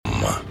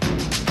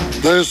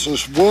This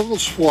is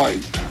Willis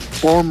White,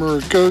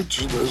 former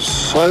coach of the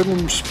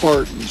Salem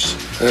Spartans,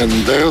 and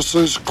this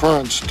is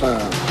Crunch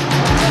Time.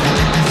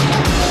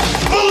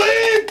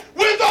 Believe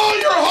with all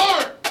your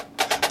heart.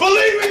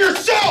 Believe in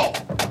yourself.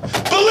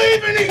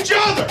 Believe in each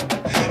other.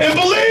 And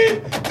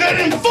believe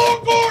that in 4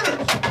 quarters,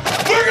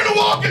 we're going to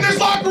walk in this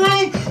locker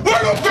room,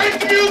 we're going to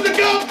crank the music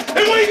up,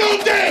 and we're going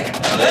to dance.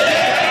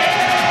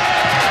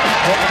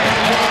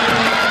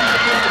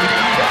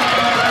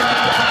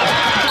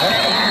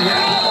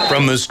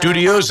 From the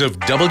studios of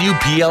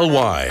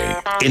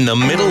WPLY in the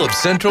middle of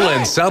Central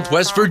and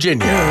Southwest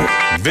Virginia,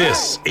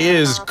 this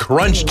is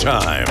Crunch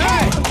Time,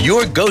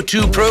 your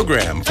go-to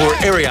program for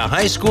area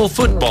high school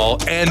football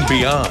and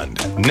beyond.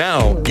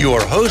 Now,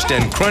 your host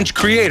and Crunch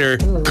creator,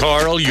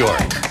 Carl York.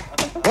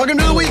 Welcome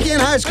to the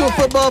weekend, high school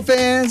football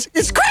fans.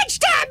 It's Crunch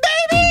Time,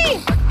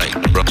 baby!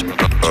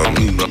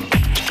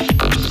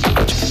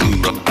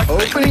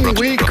 Opening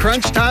week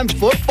Crunch Time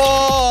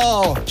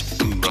football.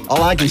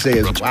 All I can say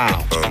is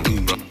wow.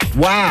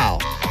 Wow.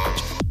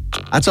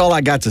 That's all I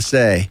got to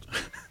say.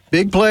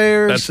 Big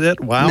players. That's it?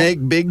 Wow.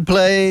 Make big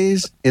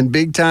plays in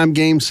big-time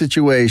game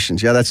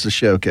situations. Yeah, that's the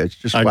show, Coach.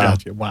 Just wow. I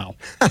got you. Wow.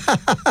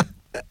 All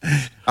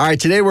right,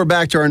 today we're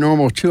back to our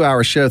normal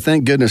 2-hour show.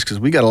 Thank goodness, because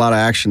we got a lot of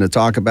action to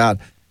talk about.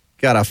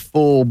 Got a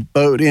full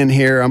boat in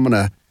here. I'm going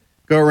to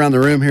go around the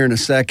room here in a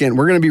second.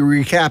 We're going to be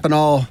recapping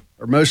all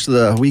or most of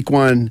the week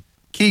 1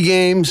 key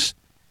games.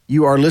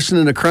 You are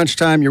listening to Crunch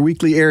Time, your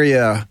weekly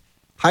area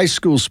high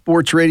school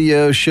sports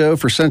radio show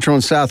for Central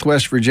and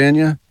Southwest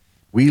Virginia.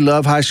 We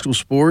love high school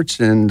sports,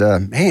 and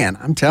man,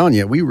 I'm telling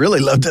you, we really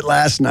loved it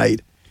last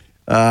night.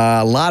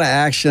 A lot of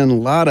action, a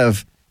lot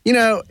of,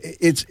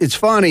 it's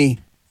funny.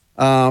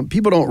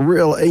 People don't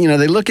really,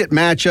 they look at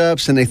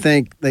matchups and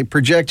they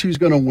project who's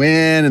going to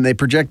win, and they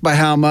project by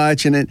how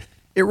much, and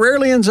it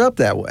rarely ends up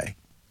that way.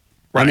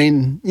 Right. I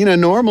mean,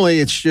 normally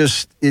it's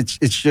just you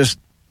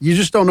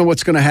just don't know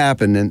what's going to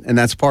happen, and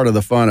that's part of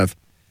the fun of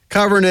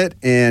covering it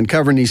and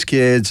covering these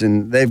kids,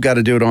 and they've got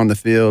to do it on the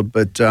field.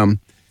 But and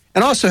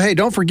also, hey,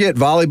 don't forget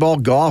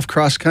volleyball, golf,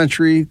 cross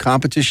country,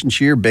 competition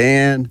cheer,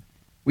 band.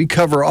 We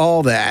cover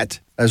all that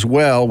as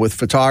well with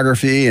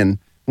photography and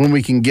when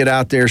we can get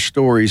out there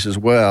stories as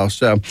well.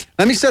 So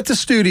let me set the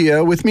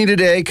studio. With me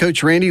today,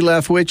 Coach Randy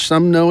Leftwich.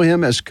 Some know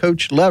him as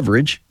Coach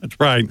Leverage. That's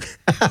right.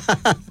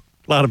 A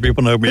lot of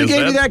people know me as that. Who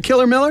gave you that,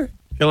 Killer Miller?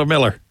 Killer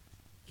Miller.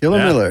 Killer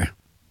Miller.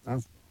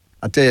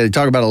 I'll tell you,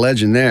 talk about a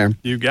legend there.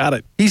 You got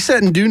it. He's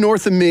sitting due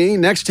north of me.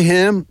 Next to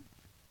him,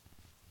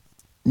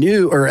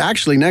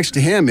 next to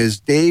him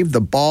is Dave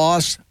the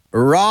Boss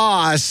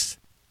Ross.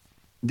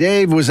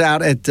 Dave was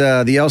out at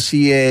the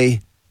LCA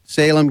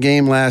Salem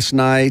game last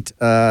night.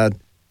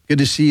 Good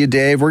to see you,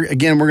 Dave. We're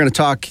going to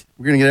talk.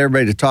 We're going to get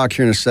everybody to talk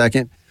here in a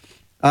second.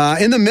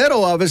 In the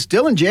middle of us,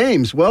 Dylan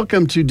James.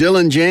 Welcome to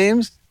Dylan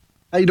James.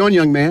 How you doing,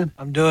 young man?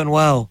 I'm doing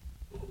well.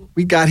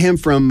 We got him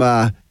from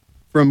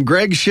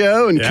Greg's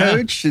show and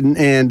Coach, and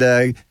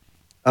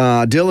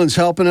Dylan's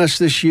helping us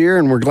this year,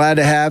 and we're glad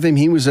to have him.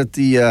 He was at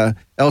the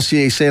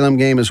LCA Salem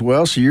game as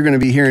well, so you're going to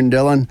be hearing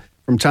Dylan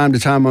from time to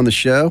time on the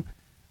show.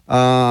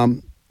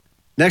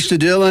 Next to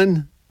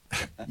Dylan,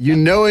 you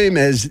know him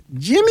as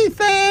Jimmy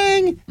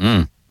Fang.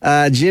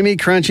 Jimmy,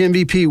 Crunch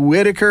MVP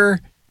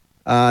Whitaker.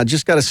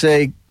 Just got to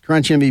say,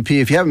 Crunch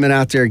MVP, if you haven't been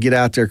out there, get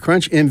out there.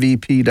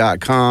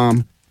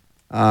 CrunchMVP.com.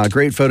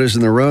 Great photos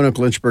in the Roanoke,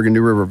 Lynchburg, and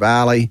New River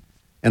Valley,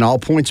 and all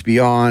points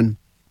beyond.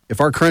 If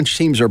our Crunch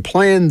teams are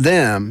playing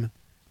them,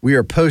 we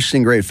are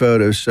posting great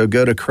photos, so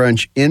go to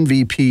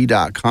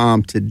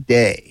CrunchMVP.com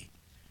today.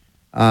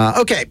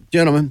 Okay,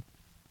 gentlemen,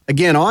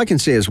 again, all I can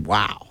say is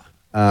wow.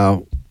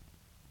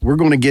 We're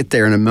going to get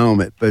there in a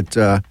moment, but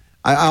I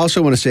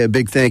also want to say a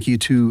big thank you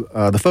to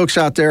the folks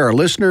out there, our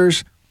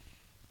listeners,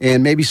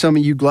 and maybe some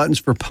of you gluttons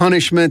for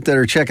punishment that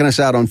are checking us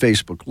out on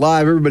Facebook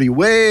Live. Everybody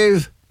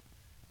wave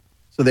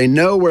so they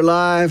know we're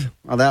live.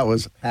 Oh, that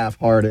was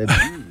half-hearted.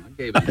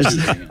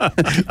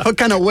 What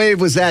kind of wave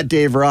was that,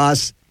 Dave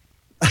Ross?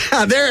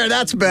 There,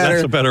 that's better.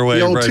 That's a better wave.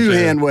 The old right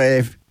two-hand there.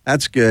 wave.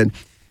 That's good.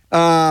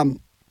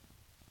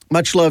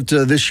 Much love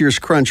to this year's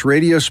Crunch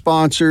radio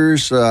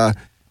sponsors,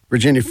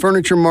 Virginia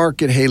Furniture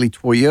Market, Haley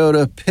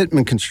Toyota,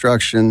 Pittman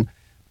Construction,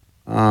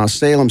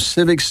 Salem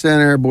Civic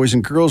Center, Boys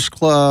and Girls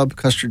Club,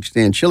 Custard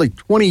Stand Chili.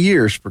 20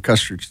 years for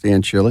Custard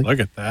Stand Chili. Look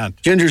at that.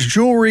 Ginger's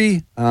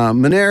Jewelry,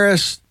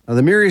 Moneris,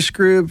 the Mirius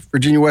Group,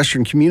 Virginia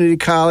Western Community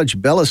College,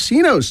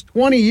 Bellacino's,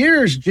 20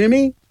 years,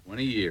 Jimmy.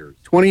 20 years.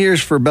 20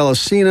 years for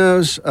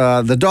Bellacino's,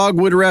 the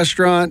Dogwood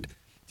Restaurant,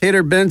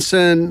 Tater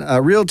Benson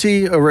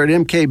Realty over at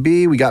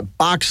MKB. We got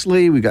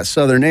Boxley, we got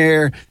Southern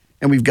Air,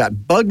 and we've got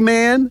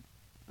Bugman,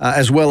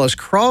 as well as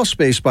Crawl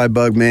Space by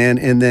Bugman,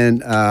 and then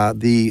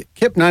the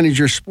Kip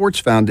Neininger Sports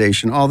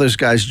Foundation. All those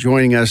guys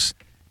joining us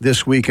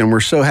this week, and we're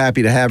so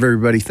happy to have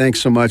everybody.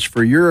 Thanks so much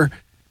for your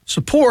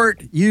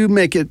support. You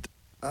make it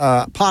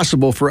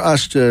possible for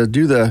us to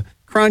do the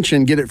Crunch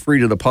and get it free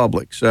to the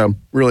public. So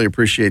really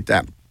appreciate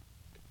that.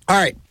 All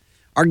right.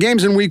 Our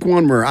games in week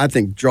 1 were, I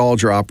think, jaw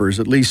droppers.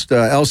 At least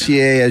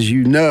LCA, as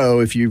you know,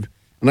 if you've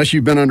unless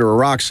you've been under a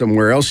rock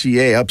somewhere,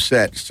 LCA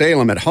upset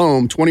Salem at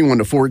home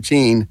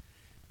 21-14.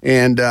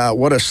 And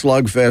what a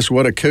slugfest,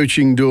 what a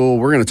coaching duel.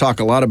 We're going to talk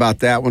a lot about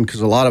that one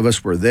because a lot of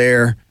us were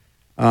there.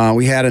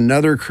 We had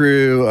another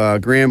crew,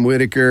 Graham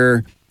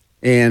Whitaker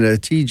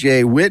and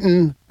T.J.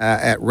 Witten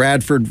at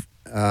Radford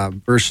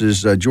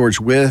versus George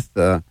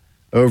Wythe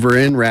over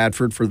in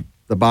Radford for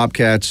the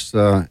Bobcats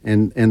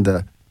and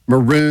the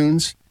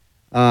Maroons.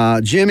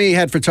 Jimmy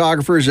had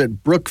photographers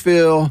at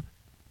Brookville,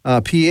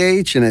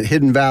 PH, and at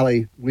Hidden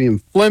Valley William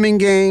Fleming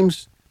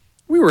games.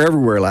 We were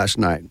everywhere last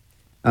night.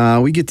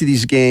 We get to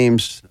these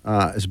games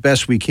as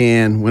best we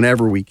can,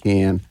 whenever we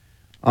can.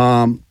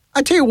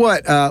 I tell you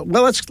what.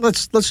 Well,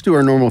 let's do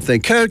our normal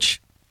thing.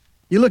 Coach,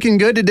 you looking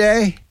good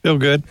today? Feel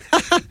good.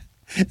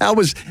 How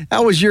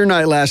was your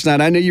night last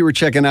night? I know you were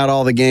checking out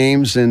all the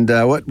games, and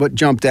what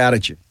jumped out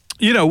at you?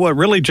 You know, what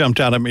really jumped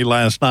out at me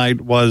last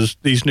night was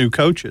these new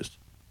coaches.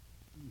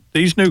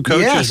 These new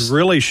coaches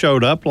really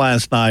showed up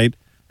last night.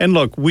 And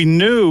look, we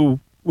knew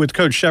with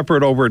Coach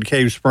Shepard over at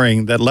Cave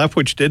Spring that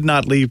Leftwich did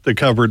not leave the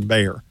cupboard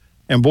bare.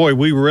 And, boy,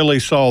 we really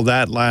saw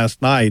that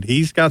last night.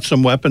 He's got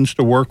some weapons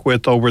to work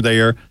with over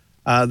there.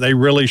 They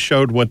really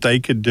showed what they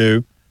could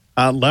do.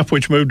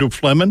 Leftwich moved to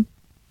Fleming.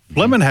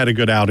 Fleming had a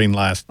good outing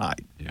last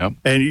night. Yep.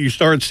 And you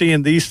start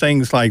seeing these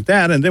things like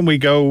that. And then we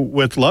go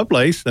with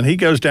Lovelace, and he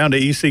goes down to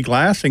EC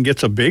Glass and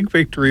gets a big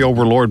victory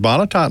over Lord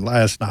Botetourt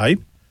last night.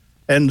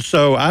 And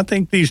so I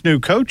think these new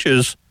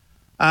coaches,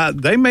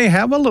 they may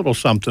have a little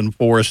something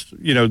for us,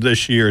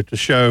 this year to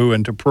show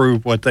and to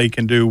prove what they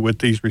can do with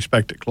these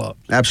respected clubs.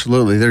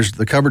 Absolutely.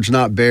 The cupboard's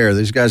not bare.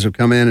 These guys have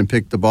come in and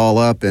picked the ball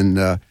up, and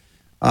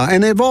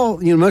they've all,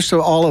 most of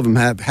all of them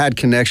have had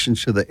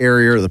connections to the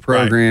area or the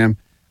program,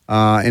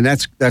 and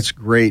that's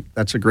great.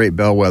 That's a great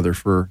bellwether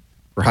for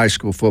high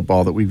school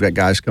football that we've got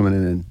guys coming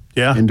in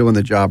and doing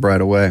the job right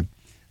away.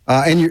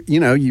 And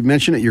you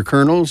mentioned it, your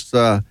Colonels,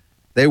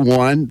 they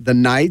won. The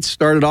Knights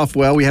started off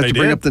well. We have to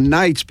bring up the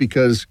Knights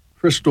because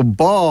Crystal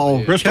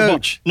Ball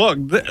coach. Look,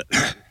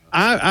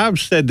 I've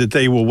said that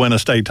they will win a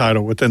state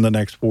title within the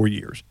next 4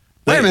 years.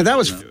 Wait a minute, that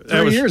was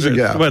 3 years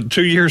ago. But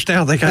 2 years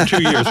now, they got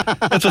 2 years.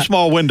 That's a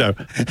small window.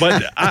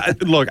 But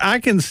I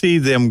can see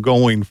them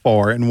going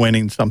far and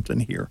winning something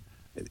here.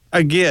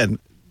 Again,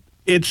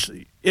 it's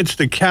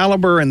the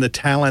caliber and the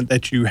talent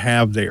that you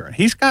have there.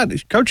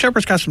 Coach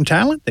Shepard's got some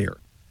talent there.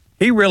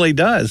 He really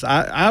does.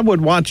 I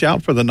would watch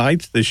out for the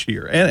Knights this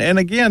year. And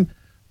again,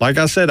 like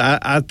I said,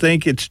 I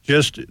think it's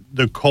just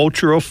the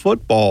culture of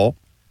football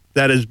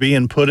that is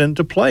being put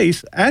into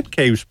place at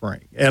Cave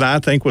Spring. And I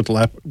think with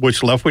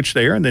Leftwich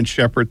there and then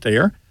Shepard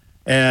there.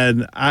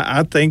 And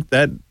I think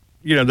that,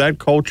 that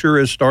culture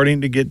is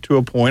starting to get to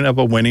a point of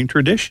a winning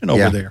tradition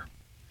over there.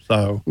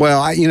 So,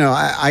 well,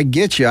 I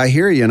get you. I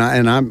hear you,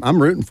 and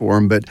I'm rooting for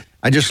them. But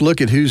I just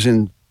look at who's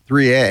in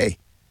 3A.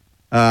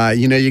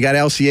 You got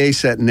LCA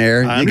sitting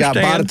there. You got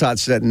Botetourt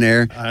sitting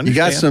there. You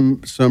got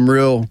some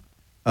real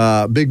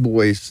big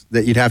boys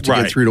that you'd have to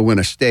get through to win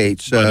a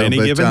state. So, but any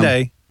given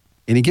day.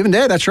 Any given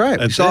day, that's right.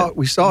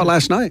 We saw it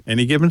last night.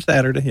 Any given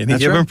Saturday, any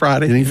given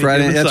Friday. Any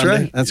Friday, that's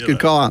Sunday. right. That's a good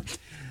call out.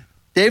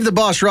 Dave the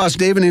Boss Ross,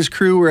 Dave and his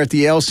crew were at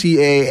the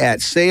LCA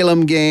at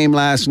Salem game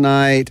last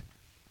night.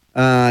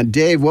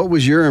 Dave, what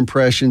was your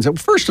impressions?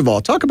 First of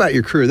all, talk about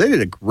your crew. They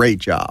did a great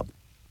job.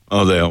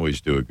 Oh, they always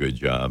do a good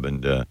job.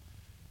 And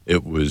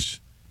it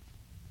was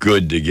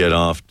good to get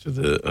off to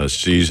the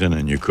season,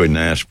 and you couldn't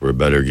ask for a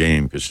better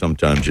game because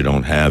sometimes you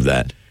don't have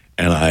that.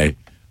 And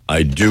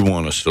I do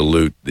want to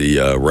salute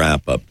the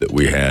wrap-up that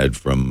we had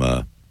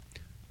from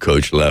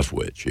Coach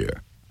Leftwich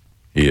here.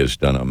 He has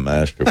done a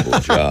masterful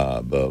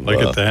job of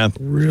look at that.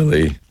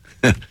 Really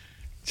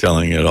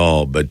telling it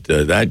all. But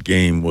that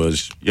game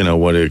was,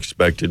 what I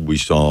expected. We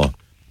saw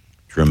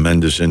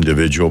tremendous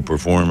individual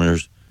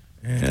performers,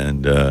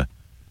 and,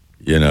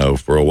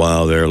 for a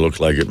while there, it looked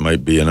like it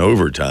might be an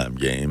overtime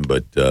game,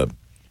 but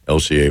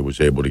LCA was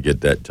able to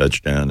get that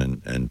touchdown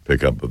and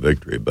pick up a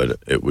victory, but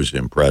it was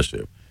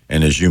impressive.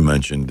 And as you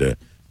mentioned,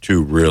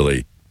 two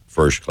really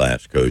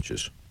first-class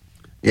coaches.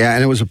 Yeah,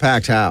 and it was a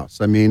packed house.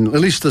 I mean, at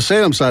least the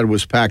Salem side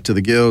was packed to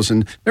the gills,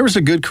 and there was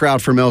a good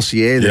crowd from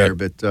LCA there.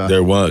 But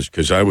there was,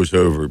 because I was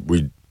over.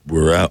 We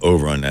were out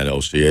over on that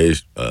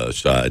LCA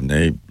side, and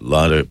a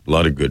lot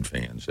of good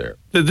fans there.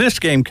 This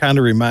game kind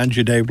of reminds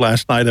you, Dave,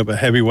 last night of a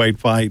heavyweight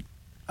fight.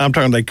 I'm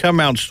talking. They come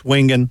out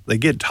swinging, they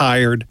get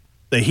tired,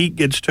 the heat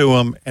gets to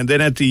them, and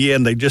then at the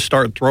end they just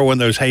start throwing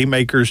those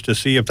haymakers to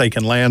see if they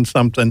can land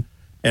something.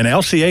 And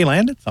LCA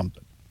landed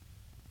something,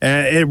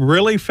 and it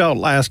really felt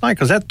last night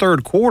because that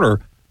third quarter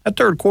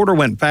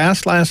went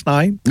fast last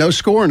night. No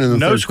scoring in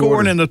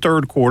the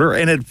third quarter,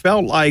 and it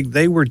felt like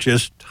they were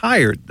just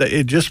tired.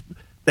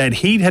 That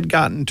heat had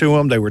gotten to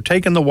them. They were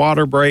taking the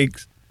water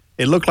breaks.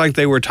 It looked like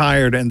they were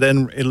tired, and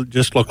then it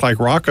just looked like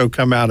Rocco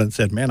come out and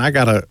said, "Man, I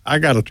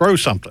gotta throw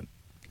something,"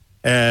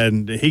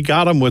 and he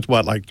got them with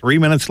 3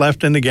 minutes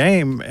left in the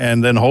game,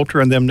 and then Holter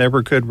and them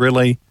never could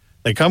really.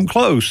 They come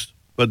close,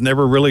 but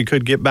never really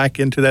could get back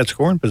into that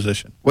scoring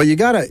position. Well, you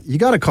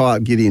gotta call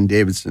out Gideon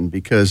Davidson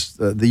because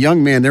the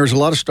young man. There was a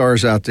lot of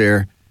stars out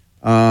there,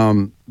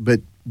 but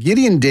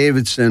Gideon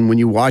Davidson, when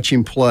you watch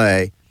him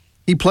play,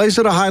 he plays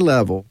at a high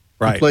level.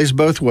 Right. He plays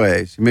both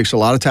ways. He makes a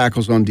lot of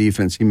tackles on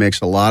defense. He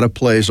makes a lot of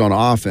plays on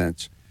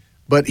offense.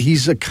 But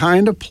he's the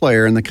kind of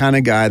player and the kind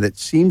of guy that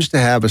seems to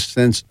have a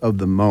sense of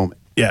the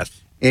moment.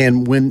 Yes.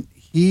 And when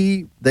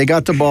they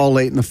got the ball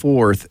late in the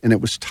fourth, and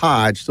it was still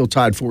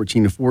tied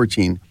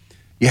 14-14,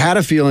 you had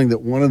a feeling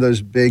that one of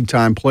those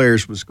big-time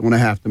players was going to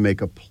have to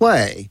make a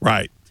play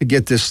to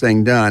get this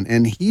thing done.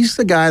 And he's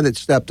the guy that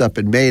stepped up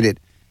and made it.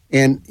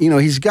 And,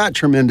 he's got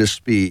tremendous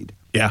speed.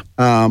 Yeah.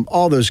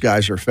 All those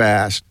guys are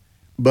fast.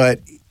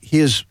 But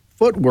his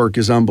footwork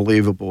is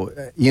unbelievable.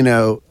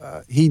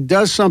 He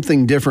does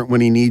something different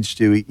when he needs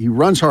to. He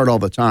runs hard all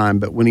the time,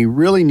 but when he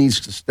really needs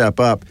to step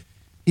up,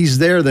 he's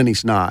there, then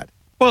he's not.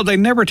 Well, they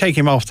never take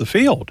him off the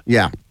field.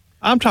 Yeah.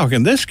 I'm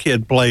talking this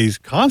kid plays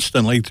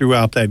constantly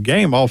throughout that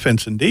game,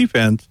 offense and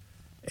defense,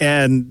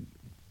 and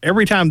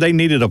every time they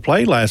needed a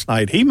play last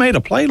night, he made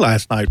a play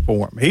last night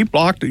for him. He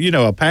blocked,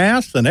 a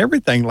pass and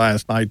everything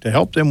last night to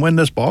help them win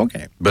this ball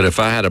game. But if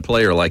I had a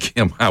player like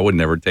him, I would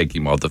never take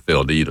him off the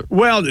field either.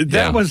 Well,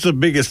 that was the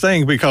biggest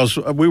thing because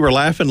we were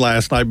laughing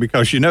last night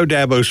because,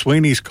 Dabo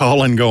Sweeney's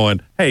calling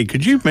going, hey,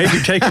 could you maybe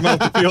take him off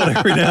the field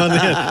every now and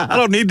then? I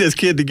don't need this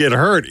kid to get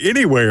hurt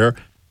anywhere.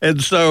 And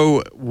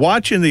so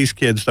watching these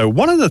kids, though,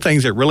 one of the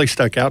things that really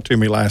stuck out to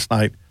me last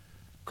night,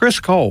 Chris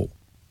Cole,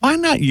 why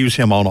not use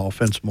him on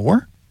offense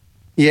more?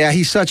 Yeah,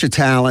 he's such a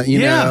talent.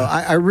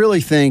 I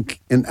really think,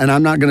 and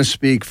I'm not going to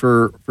speak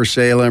for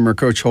Salem or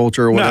Coach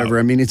Holter or whatever. No.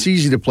 I mean, it's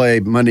easy to play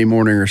Monday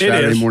morning or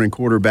Saturday morning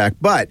quarterback,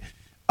 but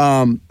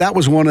that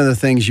was one of the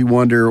things you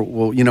wonder,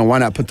 well, why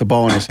not put the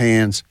ball in his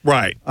hands?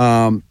 Right.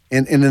 And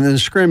in the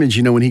scrimmage,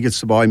 when he gets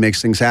the ball, he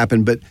makes things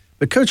happen. But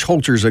Coach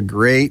Holter's a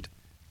great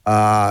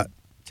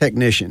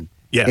technician.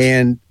 Yes.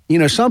 And,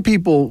 some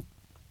people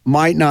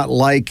might not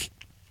like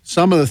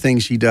some of the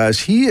things he does.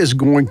 He is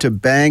going to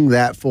bang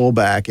that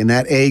fullback in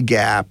that A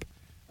gap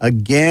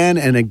again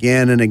and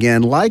again and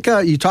again. Like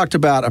you talked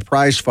about a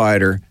prize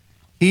fighter,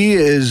 he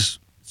is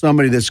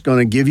somebody that's going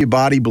to give you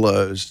body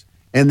blows,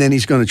 and then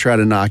he's going to try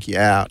to knock you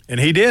out. And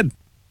he did.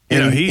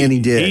 He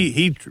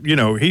did.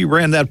 He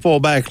ran that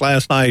fullback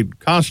last night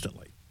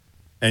constantly.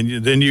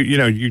 And then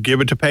you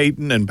give it to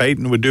Peyton, and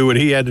Peyton would do what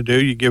he had to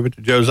do. You give it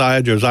to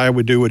Josiah. Josiah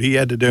would do what he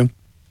had to do.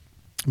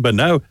 But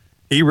no,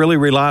 he really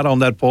relied on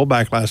that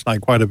fullback last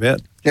night quite a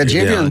bit. Yeah,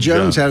 Javion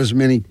Jones had as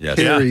many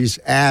carries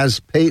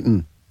as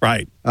Peyton.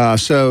 Right.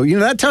 So,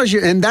 that tells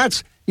you, and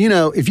that's,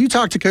 if you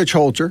talk to Coach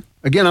Holter,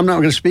 again, I'm not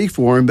going to speak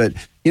for him, but,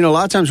 a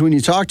lot of times when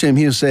you talk to him,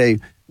 he'll say,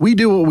 we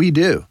do what we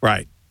do.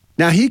 Right.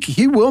 Now,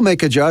 he will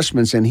make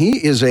adjustments, and he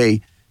is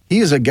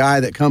a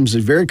guy that comes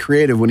very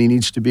creative when he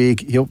needs to be.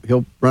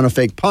 He'll run a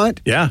fake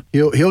punt. Yeah.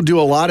 He'll do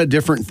a lot of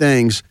different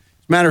things.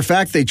 As a matter of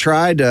fact, they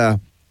tried a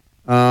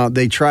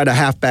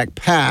halfback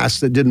pass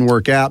that didn't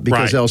work out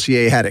because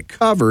LCA had it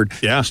covered.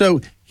 Yeah. So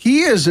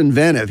he is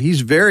inventive.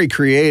 He's very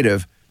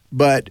creative.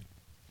 But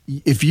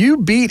if you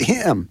beat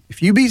him,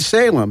 if you beat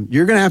Salem,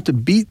 you're going to have to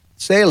beat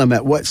Salem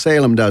at what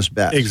Salem does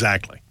best.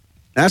 Exactly.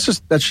 That's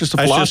just a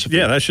philosophy.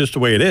 That's just the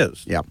way it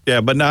is. Yeah.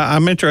 Yeah, but now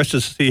I'm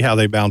interested to see how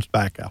they bounce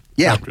back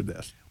after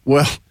this.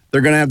 Well,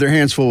 they're going to have their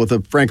hands full with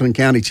the Franklin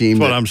County team.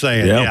 That's what I'm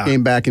saying. Yeah.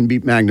 Came back and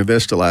beat Magna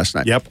Vista last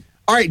night. Yep.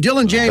 All right,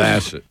 Dylan James.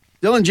 Bassett.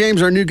 Dylan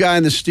James, our new guy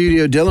in the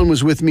studio. Dylan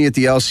was with me at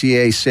the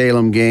LCA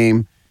Salem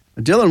game.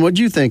 Dylan, what did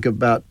you think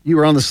about? You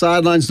were on the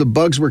sidelines. The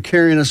bugs were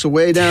carrying us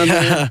away down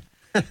there.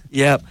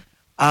 Yep.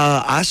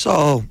 I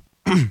saw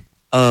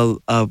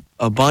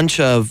a bunch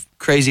of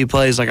crazy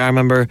plays. Like I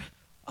remember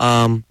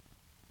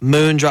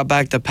Moon dropped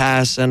back the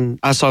pass, and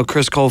I saw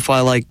Chris Cole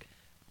fly like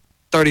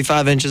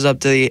 35 inches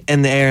up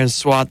in the air and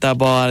swat that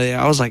ball out of the air.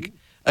 I was like,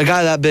 a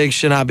guy that big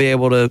should not be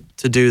able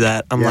to do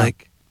that. I'm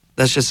like,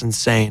 that's just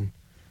insane.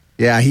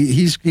 Yeah,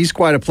 he's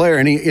quite a player,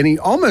 and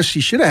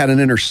he should have had an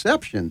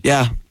interception.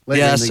 Yeah,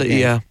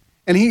 yeah.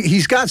 And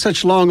he's got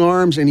such long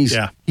arms, and he's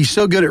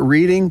so good at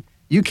reading.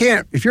 You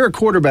can't, if you're a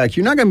quarterback,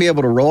 you're not going to be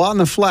able to roll out in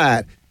the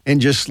flat and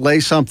just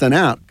lay something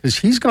out because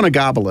he's going to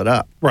gobble it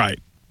up. Right.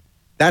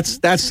 That's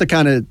the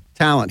kind of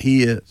talent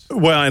he is.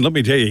 Well, and let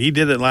me tell you, he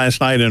did it last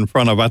night in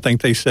front of, I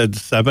think they said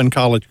 7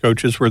 college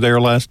coaches were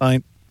there last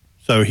night.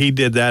 So he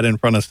did that in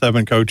front of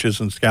 7 coaches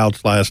and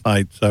scouts last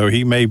night. So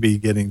he may be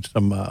getting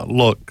some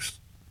looks.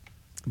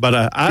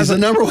 But he's the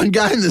number one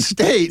guy in the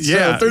state. So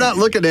if they're not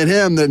looking at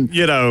him, then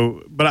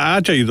But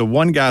I tell you, the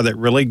one guy that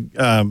really,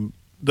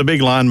 the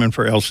big lineman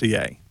for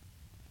LCA.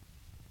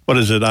 What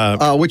is it?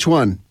 Which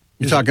one?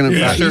 You're talking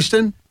about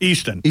Easton?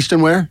 Easton.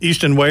 Easton where?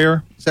 Easton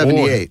where?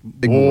 78.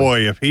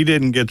 Boy, if he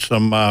didn't get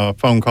some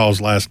phone calls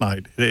last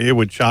night, it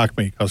would shock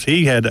me because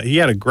he had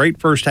a great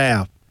first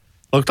half.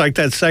 Looked like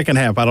that second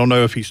half. I don't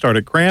know if he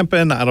started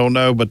cramping. I don't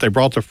know, but they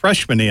brought the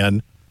freshman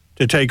in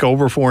to take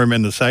over for him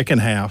in the second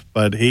half.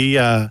 But he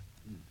had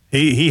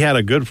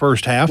a good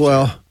first half.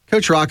 Well,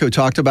 Coach Rocco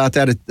talked about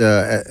that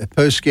at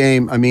post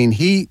game. I mean,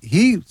 he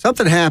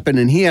something happened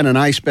and he had an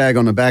ice bag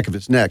on the back of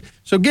his neck.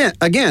 So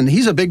again,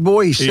 he's a big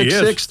boy. He's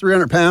 6'6",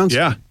 300 pounds.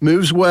 Yeah,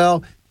 moves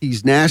well.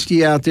 He's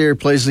nasty out there,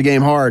 plays the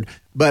game hard.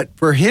 But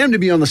for him to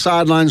be on the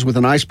sidelines with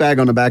an ice bag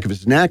on the back of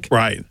his neck,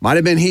 right, might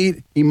have been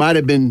heat. He might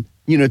have been,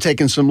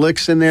 taking some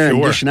licks in there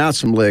and dishing out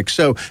some licks.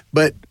 So,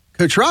 but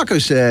Coach Rocco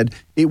said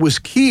it was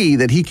key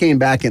that he came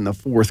back in the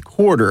fourth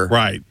quarter.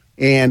 Right.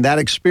 And that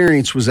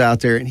experience was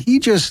out there. And he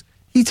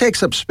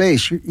takes up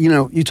space.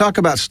 You talk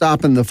about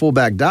stopping the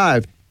fullback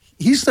dive.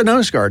 He's the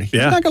nose guard. He's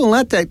not going to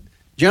let that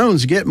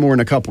Jones get more than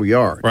a couple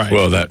yards. Right.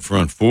 Well, that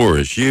front four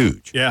is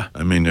huge. Yeah.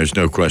 I mean, there's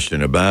no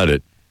question about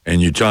it.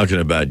 And you're talking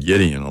about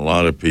Gideon. A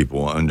lot of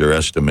people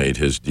underestimate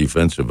his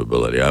defensive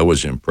ability. I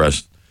was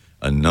impressed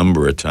a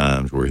number of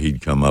times where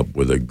he'd come up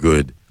with a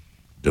good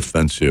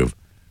defensive,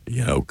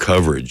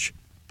 coverage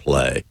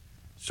play.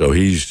 So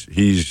he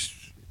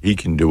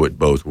can do it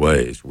both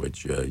ways,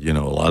 which, a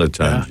lot of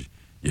times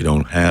you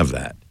don't have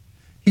that.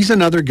 He's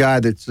another guy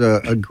that's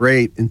a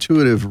great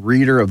intuitive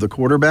reader of the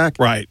quarterback.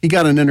 Right. He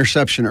got an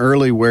interception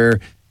early where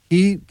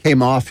he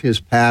came off his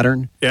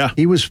pattern. Yeah.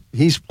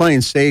 He's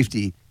playing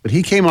safety, but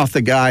he came off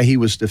the guy he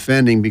was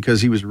defending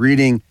because he was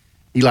reading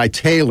Eli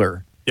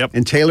Taylor. Yep.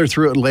 And Taylor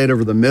threw it late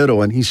over the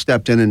middle, and he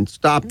stepped in and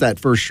stopped that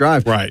first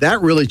drive. Right.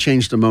 That really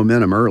changed the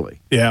momentum early.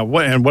 Yeah.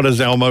 And what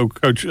does Elmo,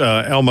 Coach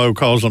Elmo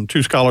calls them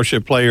 2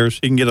 scholarship players.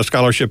 He can get a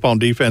scholarship on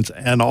defense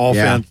and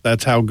offense. Yeah.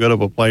 That's how good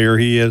of a player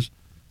he is.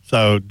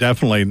 So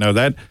definitely,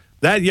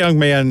 that young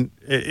man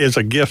is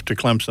a gift to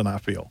Clemson, I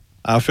feel.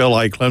 I feel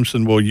like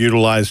Clemson will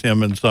utilize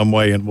him in some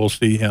way, and we'll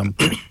see him,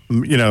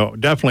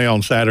 definitely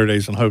on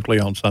Saturdays and hopefully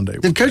on Sunday.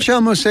 Did Coach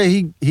Elmo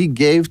say he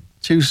gave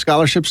 2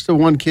 scholarships to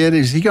one kid?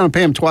 Is he going to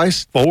pay him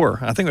twice? 4.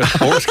 I think it was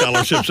 4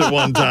 scholarships at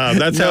one time.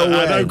 That's how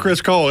I know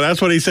Chris Cole.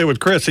 That's what he said with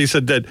Chris. He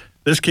said that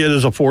this kid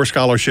is a 4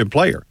 scholarship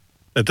player,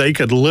 that they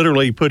could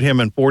literally put him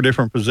in 4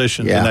 different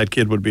positions and that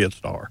kid would be a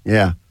star.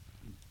 Yeah.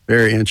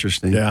 Very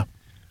interesting. Yeah.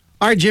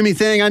 All right, Jimmy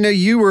Thing, I know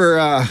you were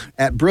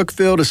at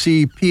Brookville to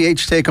see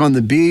PH take on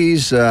the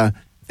Bees. I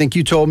think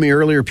you told me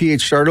earlier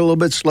PH started a little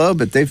bit slow,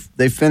 but they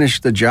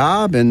finished the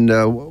job. And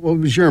what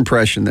was your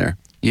impression there?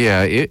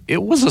 Yeah,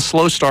 it was a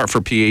slow start for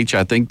PH.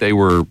 I think they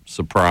were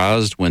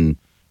surprised when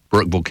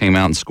Brookville came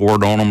out and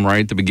scored on them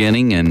right at the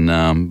beginning,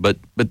 and but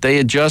they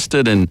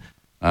adjusted and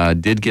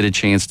did get a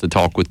chance to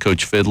talk with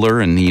Coach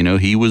Fiddler, and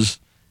he was,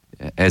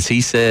 as he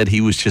said,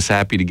 he was just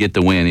happy to get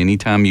the win.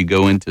 Anytime you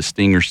go into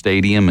Stinger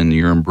Stadium and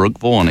you're in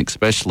Brookville, and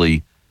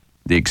especially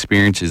the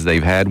experiences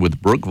they've had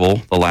with Brookville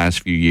the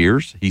last few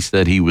years, he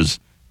said he was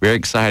very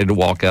excited to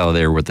walk out of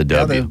there with a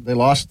W. They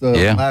lost the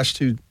last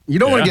 2. You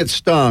don't want to get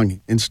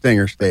stung in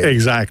Stinger Stadium.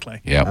 Exactly.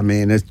 Yeah. I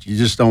mean, you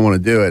just don't want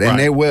to do it, and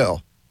they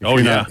will.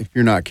 If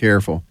you're not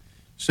careful.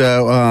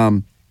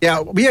 So,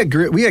 we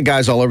had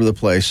guys all over the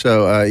place.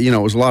 So, it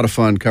was a lot of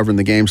fun covering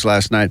the games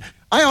last night.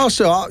 I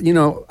also,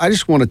 I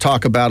just want to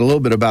talk about a little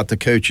bit about the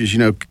coaches.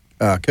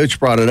 Coach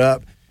brought it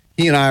up.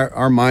 He and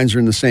our minds are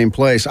in the same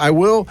place. I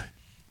will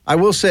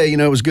say,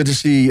 it was good to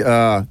see,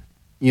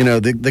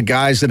 the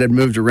guys that had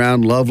moved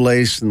around,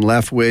 Lovelace and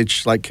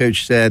Leftwich, like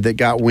Coach said, that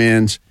got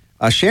wins.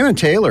 Shannon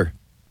Taylor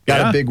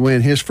got a big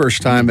win his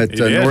first time at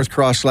North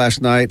Cross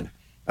last night.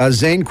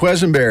 Zane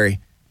Quesenberry,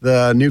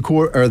 the new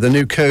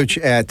coach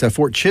at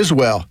Fort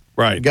Chiswell,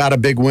 got a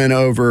big win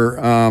over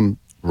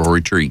Rural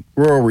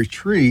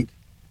Retreat.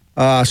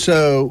 And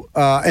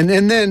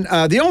then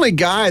the only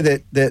guy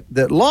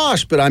that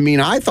lost, but I mean,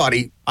 I thought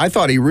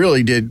he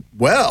really did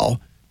well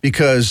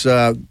because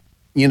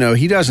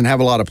he doesn't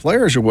have a lot of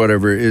players or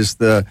whatever. Is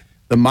the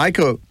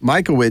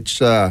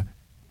Mikowicz,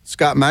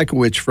 Scott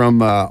Mikowicz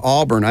from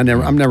Auburn?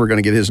 I'm never going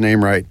to get his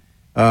name right.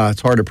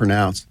 It's hard to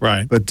pronounce.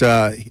 Right. But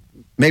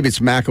maybe it's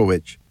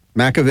Makovich.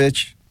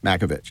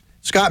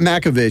 Scott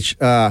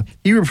Makovich.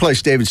 He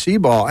replaced David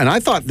Seaball, and I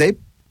thought they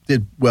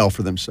did well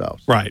for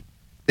themselves. Right.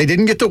 They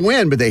didn't get the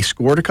win, but they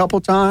scored a couple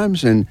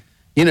times, and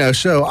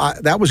so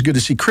that was good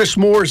to see. Chris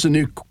Moore's the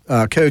new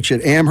coach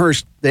at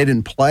Amherst. They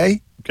didn't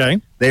play.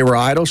 Okay. They were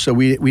idle, so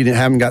we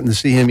haven't gotten to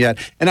see him yet.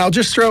 And I'll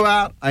just throw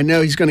out, I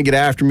know he's going to get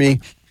after me,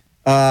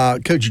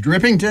 Coach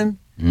Drippington,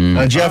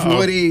 Jeff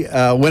Woody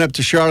went up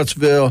to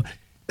Charlottesville.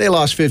 They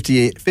lost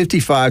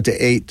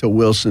 55-8 to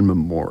Wilson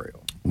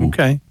Memorial.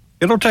 Okay.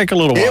 It'll take a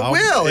little while. It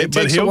will. It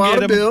takes a while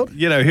to build.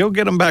 He'll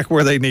get them back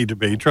where they need to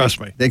be. Trust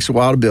me. It takes a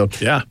while to build.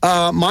 Yeah.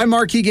 My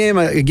marquee game,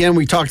 again,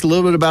 we talked a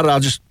little bit about it. I'll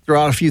just throw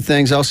out a few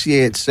things.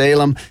 LCA at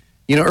Salem.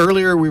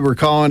 Earlier we were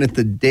calling it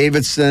the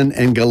Davidson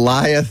and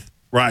Goliath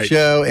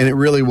show, and it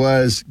really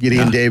was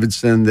Gideon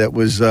Davidson that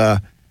was,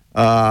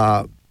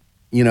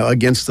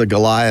 against the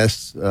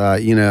Goliaths,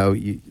 the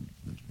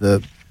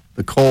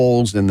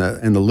Coles and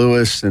the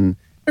Lewis. And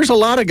there's a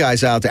lot of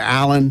guys out there.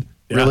 Allen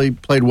really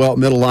played well at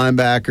middle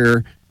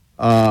linebacker.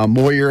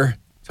 Moyer,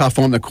 tough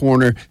on the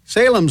corner.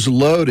 Salem's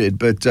loaded,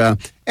 but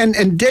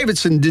and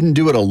Davidson didn't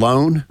do it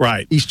alone.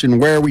 Right. Easton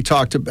Ware, we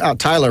talked about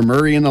Tyler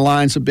Murray in the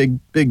line's a big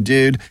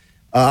dude.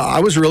 I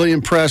was really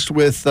impressed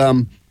with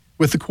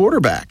the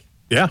quarterback.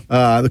 Yeah.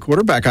 The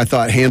quarterback, I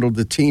thought, handled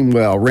the team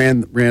well,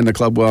 ran the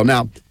club well.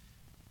 Now,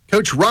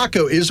 Coach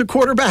Rocco is a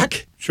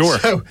quarterback. Sure.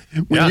 So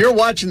when you're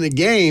watching the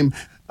game,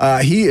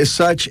 He is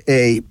such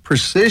a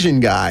precision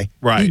guy.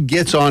 Right. He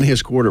gets on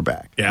his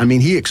quarterback. Yeah. I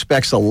mean, he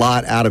expects a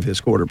lot out of his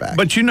quarterback.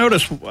 But you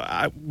notice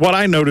what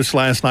I noticed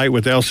last night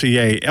with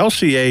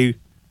LCA,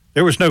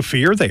 there was no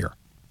fear there.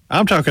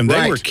 I'm talking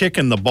they were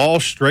kicking the ball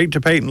straight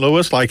to Peyton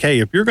Lewis like, hey,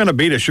 if you're going to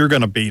beat us, you're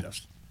going to beat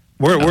us.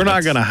 We're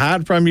not going to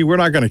hide from you. We're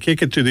not going to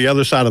kick it to the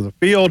other side of the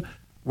field.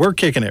 We're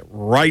kicking it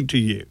right to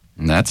you.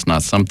 And that's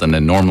not something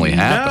that normally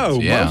happens.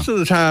 No, most of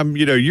the time,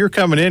 you're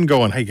coming in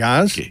going, hey,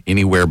 guys.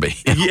 Anywhere but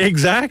Yeah,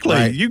 exactly.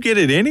 Right. You get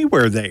it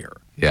anywhere there.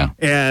 Yeah.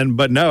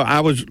 But no, I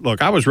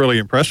was really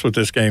impressed with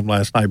this game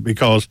last night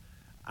because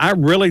I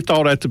really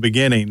thought at the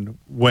beginning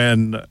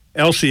when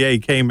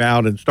LCA came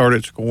out and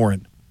started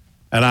scoring,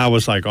 and I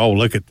was like, oh,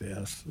 look at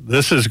this.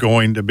 This is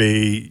going to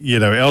be,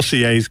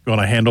 LCA is going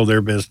to handle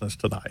their business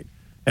tonight.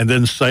 And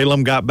then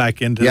Salem got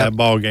back into that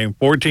ball game,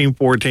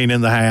 14-14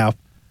 in the half.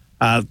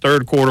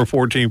 Third quarter,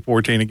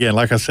 14-14 again.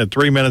 Like I said,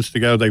 3 minutes to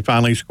go, they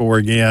finally score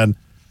again.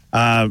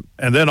 And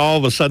then all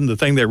of a sudden, the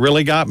thing that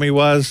really got me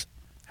was,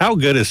 how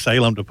good is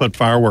Salem to put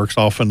fireworks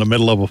off in the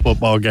middle of a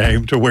football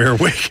game to where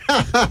we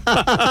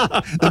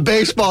the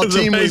baseball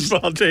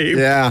team.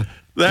 Yeah.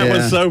 That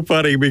was so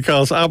funny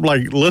because I'm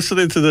like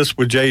listening to this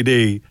with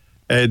JD,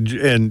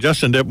 and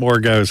Justin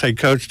Dipmore goes, hey,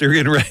 Coach, they're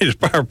getting ready to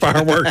fire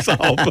fireworks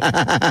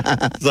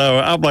off. So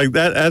I'm like,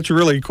 that's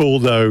really cool,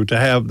 though, to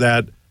have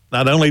that.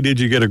 Not only did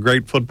you get a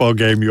great football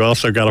game, you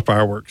also got a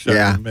fireworks show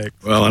in the mix.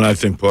 Well, and I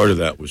think part of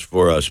that was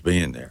for us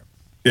being there.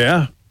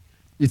 Yeah.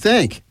 You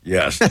think?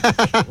 Yes. Look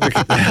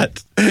at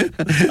that.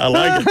 I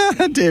like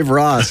it. Dave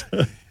Ross.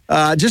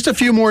 Just a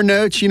few more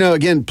notes.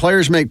 Again,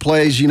 players make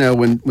plays.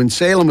 When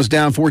Salem was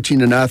down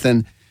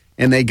 14-0,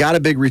 and they got a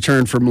big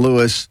return from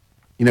Lewis,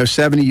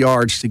 70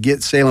 yards to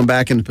get Salem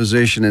back into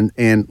position,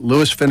 and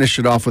Lewis finished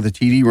it off with a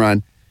TD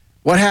run.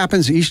 What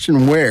happens?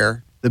 Easton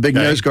Ware, the big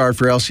nose guard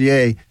for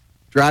LCA,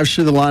 drives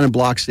to the line and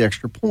blocks the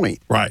extra point.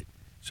 Right.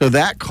 So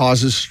that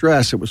causes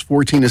stress. It was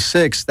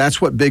 14-6. That's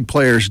what big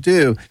players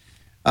do.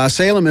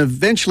 Salem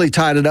eventually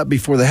tied it up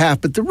before the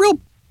half, but the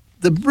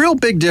real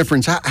big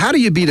difference, how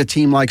do you beat a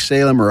team like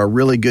Salem or a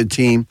really good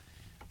team?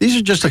 These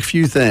are just a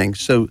few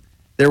things. So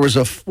there was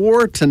a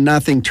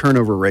 4-0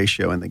 turnover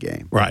ratio in the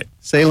game. Right.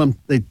 Salem,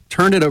 they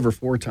turned it over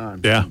 4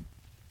 times. Yeah.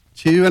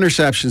 2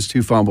 interceptions,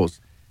 2 fumbles.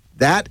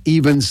 That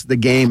evens the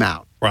game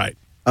out. Right.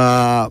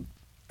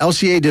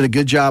 LCA did a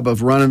good job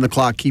of running the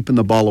clock, keeping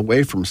the ball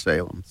away from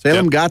Salem.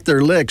 Salem got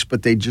their licks,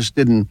 but they just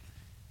didn't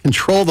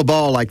control the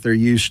ball like they're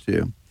used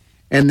to.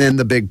 And then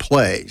the big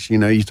plays.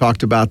 You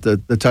talked about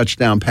the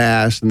touchdown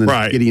pass and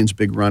then Gideon's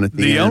big run at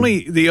the end.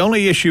 The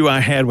only issue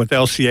I had with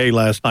LCA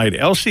last night,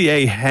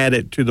 LCA had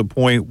it to the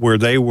point where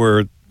they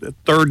were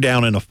third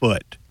down and a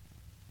foot.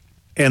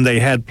 And they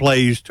had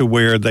plays to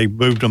where they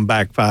moved them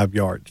back 5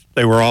 yards.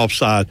 They were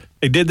offside.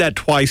 They did that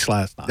twice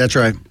last night. That's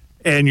right.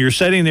 And you're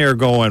sitting there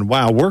going,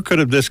 wow, where could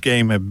have this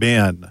game have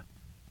been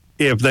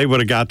if they would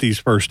have got these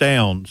first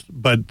downs?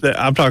 But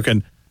I'm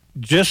talking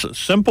just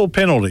simple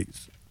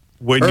penalties.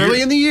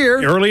 Early in the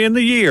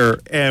year.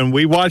 And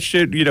we watched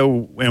it,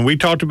 and we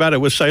talked about it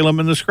with Salem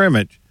in the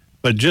scrimmage.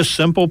 But just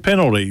simple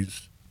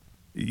penalties,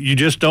 you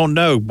just don't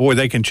know. Boy,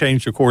 they can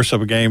change the course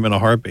of a game in a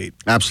heartbeat.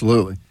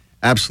 Absolutely.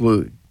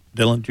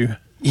 Dylan, you?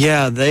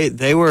 Yeah,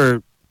 they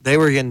were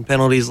getting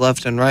penalties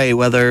left and right,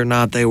 whether or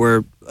not they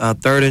were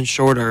third and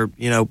short or,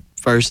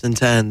 1st and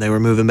 10. They were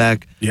moving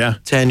back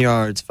 10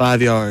 yards,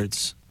 5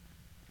 yards.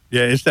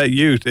 Yeah, it's that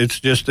youth.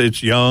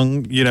 It's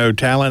young,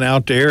 talent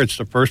out there. It's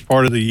the first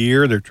part of the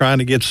year. They're trying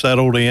to get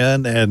settled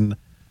in,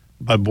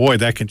 but boy,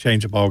 that can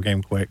change a ball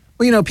game quick.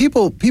 Well,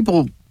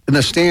 people in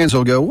the stands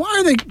will go,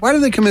 why do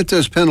they commit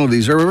those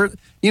penalties? Or,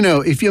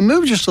 if you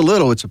move just a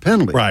little, it's a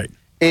penalty. Right.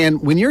 And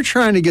when you're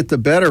trying to get the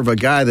better of a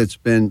guy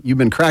you've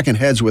been cracking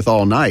heads with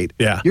all night,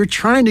 you're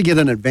trying to get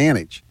an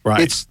advantage.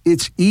 Right.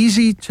 It's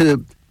easy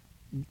to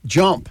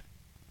jump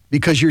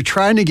because you're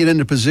trying to get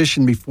into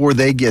position before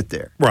they get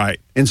there.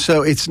 Right. And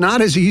so it's not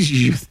as easy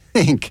as you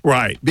think.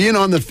 Right. Being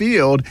on the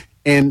field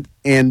and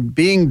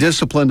being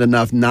disciplined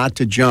enough not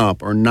to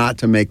jump or not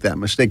to make that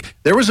mistake.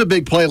 There was a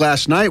big play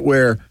last night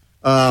where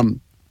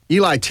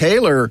Eli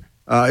Taylor,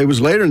 it was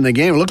later in the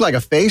game, it looked like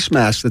a face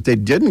mask that they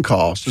didn't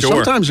call. So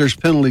sometimes there's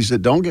penalties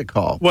that don't get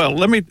called. Well,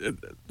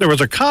 there was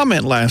a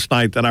comment last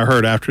night that I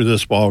heard after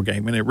this ball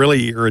game, and it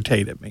really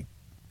irritated me.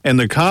 And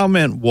the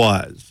comment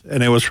was,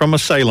 and it was from a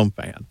Salem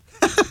fan,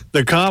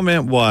 the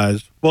comment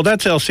was, well,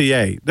 that's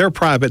LCA. They're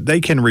private.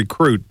 They can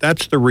recruit.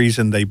 That's the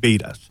reason they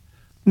beat us.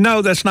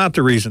 No, that's not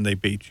the reason they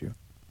beat you.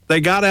 They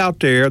got out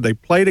there. They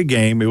played a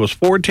game. It was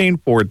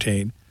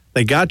 14-14.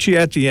 They got you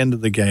at the end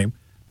of the game.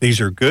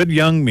 These are good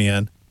young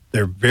men.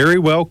 They're very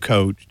well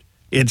coached.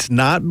 It's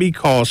not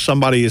because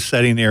somebody is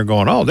sitting there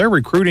going, oh, they're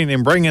recruiting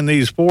and bringing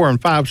these 4-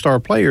 and 5-star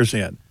players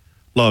in.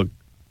 Look,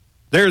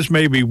 there's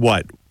maybe,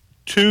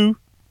 two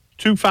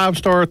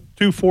 5-star,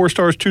 2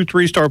 4-stars, 2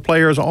 3-star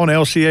players on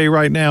LCA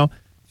right now,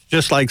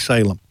 just like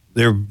Salem.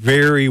 They're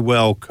very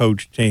well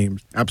coached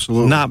teams.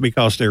 Absolutely. Not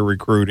because they're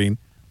recruiting.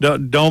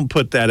 Don't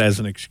put that as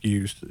an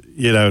excuse.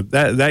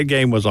 That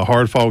game was a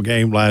hard-fought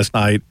game last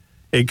night.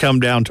 It come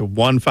down to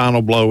one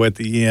final blow at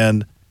the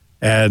end.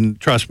 And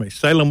trust me,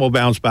 Salem will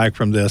bounce back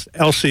from this.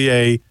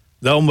 LCA,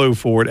 they'll move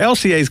forward.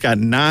 LCA's got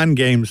 9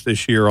 games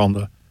this year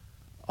on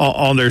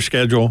their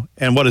schedule.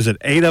 And what is it?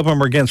 8 of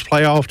them are against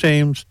playoff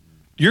teams.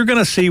 You're going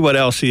to see what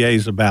LCA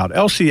is about.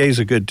 LCA is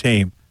a good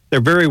team. They're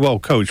very well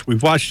coached.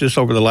 We've watched this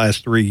over the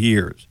last 3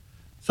 years.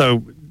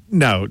 So,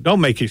 no,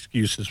 don't make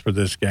excuses for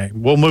this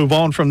game. We'll move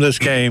on from this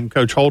game.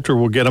 Coach Holter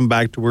will get them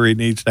back to where he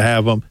needs to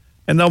have them,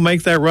 and they'll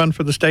make that run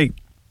for the state.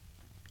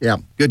 Yeah,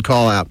 good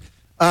call out.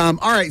 All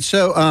right,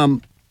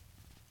 so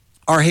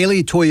our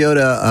Haley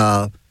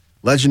Toyota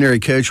legendary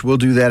coach, we'll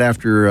do that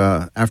after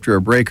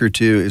a break or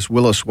two, is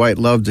Willis White.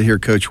 Love to hear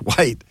Coach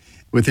White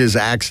with his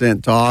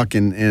accent talk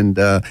and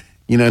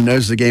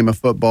knows the game of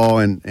football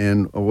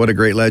and what a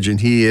great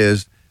legend he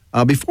is.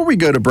 Before we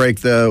go to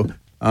break, though,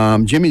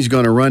 Jimmy's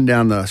going to run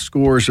down the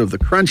scores of the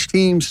Crunch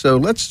teams. So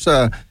let's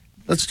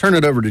turn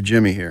it over to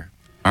Jimmy here.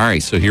 All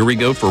right, so here we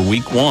go for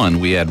week 1.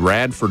 We had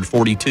Radford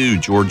 42,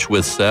 George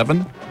with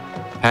 7,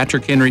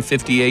 Patrick Henry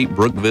 58,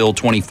 Brookville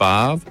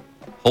 25,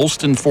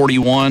 Holston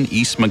 41,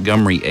 East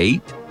Montgomery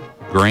 8,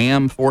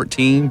 Graham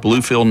 14,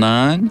 Bluefield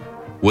 9,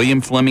 William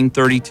Fleming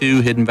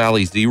 32, Hidden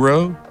Valley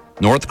 0,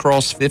 North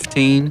Cross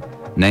 15,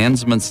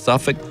 Nansman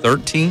Suffolk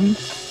 13,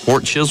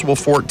 Fort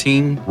Chiswell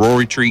 14, Royal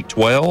Retreat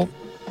 12,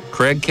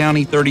 Craig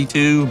County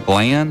 32,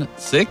 Bland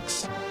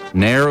 6,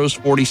 Narrows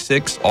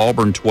 46,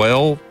 Auburn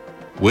 12,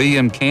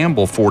 William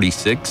Campbell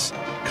 46,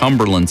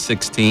 Cumberland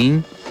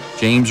 16,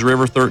 James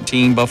River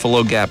 13,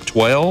 Buffalo Gap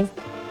 12,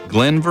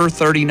 Glenver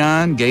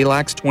 39,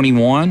 Galax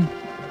 21,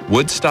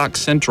 Woodstock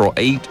Central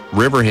 8,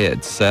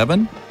 Riverhead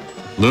 7,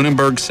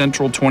 Lunenburg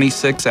Central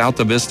 26,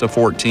 Alta Vista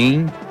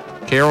 14,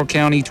 Carroll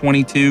County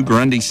 22,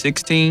 Grundy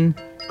 16,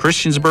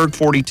 Christiansburg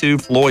 42,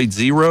 Floyd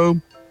 0,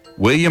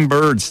 William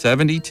Byrd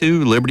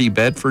 72, Liberty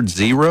Bedford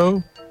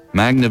 0,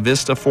 Magna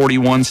Vista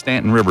 41,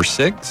 Stanton River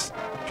 6,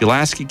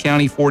 Pulaski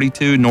County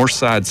 42,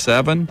 Northside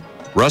 7,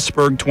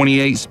 Rustburg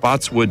 28,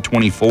 Spotswood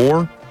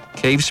 24,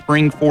 Cave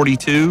Spring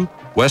 42,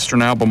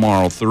 Western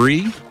Albemarle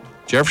 3,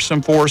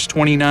 Jefferson Forest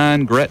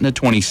 29, Gretna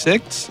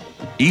 26,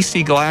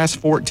 EC Glass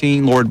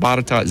 14, Lord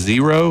Botetourt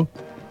 0,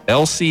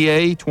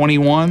 LCA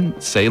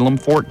 21, Salem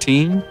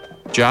 14,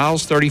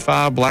 Giles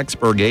 35,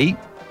 Blacksburg 8,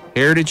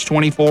 Heritage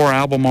 24,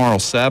 Albemarle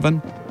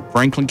 7,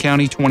 Franklin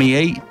County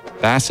 28,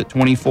 Bassett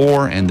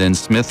 24, and then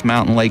Smith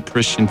Mountain Lake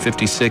Christian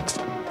 56,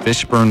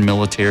 Fishburne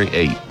Military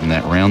 8. And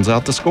that rounds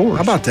out the scores.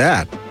 How about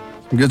that?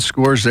 Some good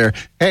scores there.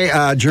 Hey,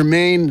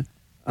 Jermaine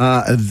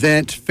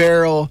Event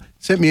Farrell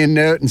sent me a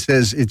note and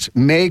says it's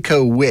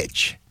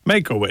Make-A-Witch.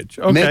 Make-A-Witch.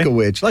 Okay.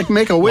 Make-A-Witch. Like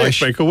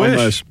Make-A-Wish. Like Make-A-Wish.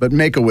 Almost, but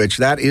Make-A-Witch.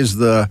 That is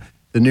the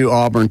new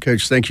Auburn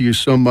coach. Thank you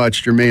so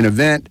much, Jermaine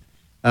Event.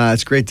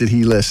 It's great that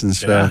he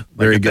listens. Yeah,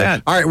 very good.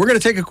 That. All right, we're going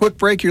to take a quick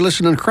break. You're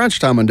listening to Crunch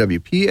Time on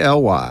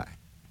WPLY.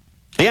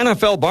 The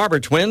NFL Barber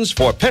twins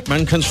for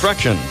Pittman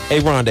Construction. Hey,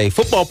 Rondé,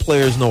 football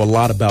players know a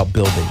lot about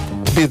building.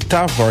 To be at the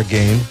top of our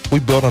game, we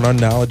build on our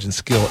knowledge and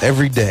skill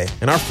every day.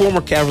 And our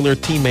former Cavalier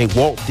teammate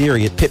Walt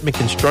Deary at Pittman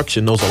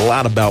Construction knows a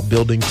lot about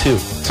building, too.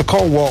 So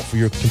call Walt for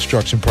your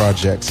construction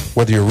projects,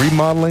 whether you're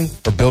remodeling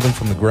or building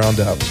from the ground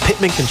up.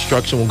 Pittman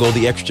Construction will go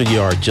the extra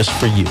yard just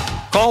for you.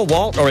 Call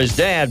Walt or his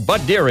dad,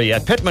 Bud Deary,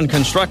 at Pittman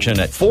Construction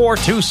at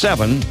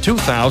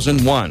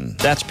 427-2001.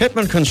 That's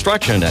Pittman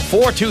Construction at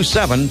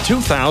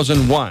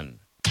 427-2001.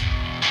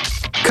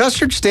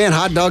 Custard Stand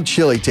Hot Dog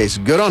Chili tastes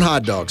good on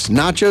hot dogs,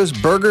 nachos,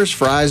 burgers,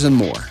 fries, and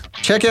more.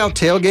 Check out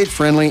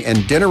tailgate-friendly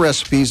and dinner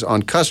recipes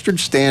on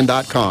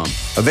custardstand.com.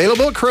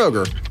 Available at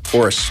Kroger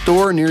or a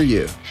store near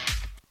you.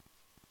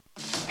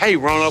 Hey,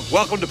 Roanoke,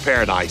 welcome to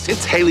Paradise.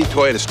 It's Haley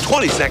Toyota's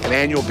 22nd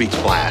annual Beach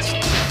Blast.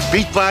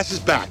 Beach Blast is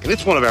back, and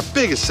it's one of our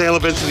biggest sale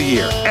events of the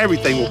year.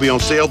 Everything will be on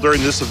sale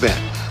during this event.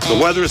 The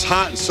weather is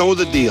hot, and so are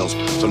the deals.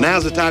 So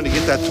now's the time to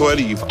get that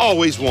Toyota you've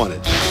always wanted.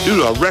 Due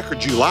to a record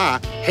July,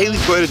 Haley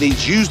Toyota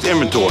needs used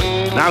inventory.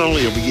 Not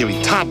only are we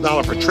giving top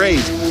dollar for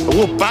trades, but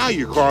we'll buy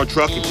your car or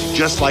truck if you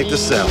just like to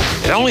sell.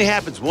 It only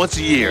happens once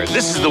a year, and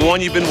this is the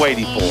one you've been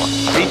waiting for.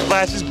 Beach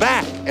Blast is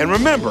back, and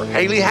remember,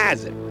 Haley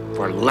has it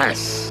for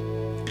less.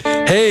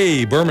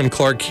 Hey, Berman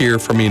Clark here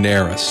from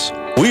Munaris.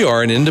 We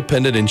are an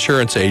independent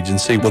insurance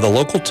agency with a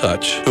local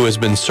touch who has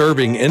been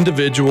serving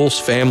individuals,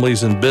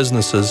 families, and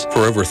businesses for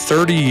over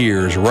 30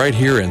 years right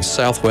here in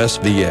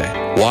Southwest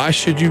VA. Why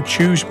should you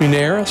choose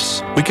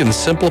Munaris? We can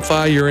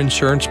simplify your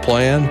insurance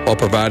plan while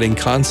providing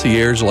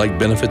concierge-like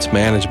benefits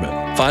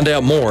management. Find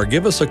out more.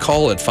 Give us a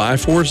call at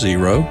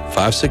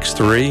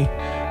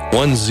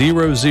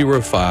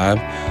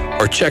 540-563-1005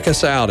 or check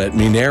us out at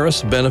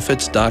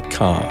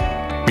munarisbenefits.com.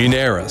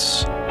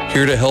 Munaris,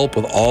 here to help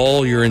with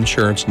all your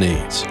insurance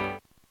needs.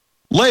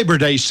 Labor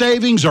Day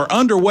savings are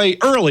underway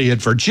early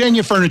at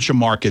Virginia Furniture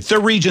Market. The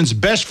region's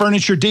best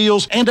furniture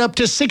deals and up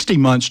to 60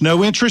 months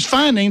no interest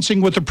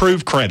financing with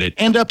approved credit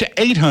and up to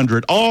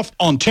 $800 off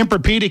on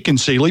Tempur-Pedic and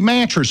Sealy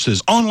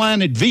mattresses.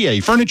 Online at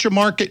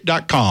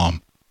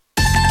vafurnituremarket.com.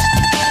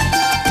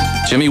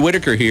 Jimmy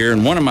Whitaker here,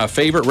 and one of my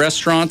favorite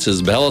restaurants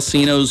is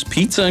Bellacino's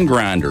Pizza and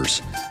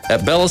Grinders.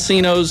 At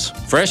Bellacino's,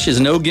 fresh is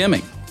no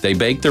gimmick. They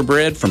bake their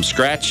bread from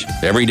scratch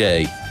every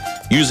day.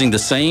 using the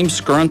same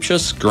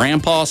scrumptious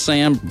Grandpa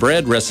Sam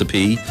bread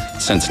recipe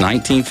since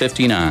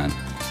 1959.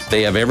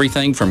 They have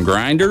everything from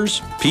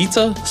grinders,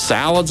 pizza,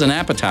 salads, and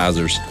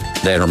appetizers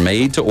that are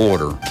made to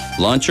order.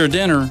 Lunch or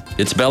dinner,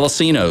 it's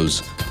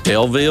Bellacino's,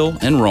 Belleville,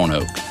 and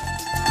Roanoke.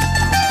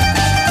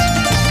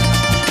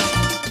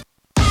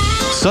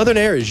 Southern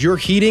Air is your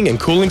heating and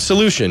cooling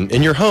solution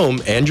in your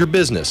home and your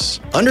business.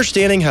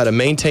 Understanding how to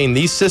maintain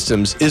these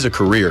systems is a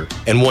career,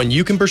 and one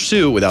you can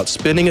pursue without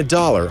spending a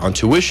dollar on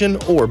tuition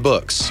or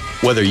books.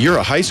 Whether you're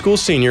a high school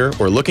senior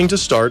or looking to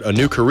start a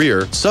new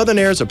career, Southern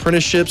Air's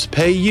apprenticeships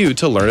pay you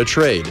to learn a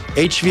trade.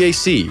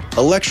 HVAC,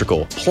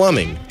 electrical,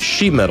 plumbing,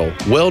 sheet metal,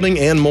 welding,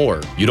 and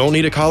more. You don't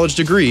need a college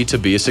degree to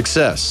be a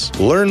success.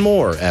 Learn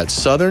more at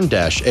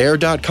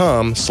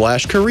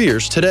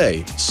southern-air.com/careers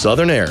today.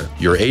 Southern Air,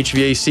 your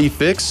HVAC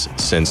fix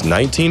since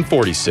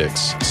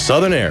 1946.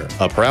 Southern Air,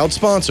 a proud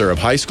sponsor of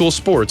high school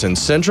sports in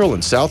Central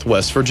and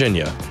Southwest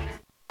Virginia.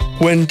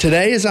 When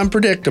today is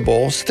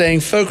unpredictable, staying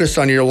focused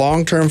on your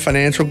long-term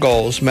financial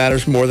goals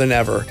matters more than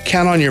ever.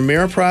 Count on your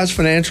Ameriprise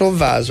financial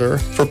advisor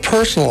for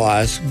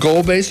personalized,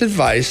 goal-based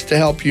advice to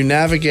help you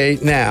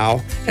navigate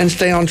now and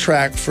stay on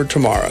track for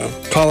tomorrow.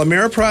 Call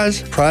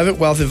Ameriprise Private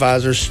Wealth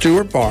Advisor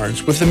Stuart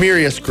Barnes with the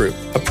Mirius Group,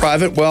 a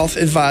private wealth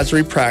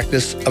advisory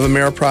practice of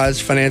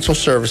Ameriprise Financial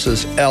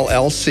Services,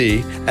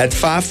 LLC, at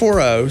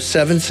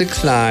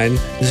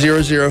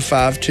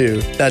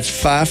 540-769-0052. That's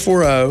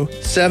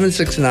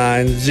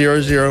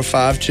 540-769-0052.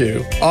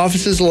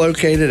 Office is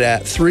located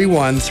at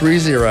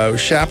 3130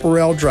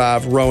 Chaparral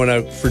Drive,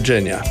 Roanoke,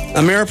 Virginia.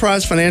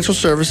 Ameriprise Financial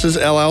Services,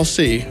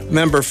 LLC,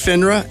 member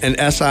FINRA and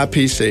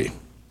SIPC.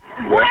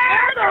 We're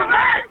the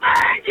best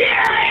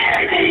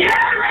Nigerians in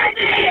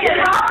everything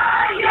and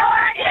all your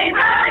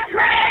English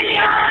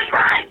radio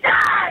Crunch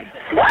Time.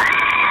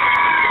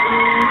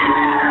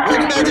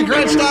 Welcome back to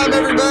Crunch Time,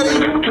 everybody.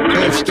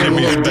 Coach still a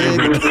little dig.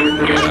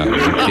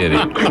 Yeah, kidding.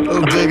 A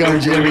little dig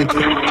on Jimmy.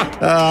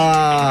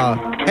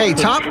 Hey,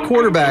 top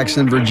quarterbacks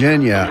in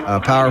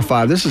Virginia, Power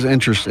 5. This is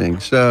interesting.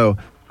 So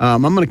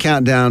I'm going to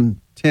count down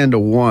 10 to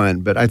 1,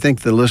 but I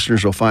think the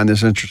listeners will find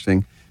this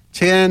interesting.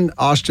 10,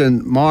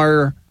 Austin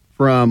Meyer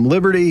from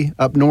Liberty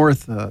up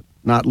north.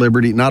 Not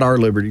Liberty, not our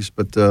Liberties,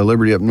 but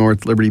Liberty up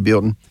north, Liberty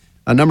Bealton.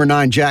 Number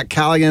 9, Jack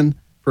Callaghan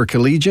for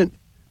Collegiate.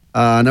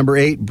 Number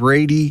 8,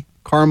 Brady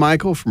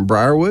Carmichael from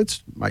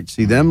Briarwoods. Might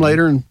see them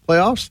later in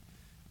playoffs.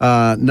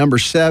 Number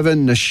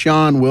 7,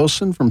 Nashawn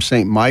Wilson from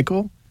St.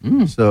 Michael.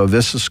 So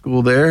Vista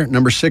School there.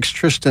 Number 6,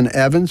 Tristan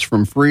Evans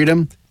from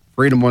Freedom.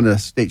 Freedom won the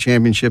state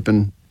championship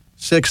in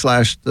 6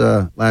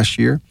 last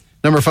year.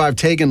 Number 5,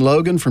 Tegan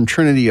Logan from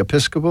Trinity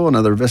Episcopal,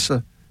 another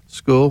Vista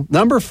school.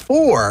 Number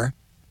 4,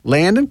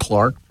 Landon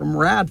Clark from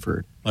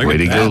Radford. Way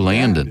to go,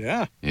 Landon.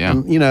 Yeah.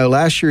 And,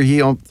 last year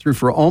he threw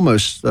for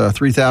almost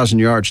 3,000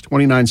 yards,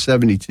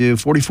 2,972,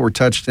 44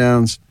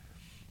 touchdowns,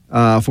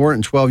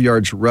 412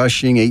 yards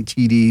rushing, 8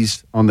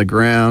 TDs on the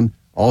ground,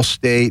 all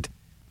state.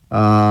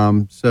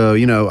 I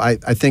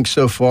think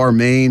so far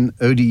Maine,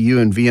 ODU,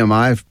 and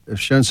VMI have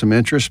shown some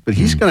interest, but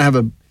he's going to have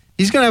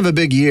a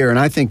big year, and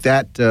I think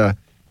that the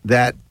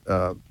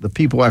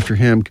people after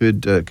him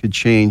could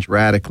change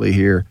radically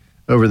here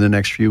over the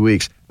next few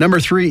weeks. Number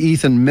 3,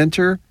 Ethan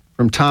Minter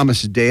from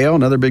Thomas Dale,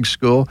 another big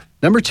school.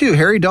 Number 2,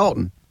 Harry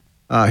Dalton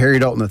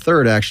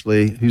III,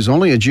 actually, who's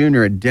only a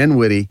junior at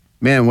Dinwiddie.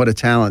 Man, what a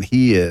talent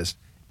he is.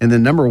 And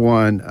then number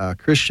 1,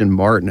 Christian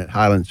Martin at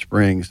Highland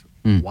Springs.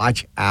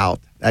 Watch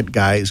out. That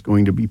guy is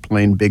going to be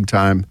playing big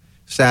time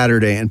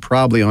Saturday and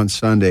probably on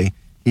Sunday.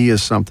 He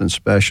is something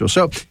special.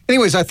 So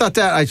anyways, I thought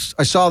that I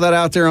saw that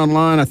out there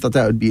online. I thought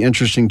that would be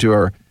interesting to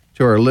our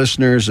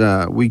listeners.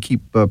 We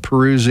keep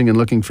perusing and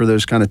looking for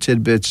those kind of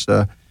tidbits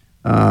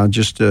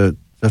just to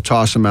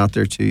toss them out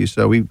there to you.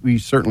 So we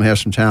certainly have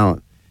some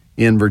talent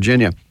in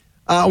Virginia.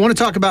 I want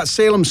to talk about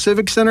Salem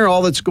Civic Center,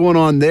 all that's going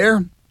on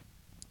there.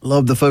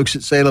 Love the folks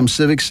at Salem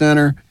Civic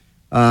Center.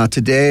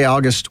 Today,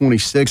 August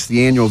 26th,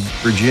 the annual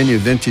Virginia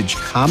Vintage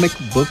Comic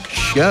Book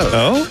Show.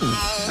 Oh.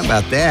 How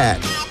about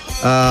that?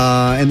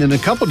 And then a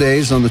couple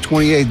days on the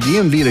 28th,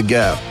 DMV to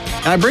go.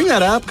 And I bring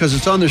that up because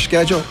it's on their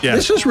schedule. Yeah.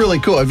 This is really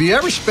cool. Have you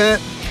ever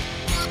spent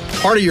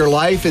part of your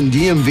life in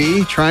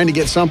DMV trying to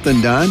get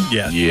something done?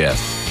 Yes. Yes.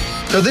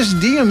 So this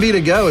DMV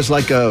to go is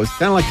it's kind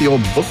of like the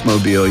old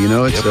bookmobile,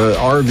 It's an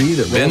RV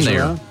that rolls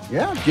around.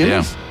 Yeah,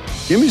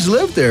 Jimmy's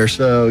lived there,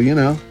 so, I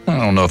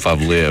don't know if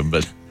I've lived,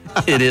 but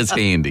it is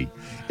handy.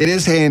 It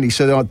is handy.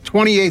 So on the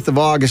 28th of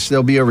August,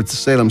 they'll be over at the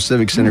Salem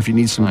Civic Center if you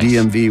need some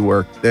DMV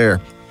work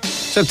there.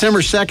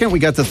 September 2nd, we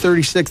got the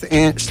 36th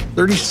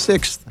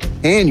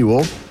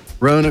annual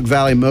Roanoke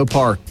Valley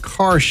Mopar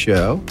Car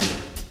Show.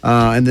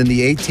 And then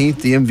the 18th,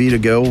 DMV to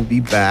go will be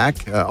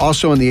back.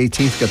 Also on the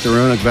 18th, got the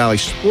Roanoke Valley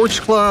Sports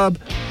Club.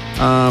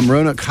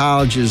 Roanoke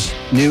College's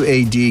new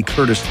AD,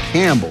 Curtis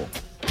Campbell,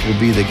 will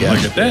be the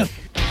guest. Look at that.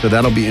 So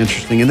that'll be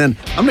interesting. And then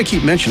I'm going to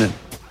keep mentioning it.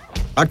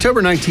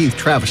 October 19th,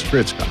 Travis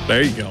Tritt's coming.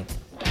 There you go.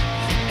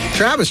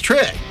 Travis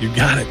Tritt. You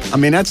got it. I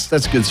mean,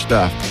 that's good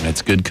stuff.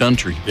 That's good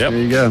country. Yep. There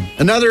you go.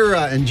 Another,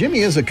 and Jimmy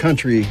is a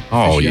country.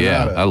 Oh, aficionado.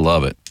 yeah. I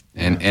love it.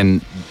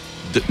 And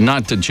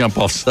not to jump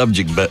off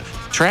subject, but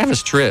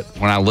Travis Tritt,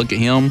 when I look at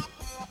him,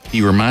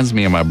 he reminds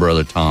me of my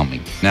brother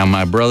Tommy. Now,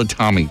 my brother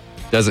Tommy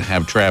doesn't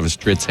have Travis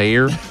Tritt's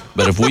hair,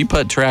 but if we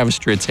put Travis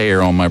Tritt's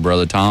hair on my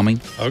brother Tommy,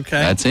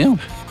 that's him.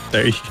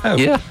 There you go.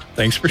 Yeah.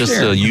 Thanks for just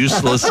sharing.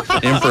 Useless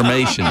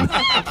information.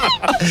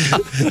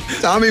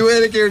 Tommy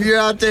Whitaker, you're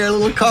out there, a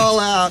little call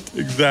out.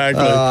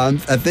 Exactly.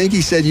 I think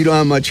he said you don't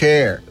have much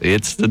hair.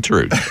 It's the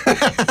truth.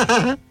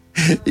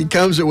 He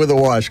comes it with a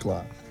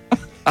washcloth.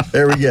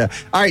 There we go.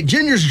 All right,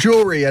 Ginger's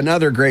Jewelry,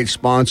 another great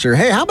sponsor.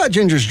 Hey, how about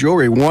Ginger's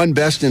Jewelry? Won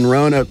Best in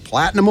Roanoke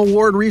Platinum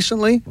Award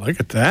recently. Look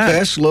at that.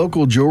 Best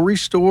local jewelry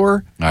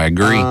store. I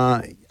agree.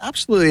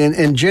 Absolutely.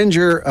 And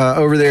Ginger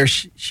over there,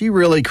 she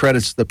really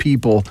credits the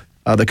people,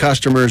 the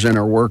customers and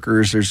her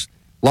workers. There's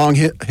long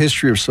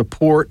history of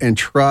support and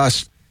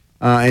trust.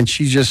 And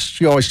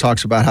she always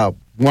talks about how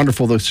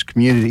wonderful this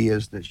community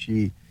is that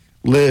she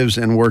lives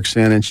and works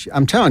in. And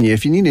I'm telling you,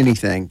 if you need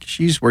anything,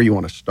 she's where you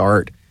want to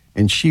start.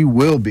 And she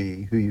will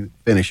be who you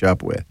finish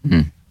up with.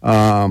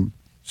 So,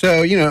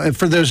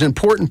 for those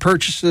important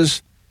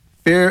purchases,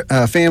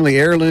 family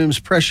heirlooms,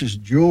 precious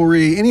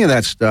jewelry, any of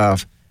that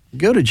stuff,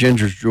 go to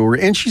Ginger's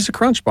Jewelry. And she's a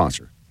Crunch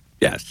sponsor.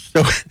 Yes.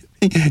 So,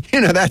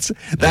 that's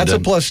a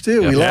plus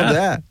too. We love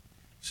that.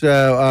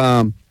 So,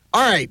 all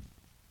right.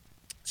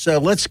 So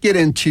let's get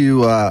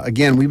into,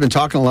 again, we've been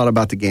talking a lot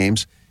about the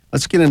games.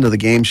 Let's get into the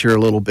games here a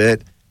little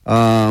bit.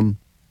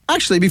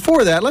 Actually,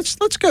 before that, let's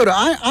go to.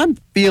 I'm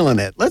feeling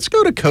it. Let's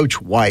go to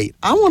Coach White.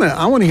 I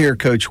want to hear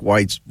Coach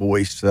White's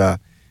voice.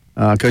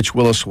 Coach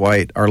Willis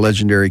White, our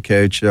legendary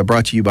coach,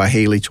 brought to you by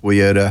Haley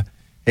Toyota.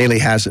 Haley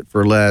has it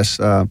for less.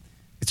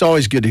 It's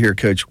always good to hear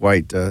Coach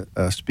White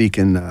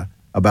speaking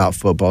about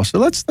football. So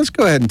let's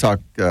go ahead and talk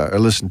or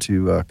listen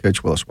to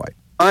Coach Willis White.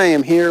 I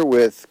am here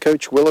with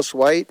Coach Willis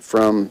White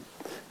from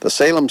the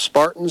Salem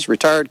Spartans,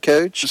 retired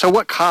coach. So,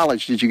 what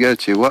college did you go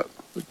to? What?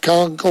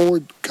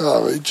 Concord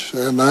College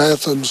in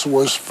Athens,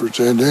 West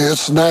Virginia.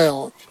 It's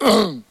now,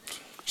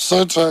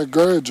 since I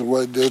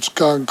graduated, it's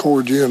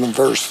Concord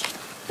University.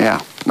 Yeah.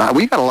 Now,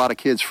 we got a lot of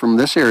kids from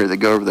this area that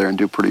go over there and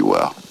do pretty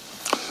well.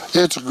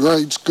 It's a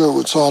great school.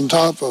 It's on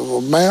top of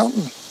a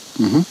mountain.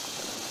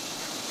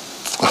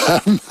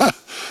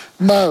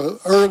 My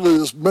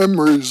earliest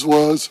memories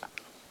one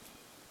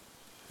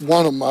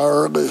of my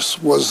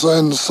earliest was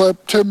in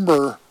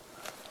September.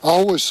 I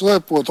always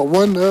slept with the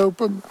window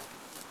open.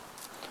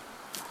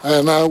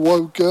 And I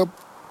woke up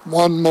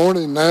one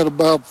morning and had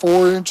about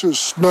 4 inches of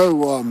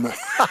snow on me.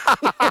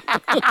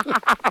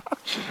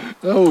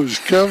 I was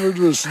covered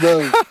with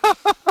snow.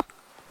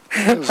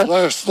 That was the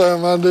last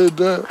time I did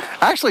that.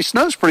 Actually,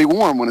 snow's pretty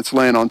warm when it's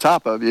laying on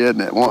top of you,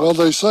 isn't it? Well,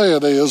 they say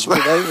it is, but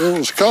it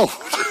was cold.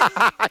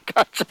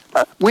 Gotcha.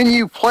 When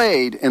you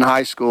played in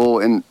high school,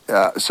 and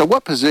so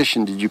what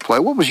position did you play?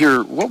 What was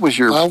your?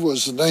 I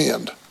was an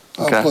end.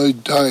 Okay. I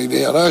played tight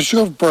end. I should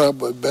have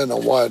probably been a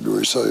wide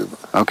receiver.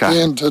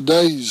 Okay. In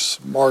today's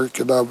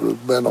market, I would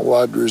have been a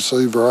wide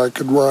receiver. I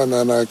could run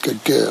and I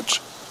could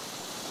catch.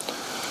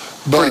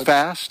 Pretty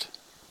fast?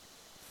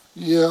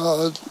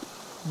 Yeah,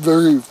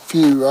 very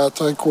few. I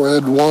think we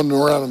had one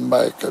running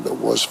back that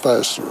was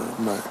faster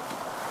than me.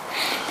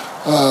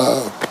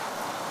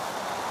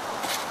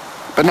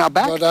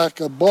 But I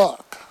could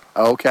block.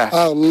 Okay.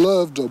 I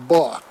loved to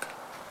block.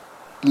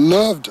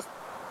 Loved it.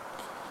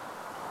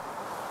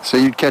 So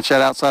you'd catch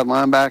that outside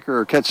linebacker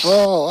or catch...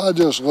 Oh, I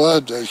just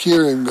loved to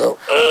hear him go.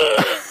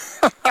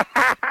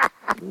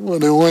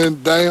 When he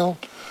went down,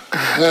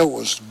 that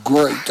was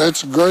great.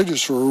 That's the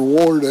greatest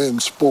reward in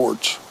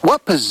sports.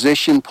 What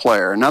position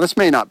player, now this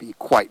may not be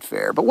quite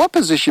fair, but what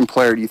position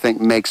player do you think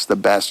makes the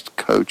best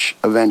coach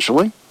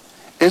eventually?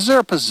 Is there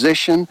a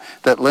position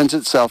that lends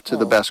itself to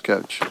the best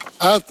coach?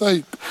 I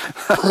think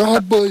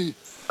probably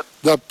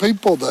the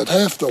people that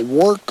have to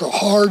work the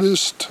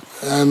hardest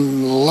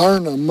and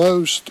learn the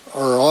most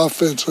are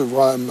offensive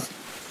linemen.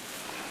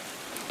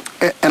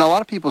 And a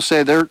lot of people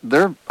say they're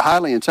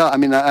highly intelligent. I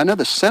mean, I know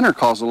the center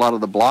calls a lot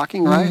of the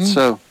blocking, right? Mm-hmm.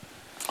 So,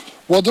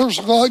 well, there's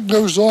a lot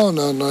goes on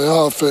the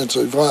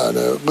offensive line,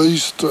 at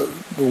least the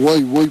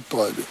way we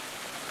played it.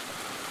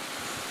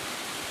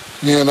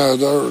 There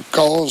are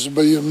calls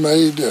being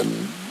made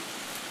and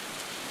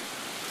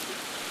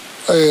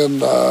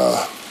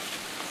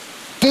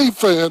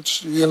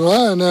defense, you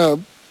line up.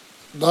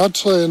 Not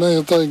saying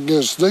anything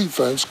against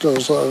defense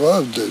because I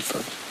love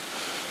defense.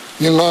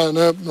 You line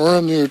up and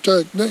run your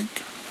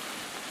technique.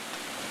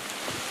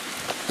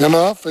 In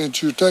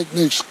offense, your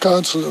technique's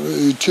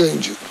constantly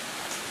changing.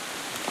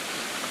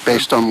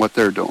 Based on what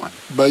they're doing?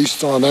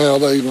 Based on how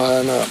they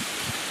line up.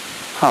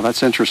 Oh,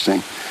 that's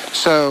interesting.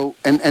 So,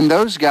 and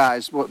those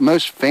guys, what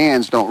most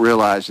fans don't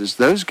realize is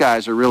those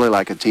guys are really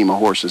like a team of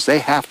horses. They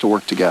have to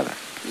work together.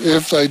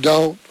 If they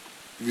don't,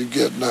 you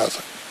get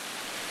nothing.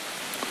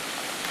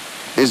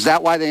 Is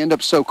that why they end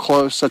up so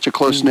close, such a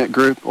close-knit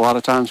group a lot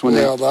of times when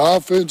the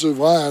offensive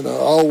line are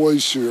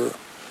always your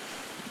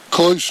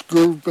close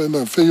group in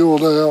the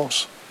field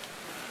house.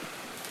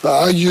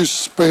 I used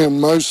to spend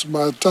most of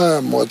my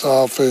time with the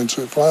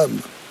offensive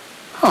linemen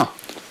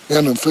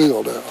in the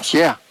field house.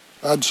 Yeah.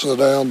 I'd sit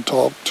down and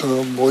talk to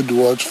them. We'd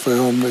watch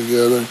film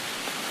together.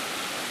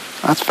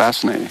 That's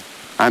fascinating.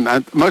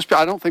 Most people,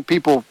 I don't think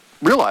people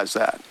realize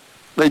that.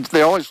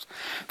 They're always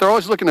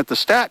looking at the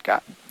stat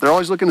guy. They're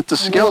always looking at the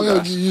skill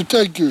guys. You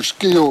take your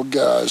skill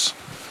guys.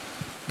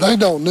 They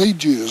don't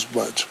need you as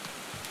much.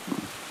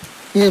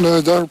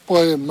 They're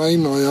playing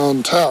mainly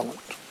on talent.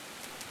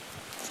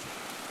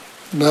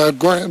 Now,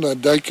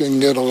 granted, they can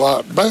get a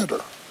lot better.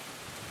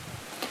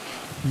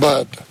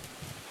 But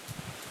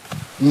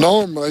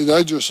normally,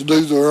 they just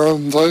do their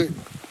own thing.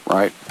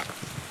 Right.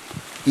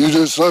 You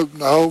just open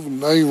the hole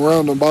and they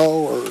run the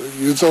ball, or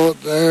you throw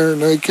it in the air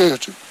and they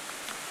catch it.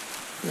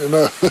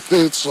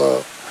 It's...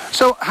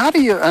 So how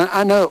do you...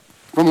 I know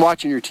from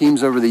watching your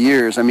teams over the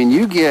years, I mean,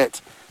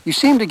 you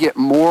seem to get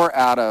more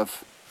out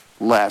of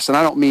less. And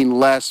I don't mean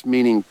less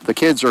meaning the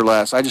kids are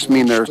less. I just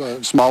mean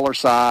they're smaller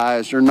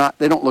size.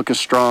 They don't look as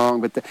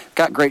strong, but they've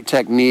got great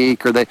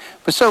technique.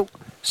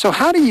 So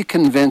how do you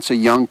convince a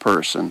young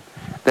person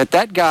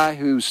that guy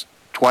who's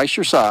twice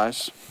your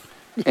size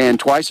and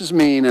twice as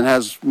mean and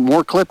has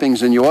more clippings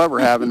than you'll ever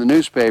have in the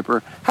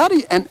newspaper, how do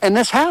you, and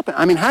this happened,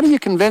 I mean, how do you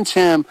convince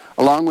him,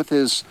 along with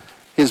his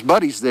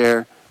buddies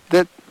there,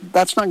 that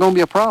that's not going to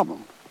be a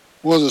problem?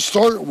 Well, to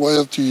start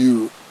with,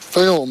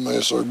 film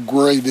is a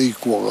great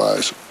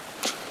equalizer.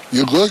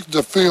 You look at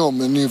the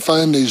film and you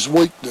find these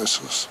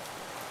weaknesses.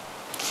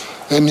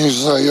 And you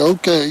say,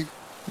 okay,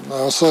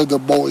 I'll say the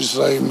boy's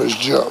name is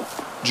Joe.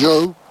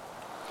 Joe,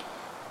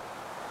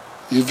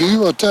 if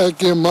you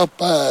attack him up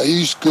high,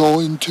 he's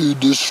going to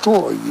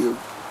destroy you.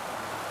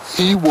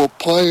 He will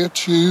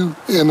plant you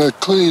in a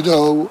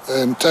cleat-o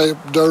and tape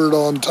dirt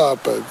on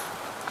top of you.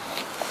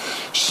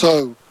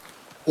 So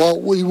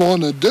what we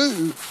want to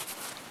do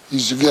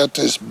is you got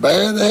this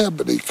bad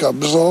habit he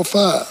comes off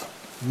high.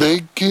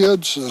 Big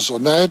kids, as a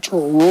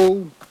natural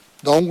rule,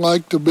 don't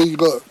like to be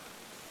looked.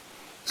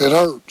 It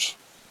hurts.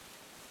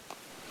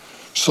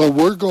 So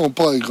we're going to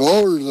play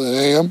lower than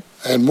him,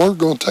 and we're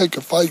going to take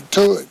a fight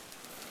to it.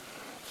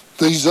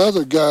 These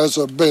other guys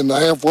have been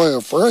halfway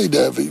afraid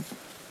of him.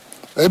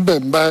 They've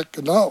been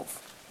backing off.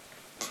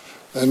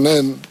 And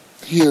then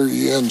here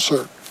you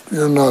insert,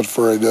 you're not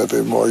afraid of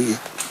him, are you?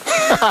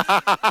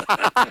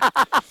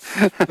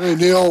 And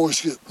you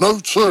always get, no,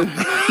 sir.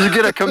 You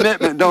get a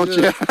commitment, don't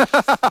you?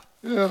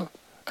 Yeah.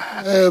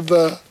 And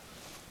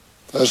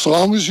as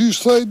long as you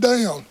stay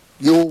down,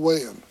 you'll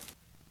win.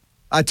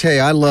 I tell you,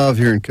 I love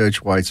hearing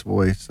Coach White's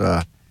voice.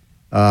 The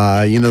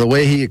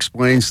way he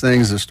explains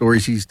things, the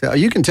stories he's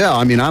telling. You can tell.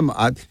 I mean,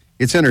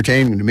 it's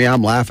entertaining to me.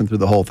 I'm laughing through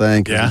the whole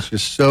thing because it's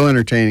just so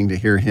entertaining to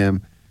hear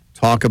him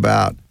talk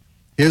about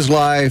his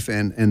life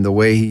and the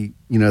way he,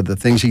 the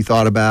things he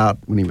thought about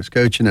when he was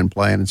coaching and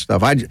playing and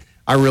stuff.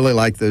 I really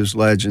like those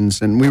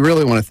legends, and we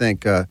really want to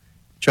thank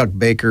Chuck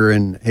Baker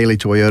and Haley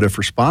Toyota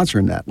for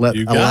sponsoring that,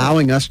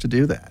 allowing us to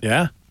do that.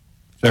 Yeah.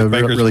 So Chuck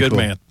Baker's really a good cool.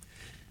 man.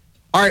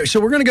 All right, so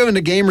we're going to go into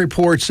game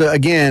reports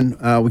again.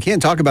 We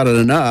can't talk about it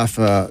enough.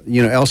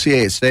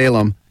 LCA at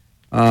Salem.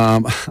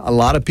 A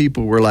lot of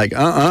people were like,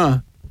 nuh-uh.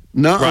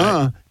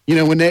 Right.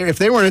 If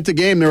they weren't at the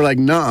game, they were like,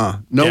 nuh-uh,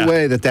 no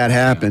way that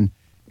happened.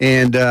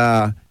 And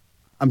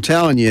I'm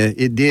telling you,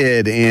 it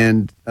did.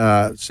 And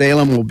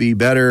Salem will be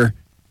better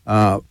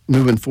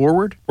moving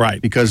forward,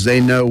 right? Because they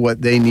know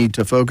what they need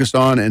to focus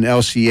on. And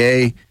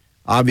LCA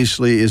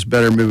obviously is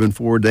better moving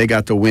forward. They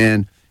got the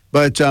win,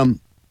 but.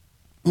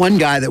 One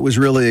guy that was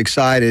really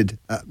excited,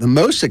 the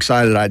most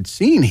excited I'd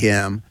seen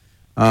him,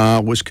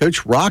 was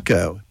Coach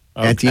Rocco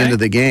at the end of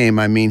the game.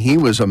 I mean, he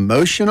was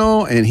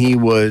emotional, and he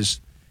was,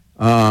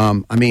 he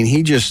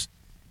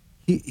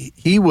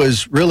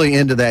was really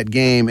into that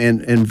game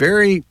and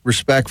very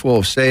respectful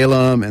of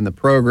Salem and the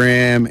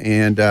program.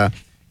 And,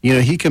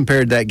 he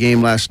compared that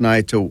game last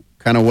night to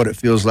kind of what it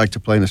feels like to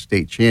play in a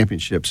state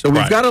championship. So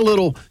we've got a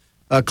little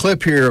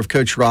clip here of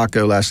Coach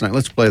Rocco last night.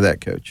 Let's play that,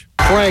 Coach.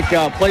 Frank,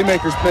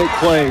 playmakers make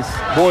plays.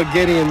 Boy,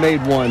 Gideon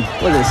made one.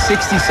 What a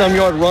 60-some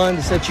yard run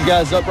to set you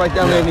guys up right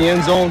down there in the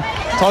end zone.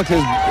 Talk to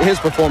his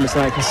performance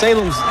tonight. Because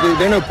Salem's,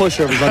 they're no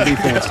pushovers on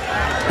defense.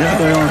 Yeah,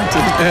 they aren't.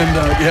 And,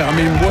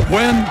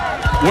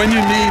 when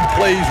you need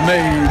plays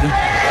made,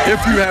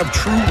 if you have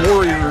true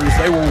warriors,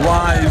 they will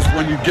rise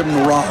when you give them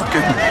the rock.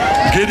 And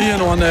Gideon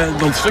on the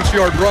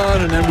 6-yard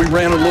run, and then we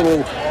ran a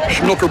little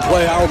snooker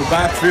play out of the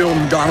backfield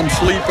and got him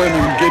sleeping,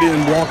 and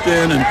Gideon walked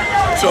in. And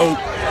so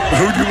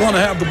who do you want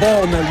to have the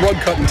ball in that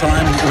rug cutting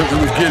time? It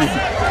was Gideon.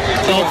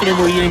 How confident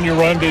were you in your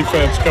run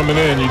defense coming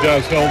in? You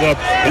guys held up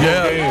the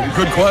whole game.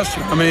 Good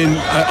question. I mean,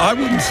 I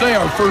wouldn't say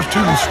our first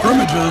two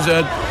scrimmages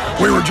that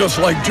we were just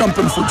like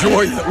jumping for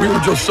joy, that we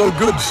were just so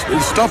good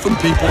stuffing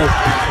people.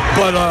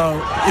 But,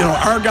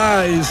 our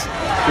guys,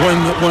 when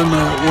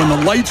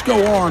the lights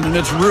go on and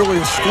it's really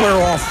a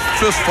square-off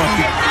fist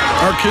fight,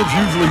 our kids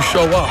usually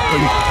show up.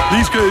 And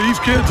these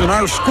kids in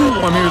our school,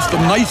 it's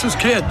the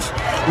nicest kids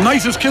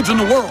in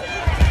the world.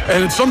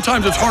 And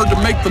sometimes it's hard to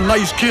make the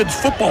nice kids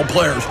football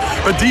players.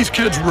 But these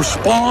kids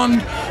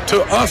respond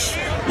to us,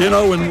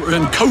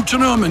 and coaching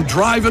them and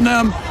driving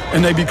them.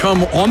 and they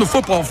become on the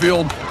football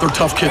field, they're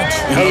tough kids.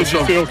 How did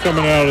you feel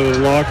coming out of the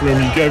locker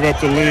room? You gave up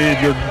the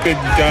lead. Your big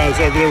guy's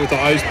over there with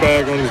the ice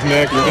bag on his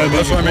neck.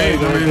 That's what I mean.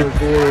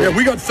 Yeah,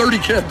 we got 30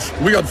 kids.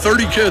 We got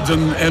 30 kids,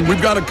 and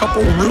we've got a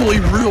couple really,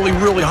 really,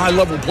 really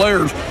high-level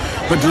players,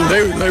 but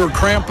they were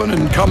cramping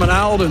and coming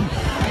out, and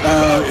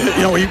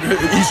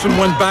Easton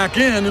went back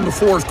in the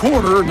fourth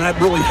quarter, and that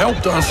really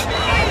helped us.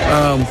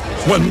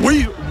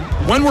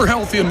 When we're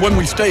healthy and when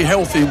we stay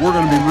healthy, we're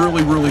going to be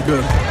really, really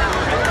good.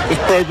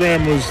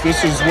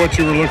 This is what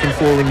you were looking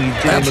for when you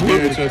joined the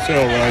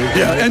VHSL, right?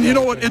 Yeah, and you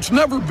know what? It's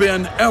never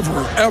been ever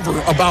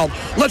about,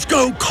 let's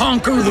go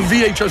conquer the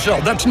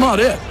VHSL. That's not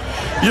it.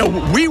 You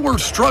know, we were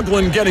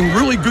struggling getting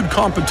really good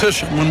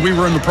competition when we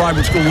were in the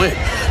private school league.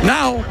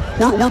 Now,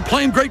 we're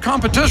playing great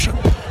competition.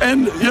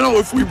 And, you know,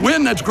 if we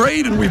win, that's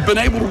great, and we've been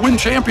able to win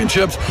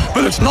championships,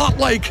 but it's not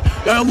like,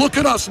 look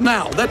at us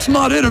now. That's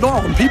not it at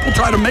all, and people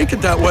try to make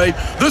it that way.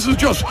 This is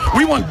just,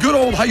 we want good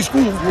old high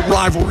school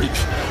rivalries,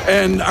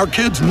 and our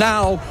kids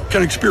now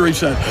can experience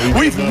that.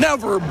 We've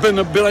never been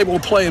able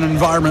to play in an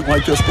environment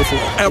like this before,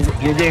 ever.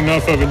 You'll get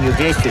enough of it in your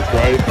district,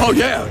 right? Oh,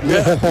 yeah.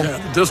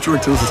 The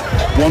district is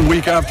 1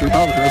 week after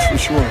another, that's for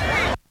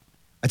sure.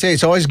 I tell you,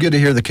 it's always good to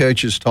hear the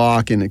coaches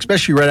talk, and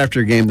especially right after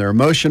a game, they're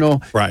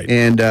emotional. Right.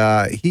 And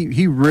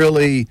he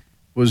really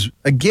was,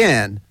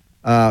 again,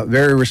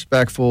 very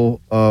respectful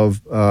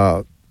of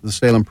the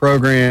Salem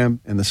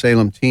program and the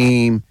Salem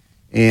team.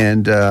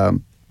 And,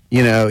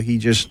 he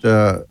just,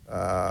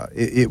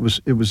 it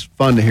was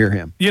fun to hear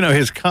him. You know,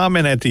 his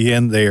comment at the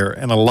end there,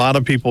 and a lot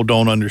of people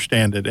don't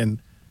understand it.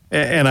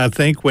 And I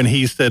think when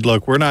he said,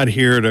 look, we're not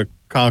here to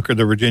conquer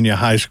the Virginia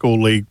High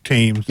School League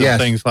teams and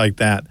things like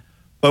that.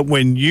 But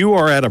when you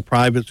are at a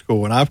private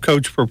school, and I've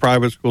coached for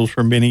private schools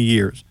for many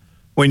years,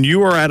 when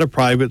you are at a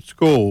private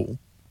school,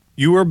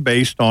 you are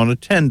based on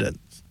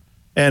attendance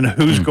and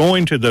who's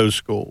going to those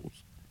schools.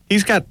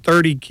 He's got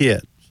 30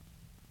 kids.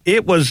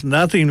 It was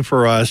nothing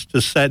for us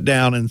to sit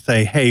down and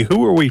say, hey,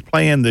 who are we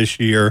playing this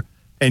year?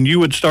 And you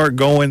would start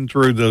going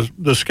through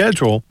the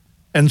schedule,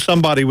 and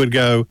somebody would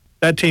go,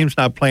 that team's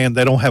not playing.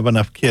 They don't have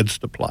enough kids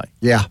to play.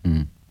 Yeah.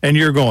 And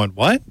you're going,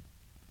 what?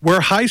 Where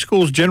high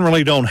schools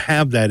generally don't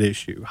have that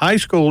issue. High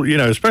school,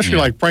 especially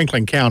like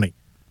Franklin County.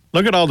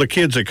 Look at all the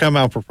kids that come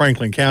out for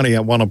Franklin County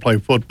that want to play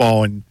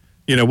football, and,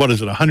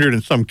 100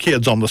 and some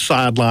kids on the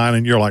sideline,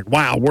 and you're like,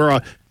 wow,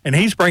 and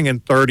he's bringing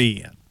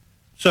 30 in.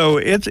 So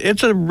it's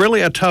really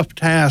a tough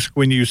task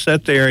when you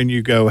sit there and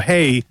you go,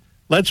 hey,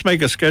 let's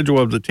make a schedule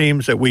of the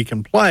teams that we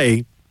can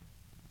play.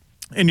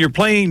 And you're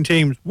playing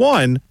teams,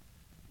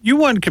 you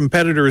want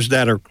competitors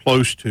that are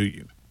close to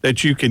you,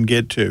 that you can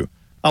get to.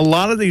 A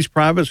lot of these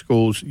private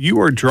schools, you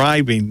are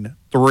driving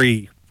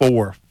 3,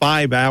 4,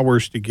 5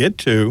 hours to get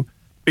to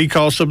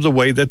because of the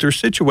way that they're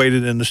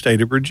situated in the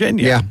state of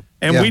Virginia. Yeah.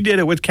 And we did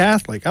it with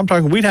Catholic. I'm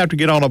talking, we'd have to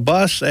get on a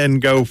bus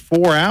and go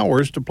 4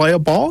 hours to play a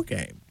ball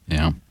game.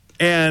 Yeah.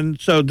 And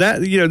so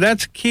that,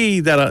 that's key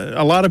that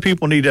a lot of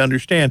people need to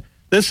understand.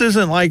 This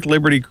isn't like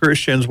Liberty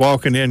Christians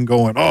walking in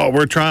going, oh,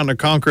 we're trying to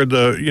conquer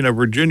the,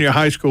 Virginia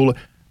high school.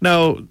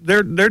 No,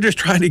 they're just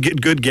trying to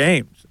get good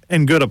games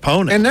and good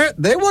opponents. And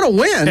they want to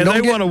win. And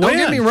they want to win. Don't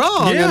get me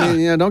wrong. Yeah. I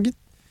mean, don't get.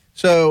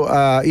 So,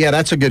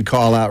 that's a good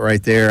call out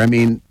right there. I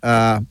mean,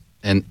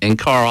 and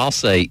Carl, I'll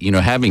say,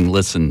 having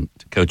listened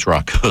to Coach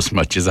Rocco as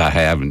much as I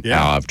have, and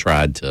how I've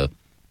tried to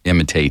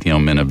imitate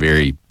him in a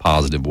very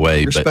positive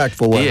way,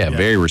 respectful way. Yeah,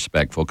 very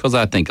respectful, because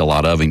I think a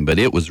lot of him. But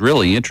it was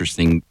really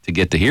interesting to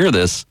get to hear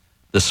this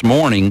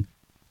morning,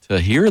 to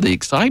hear the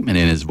excitement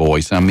in his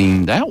voice. I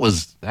mean, that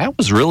was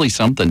really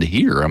something to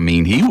hear. I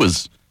mean, he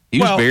was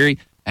very.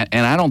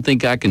 And I don't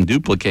think I can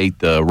duplicate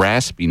the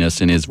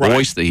raspiness in his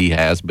voice that he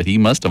has, but he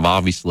must have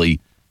obviously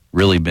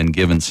really been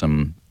given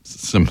some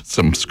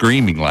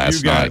screaming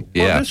last night.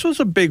 Well, this was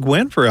a big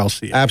win for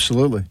LCA.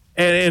 Absolutely.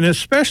 And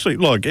especially,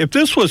 look, if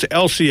this was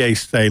LCA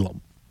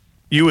Salem,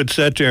 you would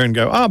sit there and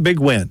go, big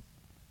win.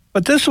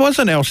 But this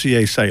wasn't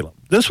LCA Salem.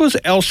 This was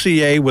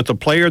LCA with a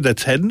player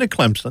that's heading to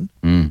Clemson.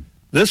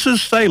 This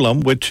is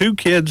Salem with 2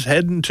 kids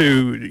heading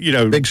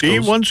to, big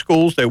schools. D1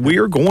 schools that we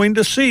are going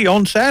to see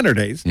on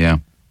Saturdays. Yeah.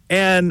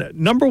 And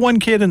number 1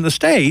 kid in the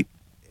state.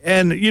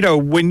 And,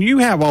 when you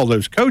have all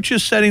those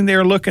coaches sitting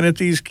there looking at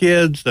these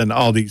kids and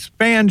all these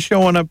fans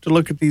showing up to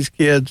look at these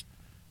kids,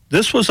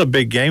 this was a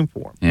big game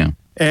for them. Yeah.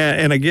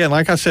 And again,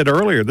 like I said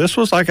earlier, this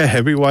was like a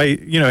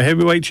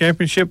heavyweight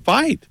championship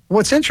fight.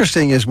 What's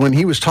interesting is when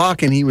he was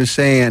talking, he was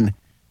saying,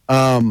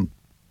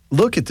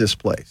 look at this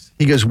place.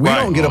 He goes, we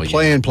don't get to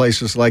play in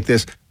places like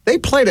this. They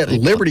played at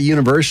Liberty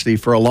University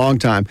for a long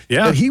time.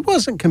 Yeah. But he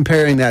wasn't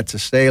comparing that to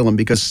Salem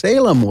because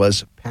Salem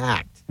was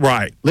packed.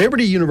 Right.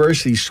 Liberty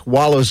University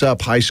swallows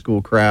up high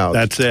school crowds.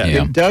 That's it.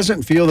 Yeah. It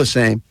doesn't feel the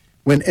same.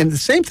 And the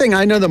same thing,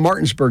 I know the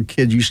Martinsburg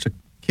kids used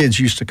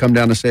to come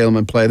down to Salem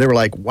and play. They were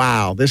like,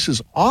 wow, this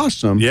is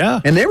awesome. Yeah.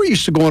 And they were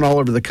used to going all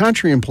over the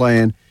country and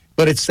playing,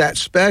 but it's that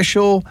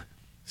special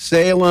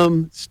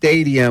Salem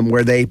stadium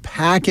where they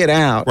pack it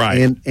out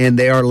and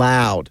they are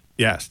loud.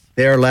 Yes.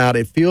 They are loud.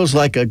 It feels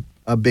like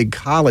a big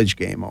college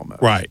game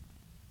almost. Right.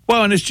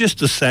 Well, and it's just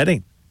the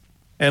setting.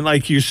 And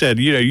like you said,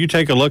 you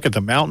take a look at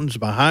the mountains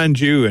behind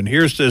you, and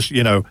here's this,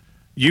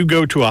 you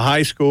go to a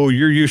high school,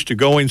 you're used to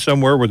going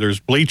somewhere where there's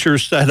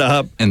bleachers set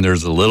up. And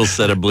there's a little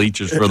set of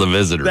bleachers for the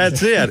visitors.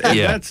 That's it.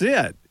 Yeah. That's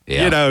it.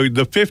 Yeah.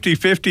 The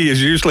 50-50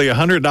 is usually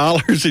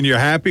 $100 and you're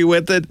happy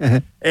with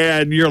it.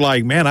 And you're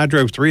like, man, I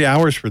drove 3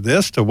 hours for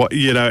this to what,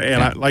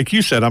 like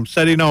you said, I'm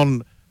sitting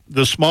on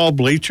the small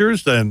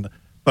bleachers.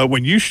 But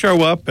when you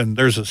show up and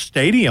there's a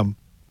stadium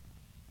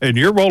and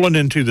you're rolling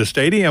into the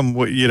stadium,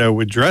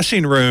 with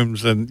dressing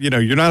rooms and,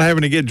 you're not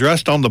having to get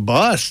dressed on the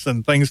bus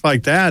and things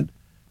like that,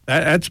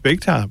 that's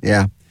big time.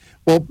 Yeah.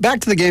 Well, back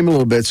to the game a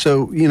little bit.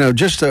 So,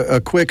 just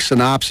a quick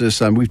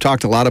synopsis. We've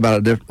talked a lot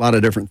about a lot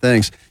of different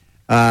things.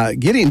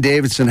 Gideon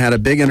Davidson had a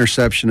big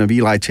interception of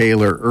Eli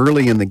Taylor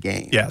early in the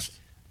game. Yes.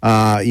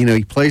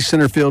 He plays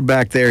center field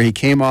back there. He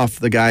came off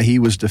the guy he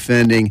was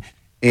defending.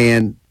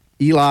 And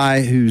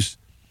Eli, who's,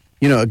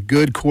 a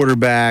good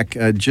quarterback,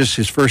 just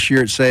his first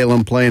year at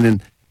Salem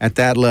playing at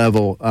that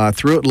level,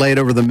 threw it late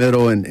over the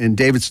middle. And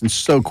Davidson's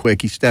so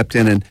quick, he stepped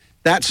in. And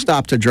that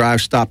stopped the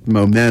drive, stopped the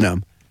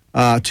momentum.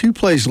 2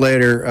 plays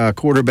later,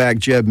 quarterback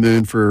Jeb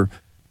Moon for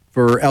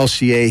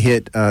LCA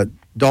hit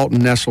Dalton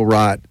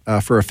Nesselrot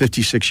for a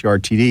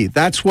 56-yard TD.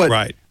 That's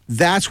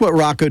what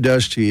Rocco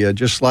does to you,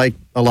 just like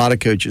a lot of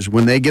coaches.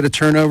 When they get a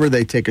turnover,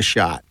 they take a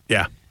shot.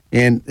 Yeah.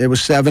 And it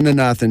was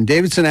 7-0.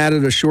 Davidson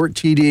added a short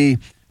TD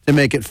to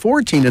make it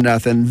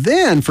 14-0.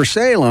 Then for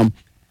Salem,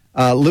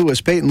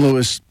 Peyton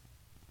Lewis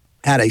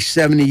had a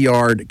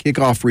 70-yard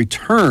kickoff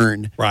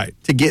return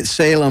to get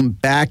Salem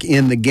back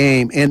in the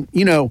game. And,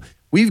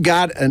 we've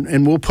got,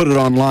 and we'll put it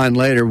online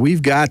later,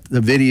 we've got the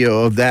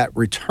video of that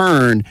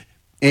return,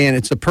 and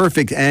it's a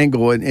perfect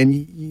angle. And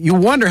you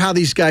wonder how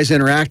these guys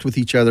interact with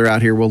each other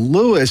out here. Well,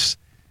 Lewis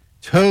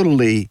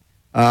totally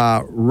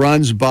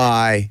runs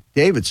by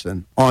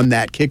Davidson on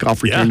that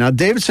kickoff return. Yeah. Now,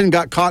 Davidson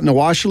got caught in the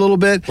wash a little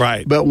bit,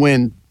 but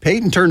when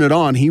Peyton turned it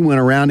on, he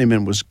went around him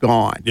and was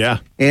gone. Yeah.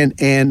 And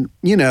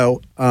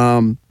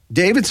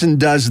Davidson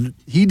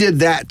did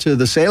that to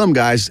the Salem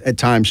guys at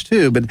times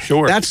too, but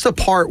that's the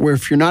part where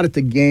if you're not at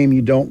the game,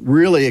 you don't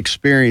really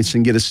experience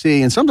and get to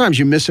see. And sometimes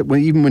you miss it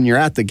even when you're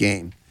at the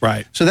game.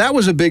 Right. So that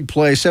was a big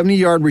play,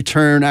 70-yard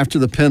return after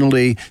the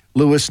penalty.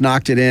 Lewis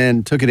knocked it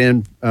in, took it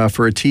in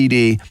for a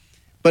TD.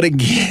 But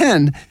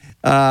again,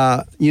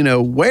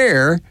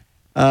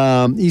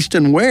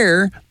 Easton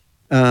Ware,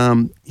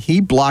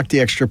 he blocked the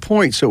extra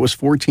point, so it was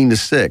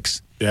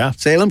 14-6. Yeah.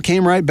 Salem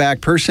came right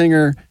back.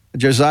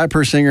 Josiah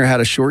Persinger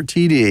had a short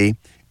TD.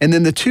 And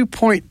then the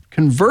 2-point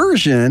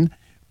conversion,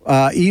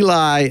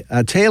 Eli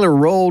Taylor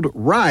rolled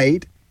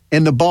right,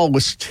 and the ball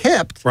was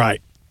tipped.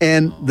 Right.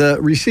 And the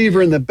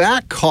receiver in the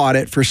back caught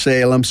it for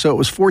Salem, so it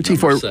was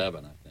 14-4.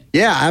 7, I think.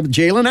 Yeah,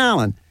 Jalen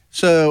Allen.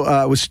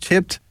 So it was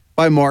tipped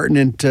by Martin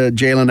into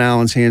Jalen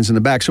Allen's hands in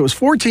the back. So it was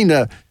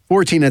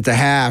 14-14 at the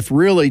half.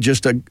 Really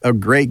just a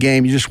great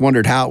game. You just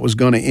wondered how it was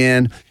going to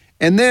end.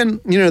 And then,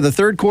 the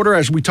third quarter,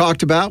 as we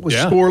talked about, was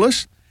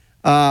scoreless.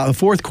 The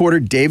fourth quarter,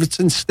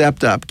 Davidson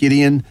stepped up.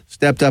 Gideon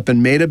stepped up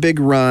and made a big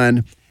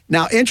run.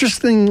 Now,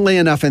 interestingly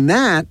enough in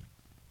that,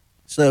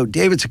 so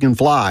Davidson can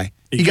fly.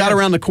 He got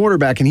around the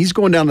quarterback, and he's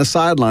going down the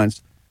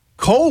sidelines.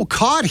 Cole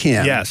caught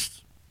him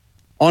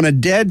on a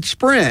dead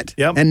sprint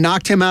and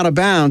knocked him out of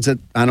bounds at,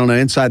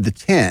 inside the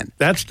 10.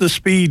 That's the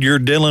speed you're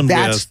dealing with.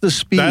 That's the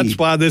speed. That's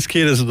why this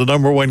kid is the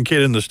number one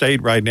kid in the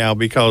state right now,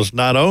 because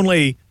not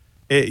only,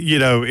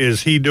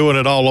 is he doing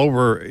it all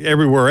over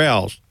everywhere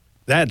else,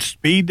 that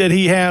speed that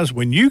he has,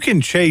 when you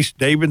can chase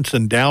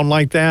Davidson down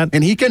like that.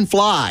 And he can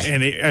fly.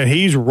 And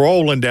he's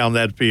rolling down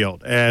that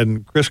field.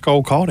 And Chris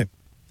Cole caught him.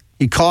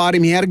 He caught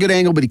him. He had a good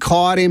angle, but he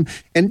caught him.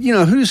 And,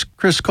 who's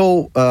Chris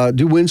Cole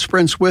do wind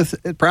sprints with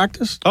at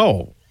practice?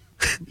 Oh.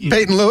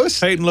 Peyton Lewis?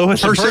 Peyton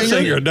Lewis and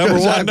Persinger, number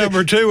one,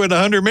 number two in the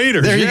 100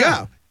 meters. There you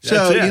go.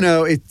 So,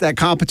 that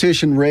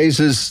competition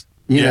raises,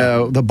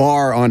 the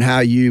bar on how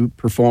you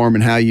perform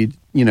and how you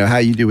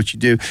do what you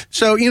do.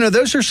 So,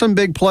 those are some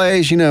big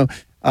plays.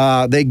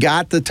 They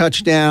got the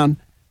touchdown.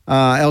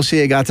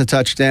 LCA got the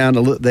touchdown.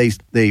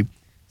 They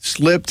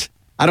slipped.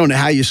 I don't know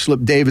how you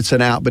slipped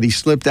Davidson out, but he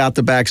slipped out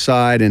the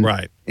backside, and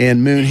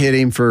Moon hit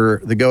him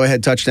for the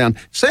go-ahead touchdown.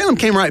 Salem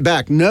came right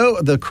back.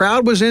 No, the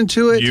crowd was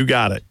into it. You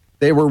got it.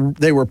 They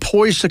were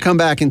poised to come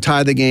back and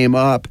tie the game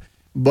up,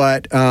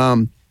 but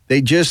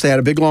they had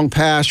a big long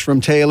pass from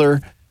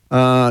Taylor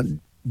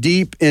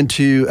deep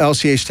into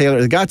LCA's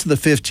Taylor. They got to the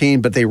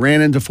 15, but they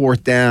ran into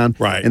fourth down.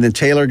 Right. And then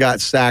Taylor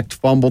got sacked,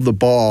 fumbled the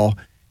ball,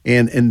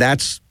 and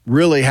that's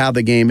really how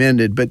the game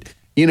ended. But,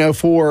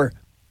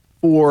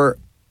 for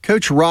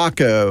Coach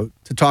Rocco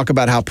to talk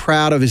about how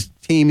proud of his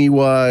team he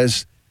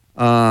was,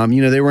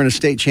 they were in a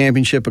state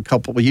championship a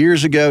couple of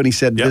years ago, and he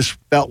said this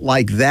felt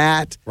like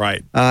that.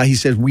 Right. He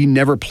said, we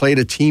never played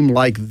a team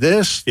like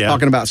this. Yeah.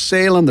 Talking about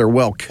Salem, they're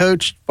well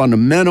coached,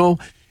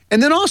 fundamental.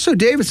 And then also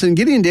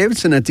Gideon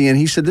Davidson at the end,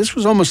 he said this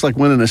was almost like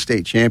winning a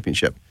state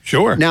championship.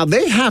 Sure. Now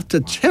they have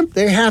to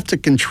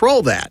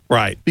control that.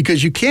 Right.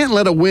 Because you can't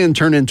let a win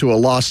turn into a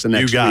loss the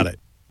next week.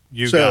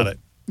 You got it.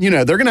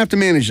 They're going to have to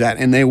manage that,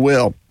 and they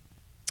will.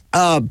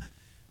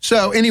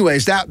 So,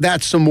 anyways,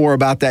 that's some more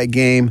about that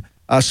game.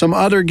 Some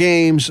other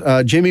games.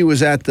 Jimmy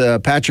was at the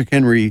Patrick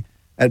Henry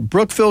at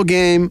Brookville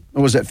game. It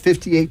was at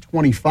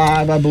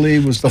 58-25, I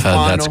believe, was the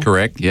final. That's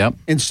correct. Yep.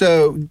 And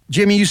so,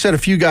 Jimmy, you said a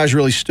few guys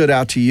really stood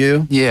out to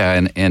you.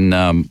 Yeah,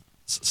 and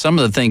some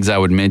of the things I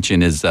would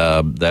mention is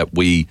that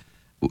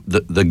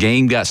the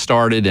game got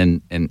started,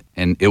 and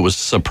it was a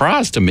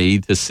surprise to me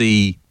to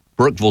see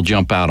Brookville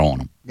jump out on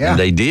them. Yeah. And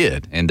they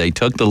did, and they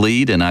took the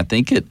lead, and I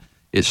think it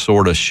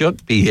sort of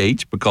shook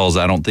PH because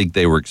I don't think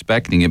they were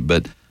expecting it,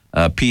 but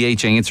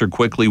PH answered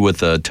quickly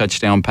with a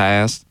touchdown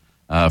pass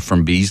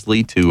from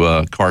Beasley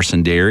to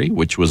Carson Derry,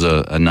 which was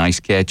a nice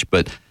catch.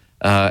 But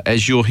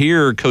as you'll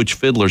hear Coach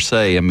Fiddler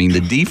say, I mean,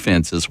 the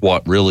defense is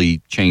what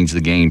really changed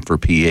the game for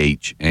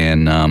PH.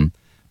 And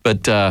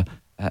but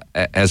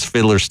as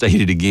Fiddler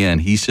stated again,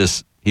 he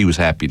was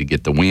happy to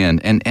get the win.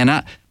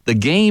 And the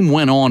game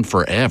went on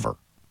forever.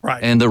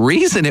 Right. And the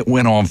reason it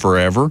went on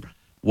forever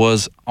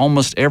was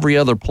almost every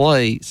other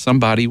play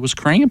somebody was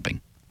cramping.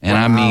 And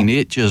I mean,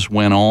 it just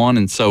went on.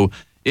 And so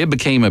it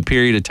became a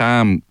period of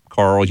time,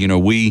 Carl,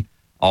 we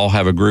all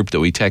have a group that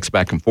we text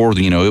back and forth.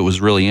 It was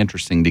really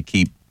interesting to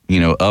keep,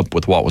 up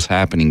with what was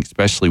happening,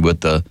 especially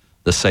with the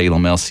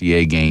Salem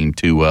LCA game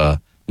to,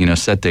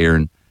 sit there.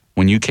 And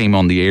when you came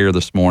on the air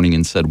this morning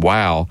and said,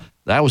 wow,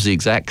 that was the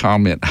exact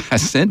comment I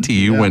sent to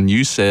you when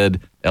you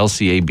said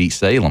LCA beat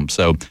Salem.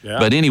 So,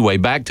 But anyway,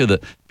 back to the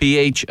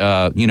PH,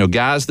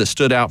 guys that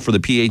stood out for the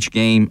PH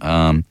game.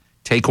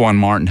 Taquan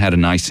Martin had a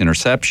nice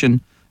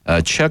interception.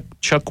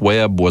 Chuck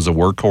Webb was a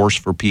workhorse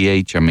for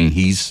PH. I mean,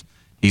 he's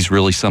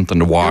really something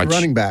to watch. Good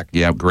running back.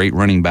 Yeah, great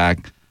running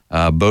back.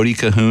 Bodie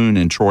Cahoon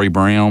and Troy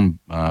Brown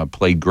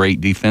played great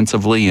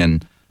defensively,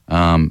 and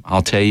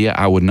I'll tell you,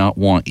 I would not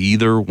want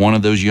either one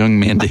of those young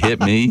men to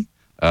hit me.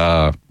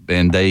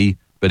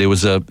 But it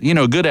was a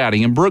good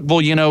outing. And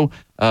Brookville,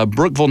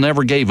 Brookville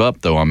never gave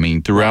up though. I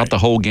mean, throughout the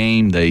whole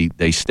game,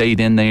 they stayed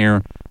in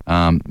there,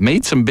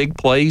 made some big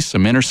plays,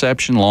 some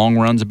interception, long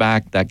runs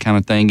back, that kind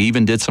of thing.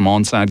 Even did some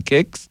onside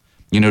kicks,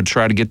 to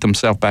try to get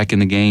themselves back in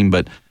the game.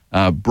 But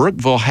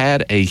Brookville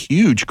had a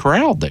huge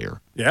crowd there.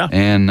 Yeah.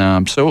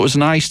 And so it was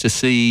nice to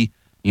see,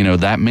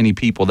 that many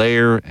people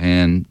there,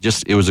 and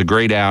it was a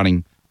great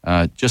outing.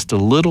 Just a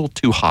little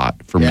too hot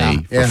for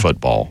me for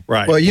football.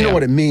 Right. Well, you know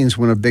what it means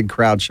when a big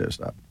crowd shows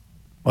up.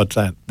 What's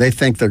that? They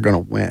think they're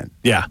going to win.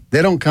 Yeah.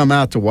 They don't come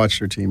out to watch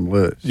their team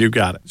lose. You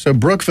got it. So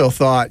Brookville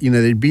thought,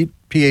 they beat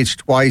PH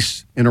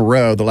twice in a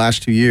row the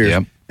last 2 years.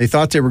 Yep. They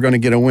thought they were going to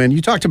get a win.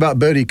 You talked about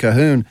Bodie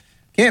Cahoon.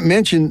 Can't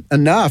mention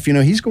enough,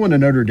 he's going to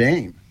Notre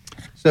Dame.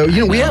 So,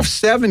 we have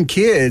 7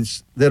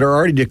 kids that are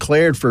already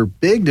declared for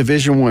big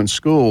Division I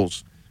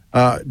schools,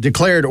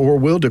 declared or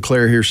will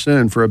declare here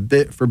soon for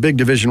big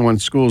Division I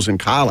schools in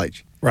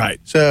college. Right.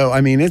 So,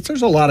 I mean,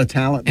 there's a lot of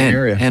talent in the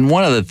area. And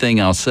one other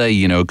thing I'll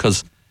say,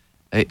 because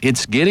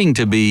it's getting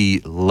to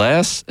be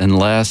less and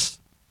less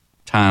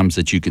times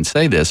that you can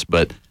say this,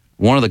 but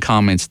one of the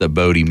comments that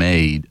Bodie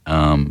made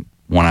when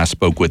I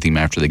spoke with him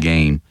after the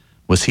game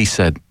was he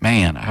said,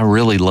 man, I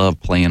really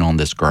love playing on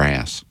this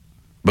grass.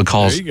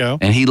 Because, there you go.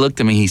 And he looked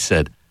at me, he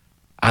said,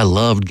 I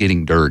loved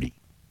getting dirty.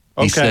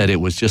 He said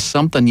it was just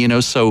something,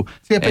 so.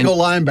 Typical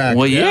linebacker.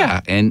 Well,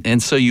 yeah.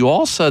 And so you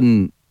all of a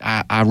sudden,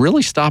 I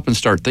really stop and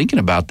start thinking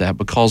about that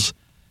because,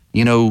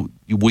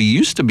 we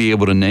used to be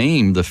able to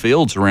name the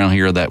fields around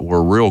here that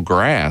were real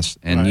grass.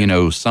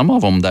 And, some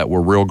of them that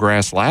were real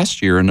grass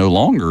last year are no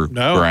longer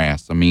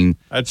grass. I mean,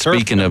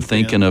 speaking of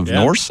thinking of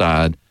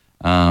Northside.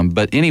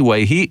 But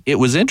anyway, it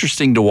was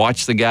interesting to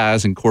watch the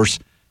guys. And, of course,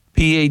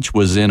 PH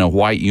was in a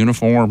white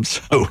uniform.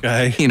 So,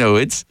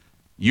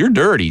 you're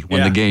dirty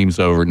when the game's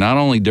over. Not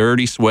only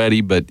dirty,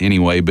 sweaty, but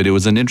it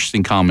was an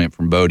interesting comment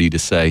from Bodie to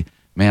say,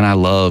 man, I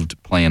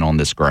loved playing on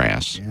this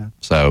grass. Yeah.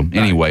 So,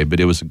 anyway,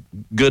 but it was a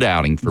good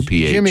outing for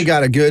PH. Jimmy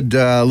got a good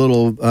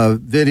little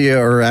video,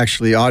 or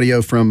actually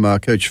audio from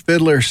Coach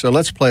Fiddler. So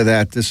let's play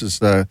that. This is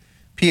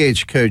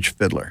PH Coach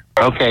Fiddler.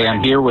 Okay,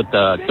 I'm here with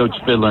Coach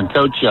Fiddler. And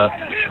Coach,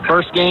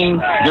 first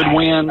game, good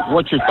win.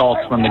 What's your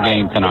thoughts from the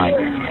game tonight?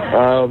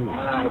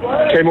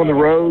 Came on the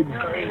road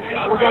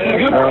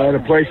in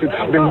a place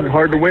that's been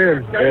hard to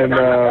win. And,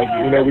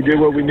 we did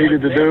what we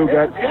needed to do.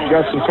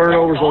 Got some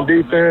turnovers on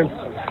defense.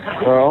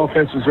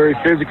 Offense was very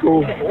physical.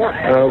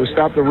 We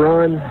stopped the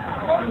run.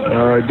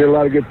 Did a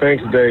lot of good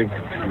things today.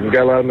 We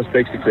got a lot of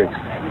mistakes to fix.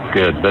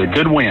 Good, but a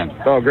good win.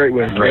 Oh, great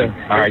win. Great.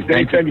 Yeah. All right,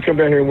 Anytime you come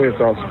down here and win,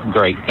 it's awesome.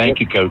 Great. Thank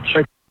you, Coach.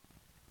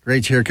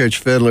 Great to hear Coach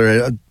Fiddler.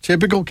 A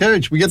typical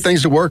coach. We get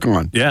things to work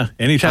on. Yeah.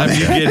 Anytime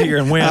you get here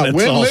and win, it's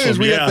win, awesome. lose,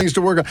 we get things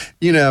to work on.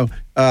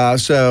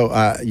 That's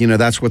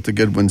what the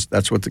good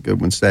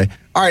ones say.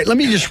 All right, let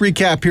me just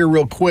recap here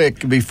real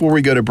quick before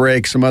we go to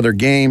break. Some other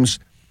games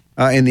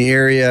in the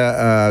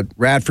area.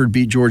 Radford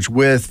beat George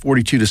Wythe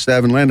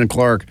 42-7. Landon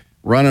Clark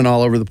running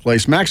all over the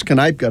place. Max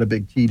Knipe got a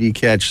big TD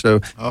catch, so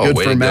good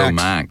way for to Max. Go,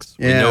 Max.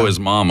 Yeah. We know his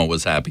mama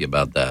was happy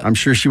about that. I'm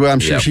sure she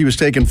was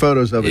taking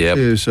photos of it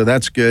too, so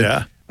that's good.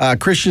 Yeah.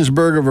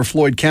 Christiansburg over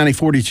Floyd County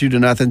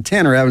 42-0.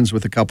 Tanner Evans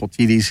with a couple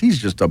TDs. He's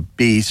just a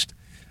beast.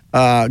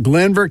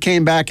 Glenver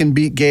came back and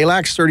beat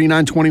Galax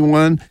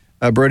 39-21.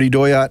 Brody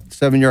Doyot,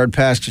 7-yard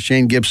pass to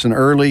Shane Gibson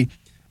early.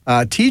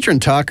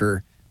 Tidron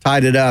Tucker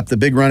tied it up, the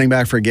big running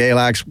back for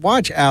Galax.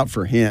 Watch out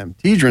for him.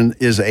 Tidron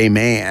is a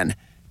man.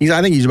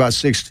 I think he's about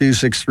 6'2",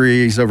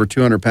 6'3". He's over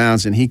 200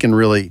 pounds, and he can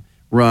really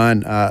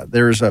run.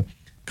 There's a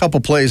couple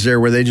plays there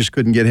where they just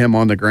couldn't get him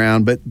on the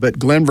ground, but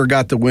Glenver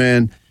got the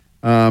win.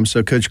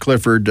 So Coach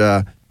Clifford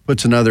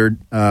puts another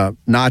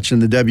notch in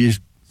the W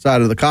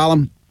side of the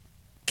column.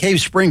 Cave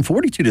Spring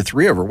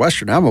 42-3 over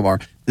Western Albemarle.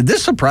 Did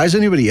this surprise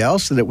anybody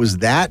else that it was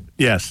that?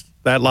 Yes,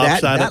 that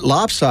lopsided. That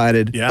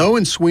lopsided. Yeah.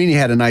 Owen Sweeney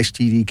had a nice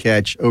TD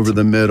catch over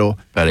the middle.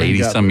 About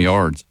 80-some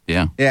yards,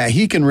 yeah. Yeah,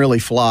 he can really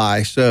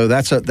fly, so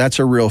that's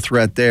a real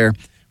threat there.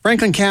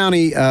 Franklin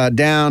County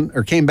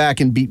came back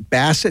and beat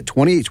Bassett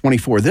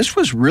 28-24. This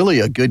was really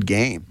a good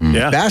game.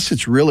 Yeah.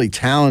 Bassett's really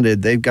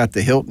talented. They've got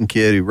the Hilton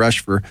kid who rushed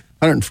for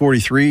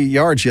 143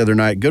 yards the other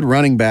night. Good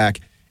running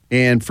back.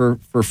 And for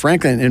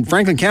Franklin, and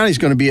Franklin County's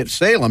going to be at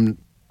Salem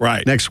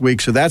next week,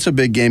 so that's a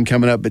big game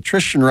coming up. But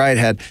Tristan Wright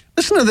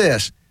listen to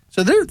this.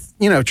 So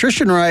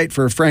Tristan Wright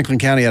for Franklin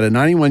County had a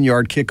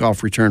 91-yard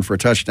kickoff return for a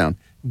touchdown.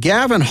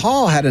 Gavin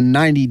Hall had a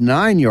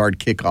 99-yard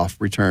kickoff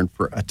return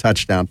for a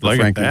touchdown for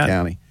Franklin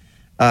County.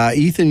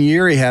 Ethan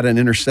Yeary had an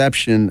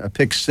interception, a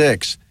pick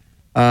six.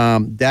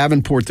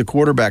 Davenport, the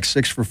quarterback,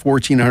 6 for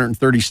 14,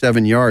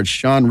 137 yards.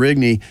 Sean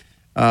Rigney,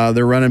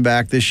 their running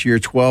back this year,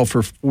 12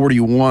 for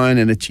 41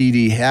 and a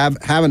TD.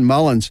 Havin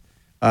Mullins,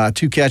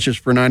 2 catches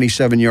for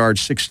 97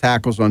 yards, 6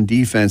 tackles on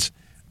defense.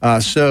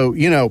 So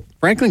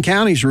Franklin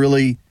County's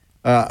really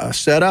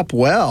set up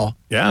well,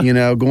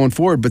 going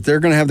forward, but they're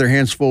going to have their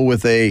hands full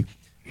with a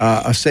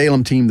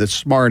Salem team that's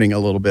smarting a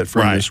little bit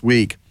from this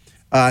week.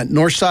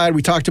 Northside,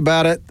 we talked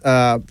about it.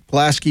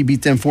 Pulaski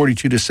beat them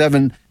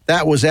 42-7.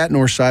 That was at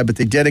Northside, but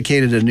they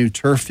dedicated a new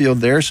turf field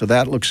there, so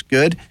that looks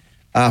good.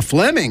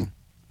 Fleming,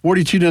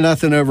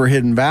 42-0 over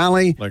Hidden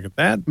Valley. Look at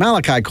that.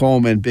 Malachi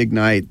Coleman, big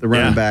night, the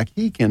running back.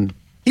 He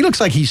looks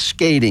like he's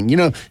skating.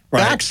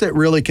 Backs that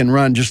really can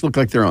run just look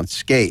like they're on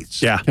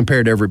skates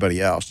compared to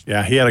everybody else.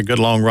 Yeah, he had a good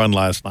long run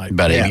last night.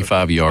 About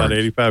 85 yards. About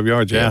 85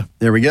 yards, yeah.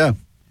 There we go.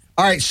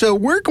 All right, so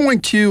we're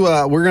going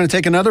to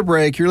take another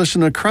break. You're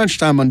listening to Crunch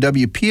Time on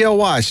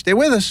WPLY. Stay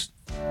with us.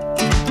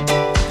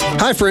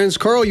 Hi, friends.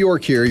 Carl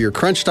York here, your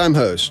Crunch Time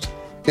host.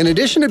 In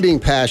addition to being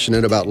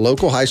passionate about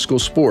local high school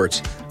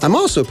sports, I'm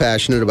also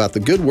passionate about the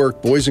good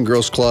work Boys and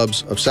Girls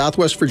Clubs of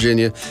Southwest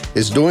Virginia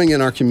is doing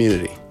in our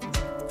community.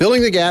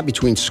 Filling the gap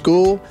between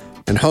school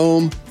and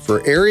home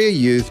for area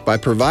youth by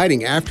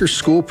providing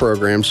after-school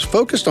programs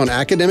focused on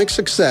academic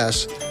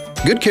success,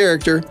 good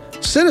character,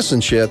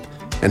 citizenship,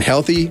 and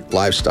healthy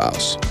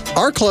lifestyles.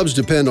 Our clubs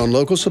depend on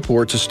local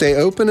support to stay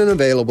open and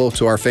available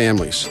to our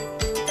families.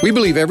 We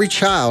believe every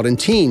child and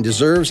teen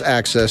deserves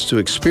access to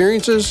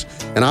experiences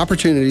and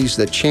opportunities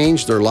that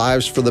change their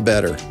lives for the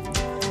better.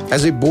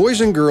 As a Boys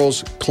and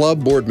Girls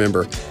Club board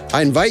member,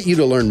 I invite you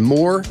to learn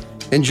more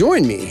and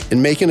join me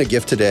in making a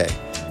gift today.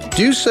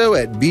 Do so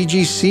at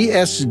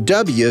bgcswva.org.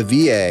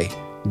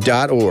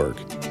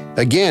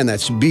 Again,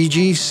 that's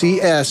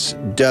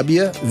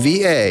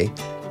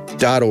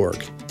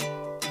bgcswva.org.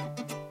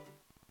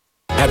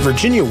 At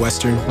Virginia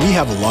Western, we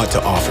have a lot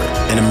to offer.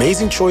 An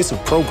amazing choice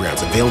of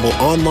programs available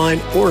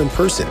online or in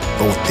person,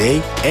 both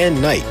day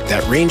and night,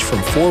 that range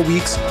from 4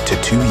 weeks to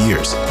 2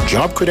 years.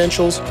 Job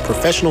credentials,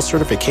 professional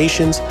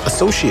certifications,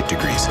 associate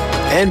degrees,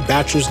 and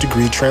bachelor's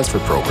degree transfer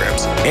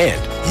programs. And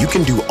you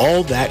can do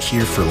all that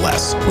here for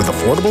less, with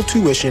affordable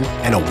tuition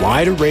and a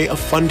wide array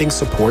of funding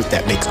support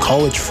that makes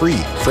college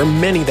free for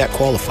many that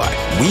qualify.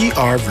 We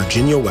are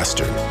Virginia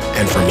Western,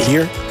 and from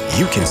here,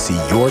 you can see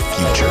your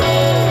future.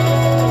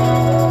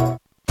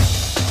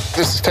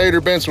 This is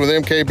Tater Benson with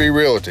MKB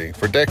Realty.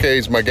 For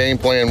decades, my game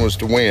plan was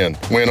to win.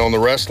 Win on the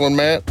wrestling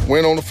mat,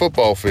 win on the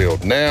football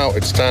field. Now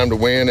it's time to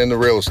win in the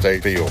real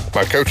estate field.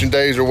 My coaching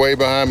days are way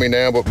behind me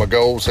now, but my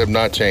goals have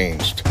not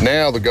changed.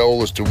 Now the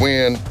goal is to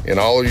win in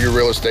all of your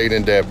real estate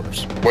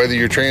endeavors. Whether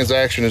your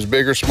transaction is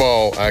big or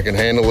small, I can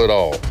handle it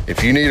all.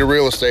 If you need a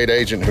real estate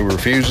agent who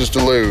refuses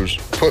to lose,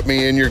 put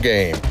me in your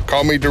game.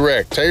 Call me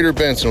direct, Tater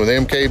Benson with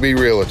MKB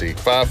Realty,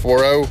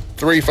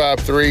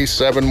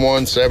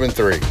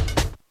 540-353-7173.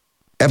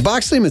 At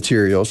Boxley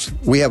Materials,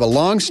 we have a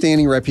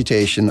long-standing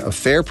reputation of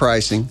fair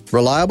pricing,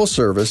 reliable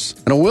service,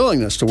 and a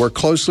willingness to work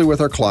closely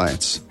with our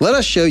clients. Let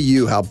us show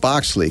you how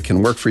Boxley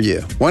can work for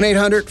you.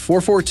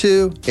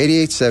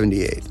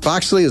 1-800-442-8878.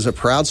 Boxley is a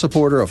proud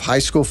supporter of high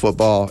school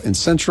football in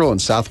Central and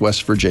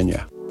Southwest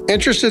Virginia.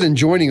 Interested in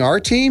joining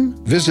our team?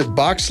 Visit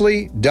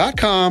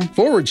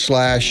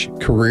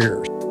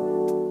boxley.com/careers.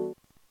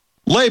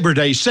 Labor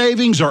Day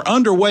savings are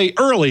underway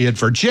early at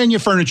Virginia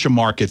Furniture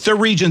Market, the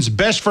region's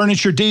best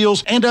furniture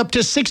deals, and up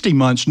to 60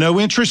 months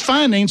no-interest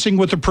financing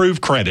with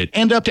approved credit,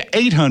 and up to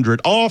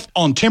 $800 off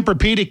on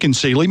Tempur-Pedic and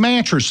Sealy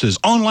mattresses.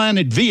 Online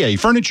at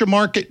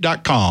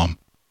vafurnituremarket.com.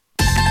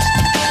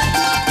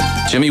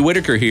 Jimmy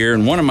Whitaker here,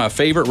 and one of my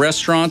favorite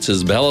restaurants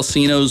is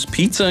Bellacino's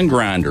Pizza and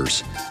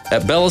Grinders.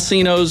 At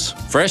Bellacino's,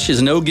 fresh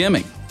is no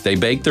gimmick. They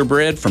bake their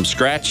bread from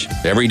scratch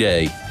every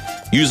day.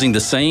 using the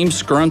same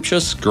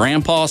scrumptious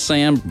Grandpa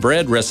Sam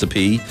bread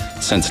recipe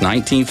since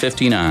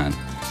 1959.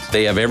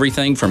 They have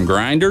everything from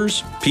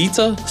grinders,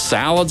 pizza,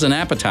 salads, and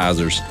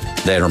appetizers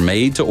that are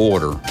made to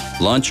order.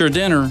 Lunch or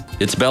dinner,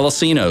 it's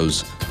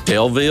Bellacino's,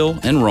 Delville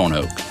and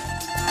Roanoke.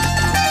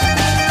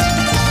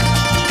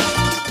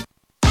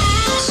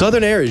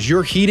 Southern Air is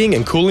your heating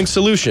and cooling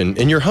solution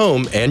in your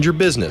home and your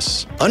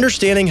business.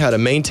 Understanding how to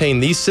maintain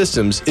these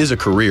systems is a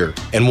career,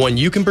 and one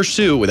you can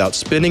pursue without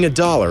spending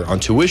 $1 on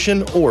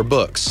tuition or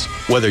books.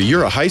 Whether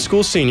you're a high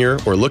school senior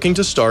or looking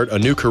to start a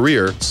new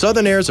career,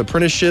 Southern Air's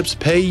apprenticeships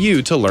pay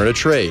you to learn a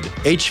trade.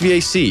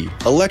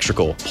 HVAC,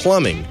 electrical,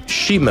 plumbing,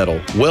 sheet metal,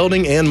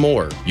 welding, and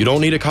more. You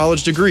don't need a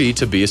college degree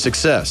to be a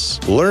success.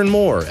 Learn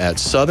more at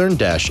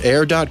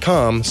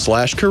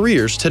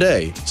southern-air.com/careers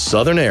today.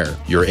 Southern Air,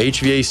 your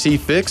HVAC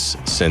fix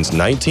since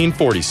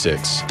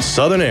 1946.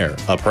 Southern Air,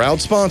 a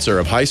proud sponsor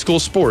of high school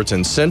sports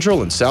in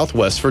Central and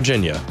Southwest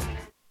Virginia.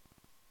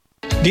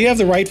 Do you have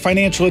the right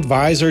financial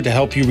advisor to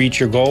help you reach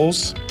your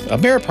goals?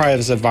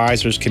 Ameriprise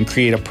Advisors can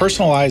create a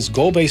personalized,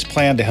 goal-based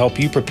plan to help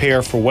you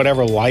prepare for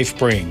whatever life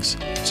brings,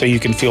 so you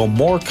can feel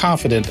more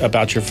confident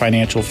about your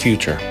financial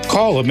future.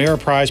 Call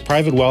Ameriprise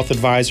Private Wealth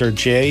Advisor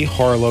Jay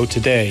Harlow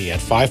today at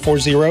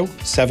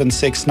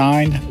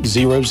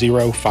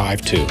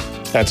 540-769-0052.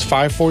 That's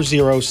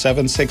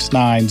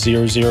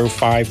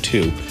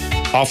 540-769-0052.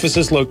 Office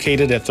is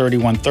located at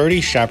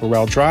 3130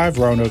 Chaparral Drive,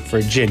 Roanoke,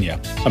 Virginia.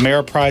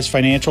 Ameriprise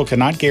Financial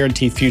cannot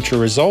guarantee future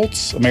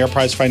results.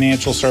 Ameriprise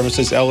Financial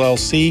Services,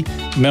 LLC,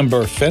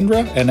 member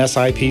FINRA and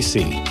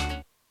SIPC.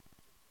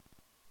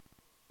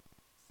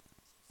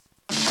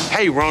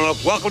 Hey,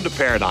 Roanoke, welcome to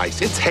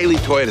Paradise. It's Haley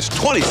Toyota's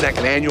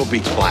 22nd annual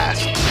Beach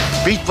Blast.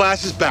 Beach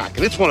Blast is back,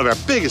 and it's one of our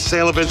biggest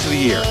sale events of the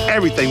year.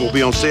 Everything will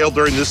be on sale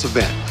during this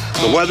event.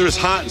 The weather is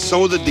hot, and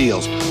so are the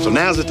deals. So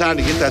now's the time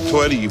to get that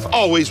Toyota you've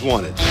always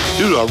wanted.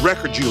 Due to a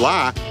record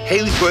July,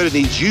 Haley Toyota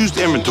needs used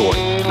inventory.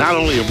 Not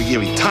only are we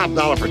giving top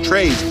dollar for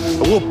trades,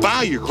 but we'll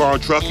buy your car or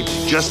truck if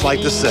you just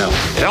like to sell.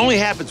 It only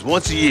happens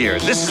once a year.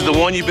 This is the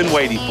one you've been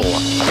waiting for.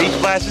 Beach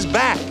Blast is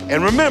back.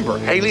 And remember,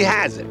 Haley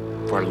has it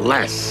for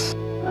less.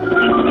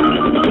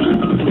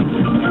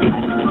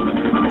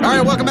 All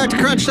right, welcome back to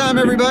Crunch Time,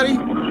 everybody.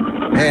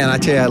 Man, I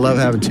tell you, I love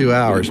having 2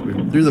 hours.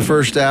 Through the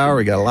first hour,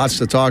 we got lots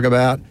to talk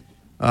about.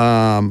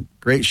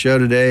 Great show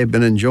today.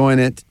 Been enjoying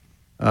it.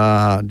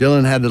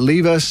 Dylan had to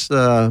leave us.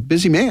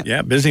 Busy man.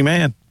 Yeah, busy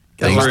man.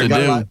 Things to do.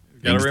 Got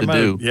a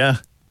remote. Yeah.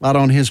 A lot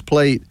on his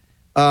plate.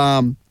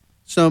 Some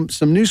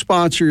new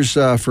sponsors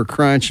for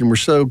Crunch, and we're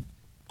so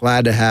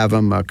glad to have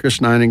them. Chris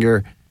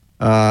Neininger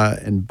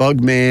and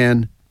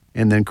Bugman,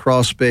 and then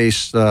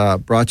Crawlspace,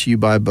 brought to you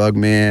by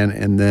Bugman,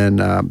 and then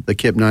the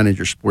Kip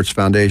Neininger Sports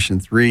Foundation.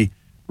 3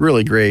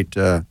 really great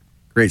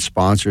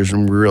sponsors,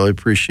 and we really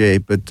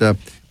appreciate. But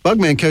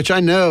Bugman, Coach,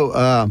 I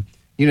know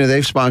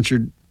they've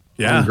sponsored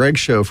on Greg's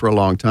show for a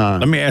long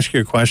time. Let me ask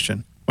you a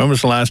question. When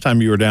was the last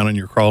time you were down in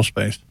your crawl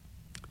space?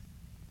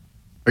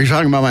 Are you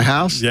talking about my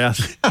house?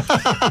 Yes.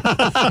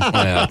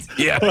 Yeah.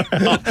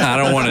 I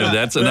don't want to.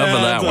 That's enough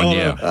of that one,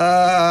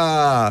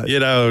 yeah. You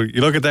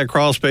look at that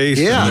crawl space,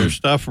 and there's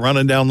stuff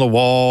running down the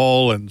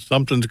wall, and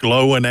something's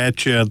glowing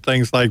at you, and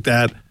things like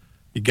that.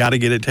 You got to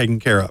get it taken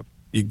care of.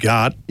 You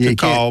got to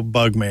call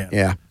Bugman.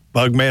 Yeah.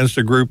 Bugman's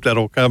the group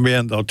that'll come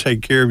in. They'll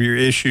take care of your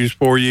issues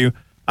for you.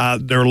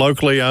 They're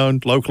locally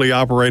owned, locally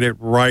operated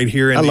right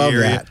here in the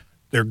area. That.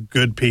 They're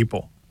good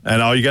people.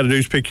 And all you got to do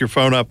is pick your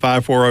phone up,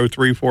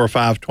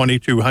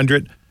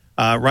 540-345-2200,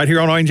 right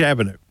here on Orange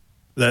Avenue.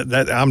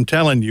 That I'm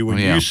telling you, when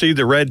you see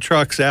the red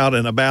trucks out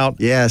and about,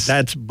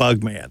 that's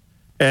Bugman.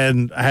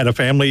 And I had a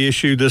family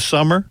issue this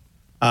summer.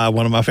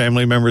 One of my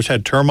family members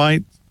had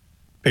termites.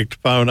 Picked the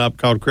phone up,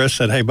 called Chris,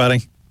 said, "Hey,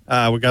 buddy,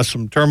 we got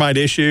some termite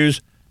issues."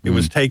 It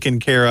was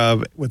taken care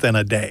of within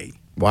a day.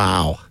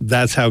 Wow.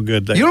 That's how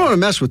good they are. You don't want to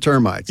mess with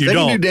termites. They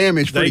can do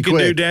damage pretty quick.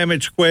 They can do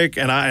damage quick,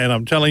 and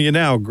I'm telling you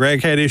now,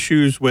 Greg had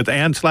issues with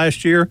ants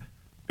last year.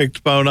 Picked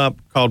the phone up,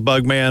 called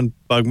Bugman.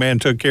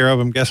 Bugman took care of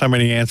them. Guess how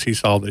many ants he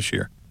saw this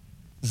year?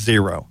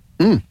 0.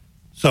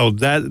 So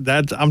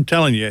that's I'm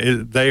telling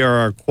you, they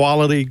are a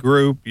quality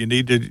group. You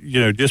need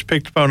to just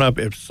pick the phone up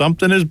if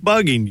something is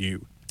bugging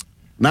you.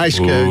 Nice,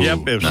 Coach.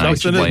 Yep, if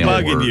something is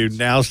bugging you,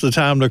 now's the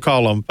time to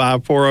call them.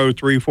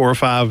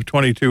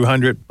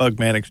 540-345-2200,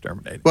 Bugman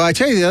Exterminating. Well, I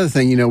tell you the other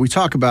thing, we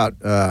talk about,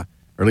 or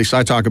at least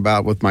I talk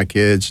about with my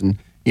kids, and,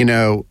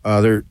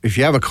 if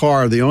you have a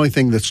car, the only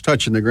thing that's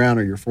touching the ground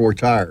are your 4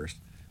 tires.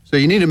 So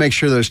you need to make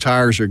sure those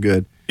tires are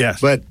good.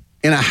 Yes. But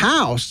in a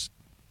house,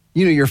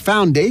 your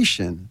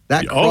foundation,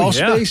 that crawl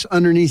space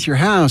underneath your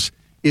house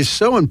is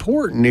so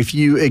important. If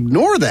you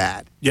ignore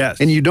that,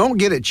 and you don't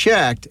get it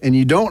checked, and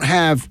you don't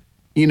have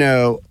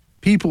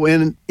people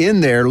in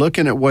there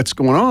looking at what's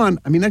going on,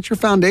 I mean, that's your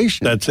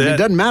foundation. That's it. It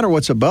doesn't matter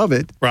what's above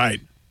it.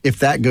 Right. If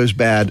that goes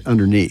bad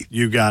underneath.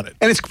 You got it.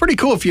 And it's pretty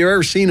cool if you've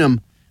ever seen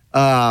them,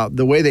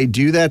 the way they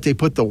do that. They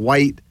put the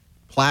white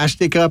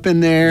plastic up in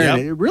there. Yep.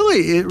 And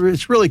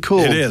it's really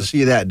cool to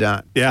see that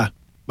done. Yeah.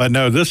 But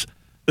no, this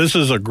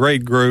is a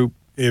great group.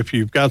 if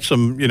you've got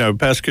some,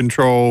 pest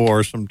control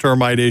or some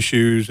termite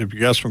issues, if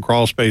you've got some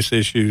crawl space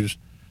issues,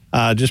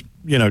 just,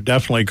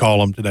 definitely call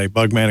them today.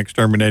 Bugman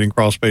Exterminating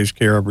Crawl Space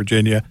Care of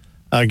Virginia.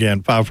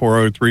 Again,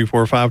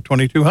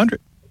 540-345-2200.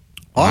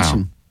 Awesome.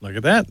 Wow. Look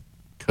at that.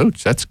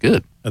 Coach, that's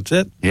good. That's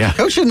it. Yeah.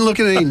 Coach isn't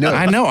looking at any notes.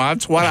 I know.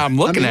 That's why I'm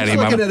looking at him.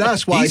 He's looking at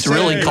us while he's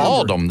really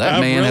called them. That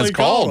man really has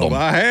called them.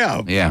 I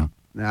have. Yeah.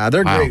 Nah,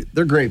 they're great.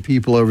 They're great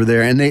people over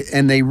there, and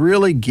they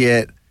really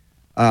get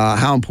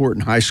how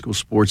important high school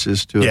sports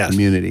is to a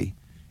community.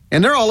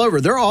 And they're all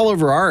over. They're all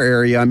over our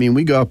area. I mean,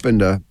 we go up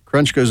into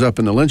Crunch goes up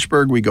into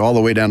Lynchburg. We go all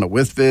the way down to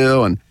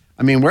Wytheville, and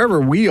I mean,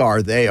 wherever we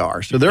are, they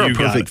are. So they're a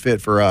perfect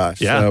fit for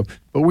us. Yeah. So,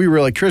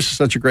 but Chris is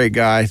such a great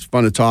guy. It's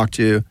fun to talk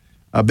to.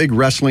 A big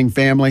wrestling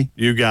family.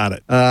 You got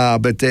it.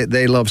 But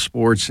they love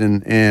sports,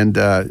 and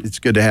it's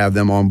good to have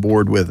them on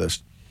board with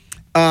us.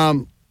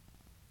 All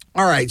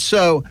right,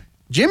 so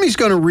Jimmy's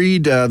going to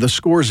read the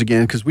scores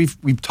again because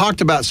we've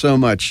talked about so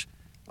much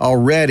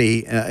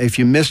already. If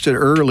you missed it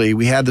early,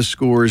 we had the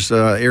scores,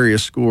 area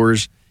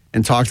scores,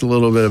 and talked a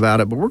little bit about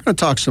it. But we're going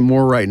to talk some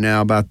more right now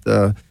about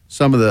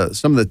some of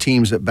the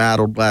teams that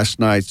battled last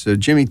night. So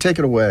Jimmy, take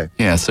it away.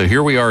 Yeah. So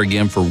here we are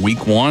again for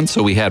week 1.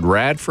 So we had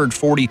Radford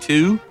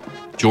 42.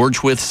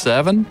 George Wythe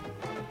 7,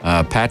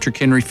 Patrick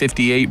Henry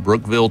 58,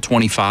 Brookville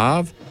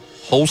 25,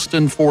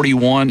 Holston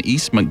 41,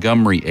 East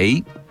Montgomery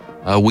 8.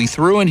 We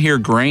threw in here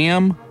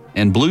Graham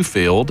and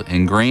Bluefield,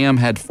 and Graham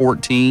had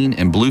 14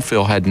 and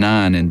Bluefield had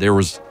 9. And there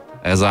was,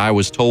 as I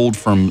was told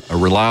from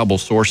reliable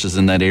sources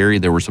in that area,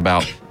 there was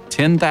about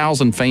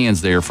 10,000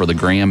 fans there for the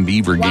Graham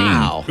Beaver game.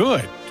 Wow.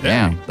 Good.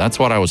 Yeah, that's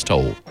what I was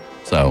told.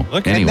 So,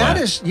 anyway. And that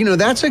is,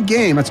 that's a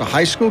game. That's a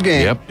high school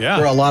game. Yep. Yeah.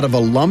 Where a lot of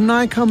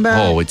alumni come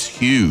back. Oh, it's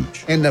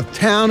huge. And the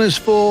town is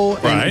full.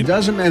 Right.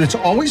 And it's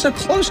always a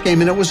close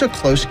game, and it was a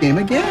close game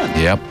again.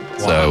 Yep.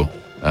 Wow.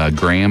 So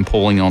Graham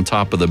pulling on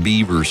top of the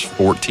Beavers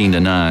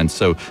 14-9.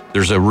 So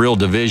there's a real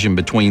division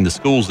between the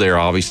schools there.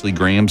 Obviously,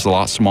 Graham's a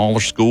lot smaller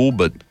school,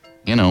 but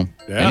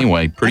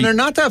anyway, And they're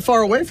not that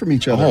far away from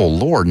each other. Oh,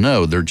 Lord,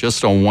 no. They're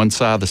just on one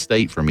side of the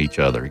state from each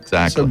other.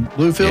 Exactly. So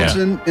Bluefield's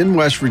in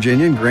West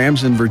Virginia and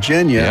Graham's in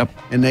Virginia. Yep.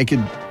 And they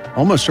could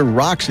almost throw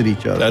rocks at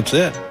each other. That's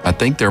it. I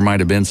think there might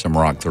have been some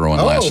rock throwing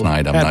last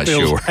night. I'm not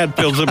sure.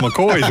 Hatfields and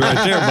McCoys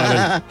right there,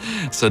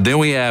 buddy. So then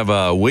we have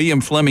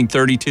William Fleming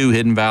 32,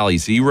 Hidden Valley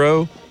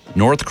 0,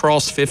 North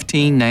Cross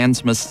 15,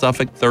 Nansmouth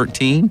Suffolk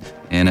 13.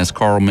 And as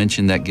Carl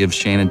mentioned, that gives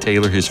Shannon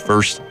Taylor his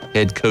first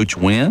head coach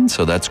win.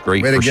 So that's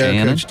great Way for to go,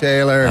 Shannon. Coach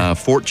Taylor.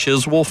 Fort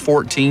Chiswell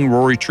 14,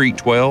 Rory Treat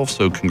 12.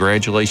 So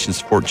congratulations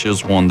to Fort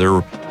Chiswell on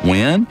their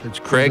win.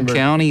 Craig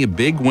County, a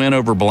big win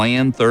over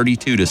Bland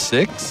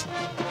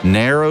 32-6.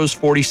 Narrows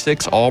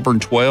 46, Auburn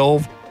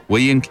 12.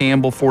 William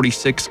Campbell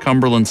 46,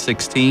 Cumberland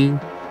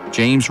 16.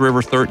 James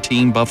River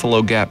 13,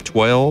 Buffalo Gap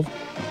 12.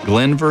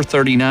 Glenver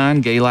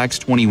 39, Galax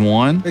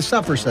 21. Hey,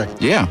 stop for a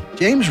second. Yeah.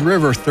 James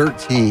River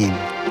 13.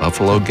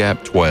 Buffalo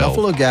Gap 12.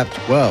 Buffalo Gap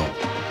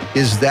 12.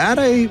 Is that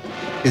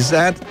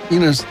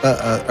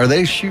are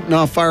they shooting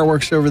off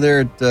fireworks over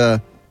there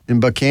in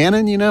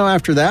Buchanan,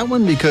 after that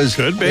one? Because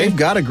they've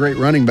got a great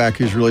running back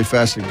who's really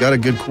fast. They've got a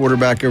good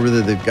quarterback over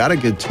there. They've got a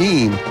good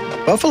team.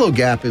 Buffalo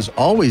Gap is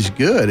always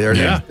good.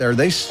 Are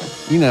they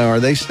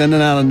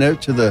sending out a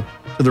note to the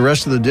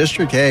rest of the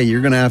district? Hey,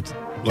 you're going to have to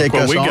take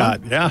us on. Look what we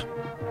got. Yeah.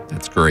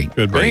 That's great.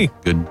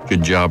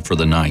 Good job for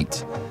the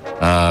Knights.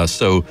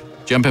 So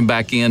jumping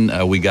back in,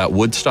 we got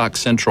Woodstock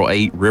Central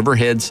 8,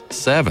 Riverheads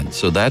 7.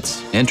 So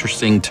that's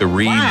interesting to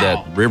read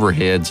that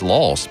Riverheads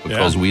lost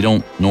because we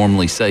don't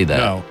normally say that.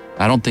 No.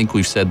 I don't think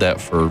we've said that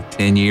for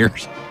 10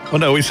 years. Well,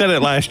 no, we said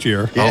it last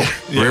year.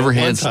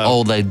 Riverheads.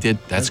 Oh, they did.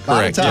 That's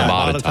correct.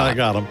 Botetourt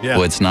got them. Yeah.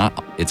 Well, it's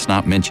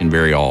not mentioned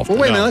very often.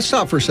 Well, wait a minute. Let's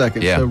stop for a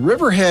second. Yeah. So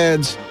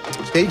Riverheads,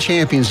 state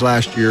champions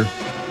last year,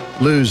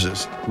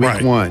 loses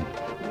week 1.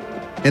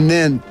 And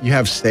then you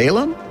have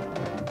Salem,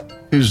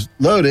 who's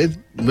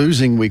loaded,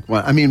 losing week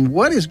 1. I mean,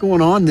 what is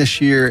going on this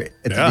year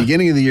at the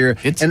beginning of the year?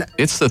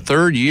 It's the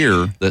third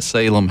year that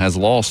Salem has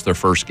lost their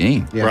first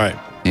game. Yeah. Right.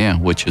 Yeah,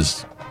 which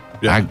is,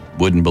 I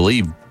wouldn't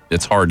believe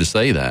it's hard to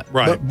say that.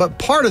 Right. But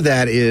part of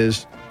that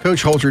is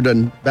Coach Holter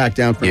doesn't back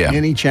down from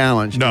any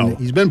challenge. No. And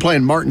he's been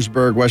playing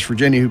Martinsburg, West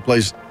Virginia, who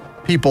plays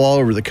people all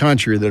over the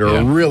country that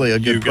are really a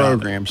good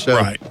program.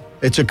 So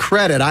it's a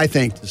credit, I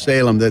think, to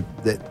Salem that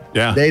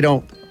they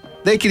don't.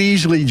 They could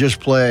easily just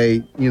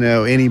play,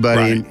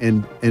 anybody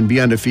and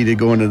be undefeated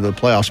going into the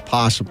playoffs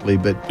possibly.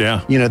 But,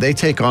 they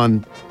take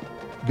on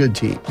good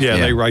teams. Yeah,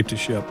 they right to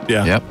ship.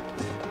 Yeah.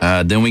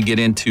 Yep. Then we get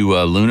into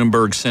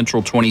Lunenburg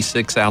Central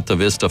 26, Alta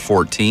Vista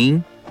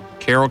 14.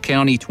 Carroll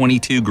County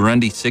 22,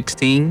 Grundy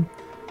 16.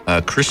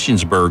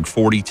 Christiansburg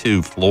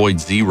 42, Floyd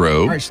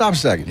 0. All right, stop a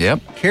second.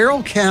 Yep.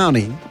 Carroll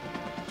County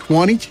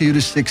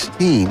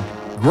 22-16.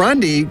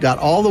 Grundy got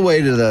all the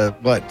way to the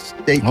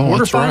state quarterfinals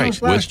that's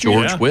right. last With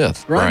George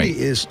Wythe. Grundy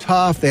is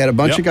tough. They had a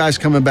bunch of guys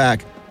coming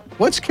back.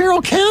 What's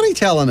Carroll County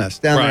telling us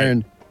down there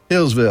in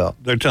Hillsville?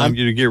 They're telling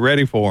you to get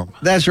ready for them.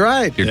 That's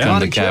right. Here come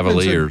the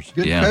Cavaliers.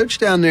 Chipman's a good coach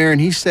down there,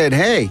 and he said,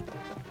 "Hey,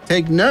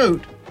 take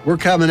note. We're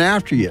coming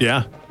after you."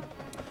 Yeah.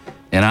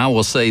 And I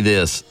will say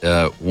this,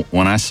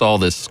 when I saw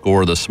this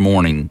score this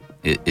morning,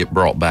 it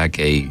brought back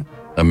a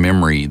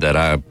memory that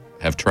I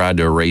have tried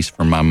to erase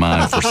from my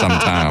mind for some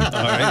time.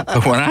 All right.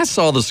 But when I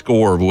saw the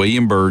score of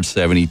William Byrd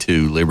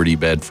 72, Liberty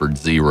Bedford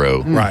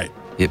 0, right,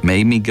 it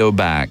made me go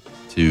back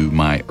to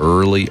my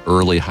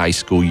early high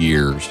school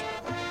years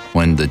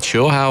when the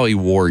Chilhowie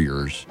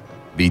Warriors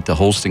beat the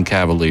Holston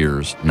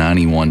Cavaliers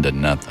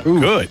 91-0.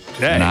 Good.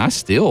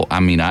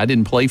 And I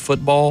didn't play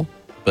football,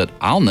 but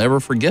I'll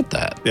never forget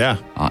that. Yeah.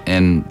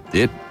 And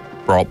it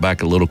brought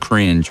back a little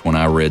cringe when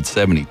I read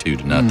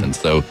 72-0.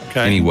 So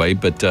anyway,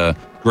 but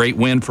great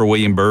win for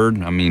William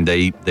Byrd. I mean,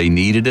 they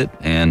needed it,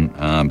 and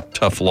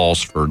tough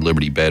loss for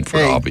Liberty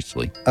Bedford,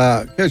 obviously.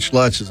 Coach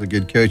Lutz is a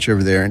good coach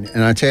over there,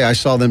 and I tell you, I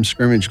saw them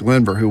scrimmage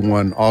Glenver, who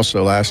won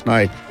also last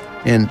night,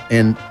 and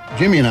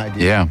Jimmy and I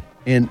did. Yeah.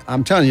 And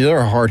I'm telling you, they're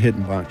a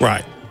hard-hitting bunch.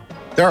 Right.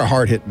 They're a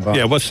hard-hitting bunch.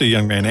 Yeah, what's the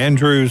young man?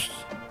 Andrews?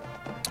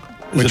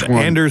 Which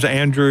one?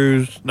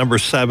 Andrews, number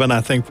 7, I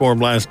think, for him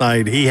last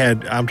night.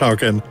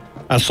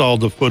 I saw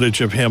the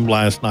footage of him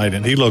last night,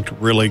 and he looked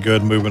really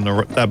good moving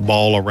that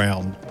ball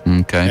around.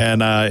 Okay.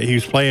 And he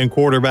was playing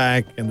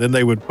quarterback, and then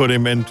they would put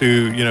him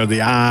into,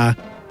 the I,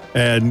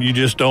 and you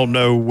just don't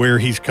know where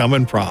he's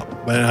coming from.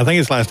 But I think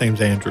his last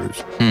name's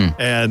Andrews.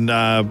 And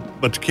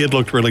but the kid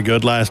looked really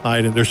good last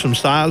night, and there's some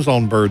size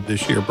on Byrd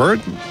this year.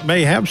 Byrd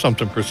may have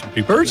something for some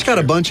people. Bird's got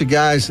a bunch of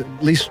guys,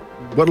 at least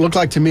what it looked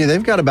like to me,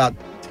 they've got about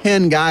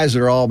 10 guys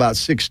that are all about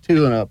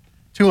 6'2" and up,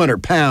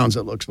 200 pounds,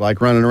 it looks like,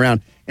 running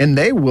around. And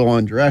they will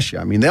undress you.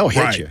 I mean, they'll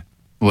hit you.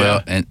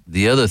 Well, and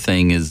the other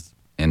thing is,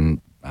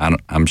 and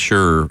I'm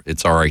sure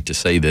it's all right to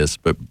say this,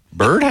 but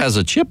Byrd has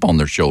a chip on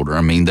their shoulder.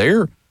 I mean,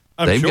 they've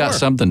got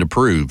something to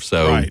prove.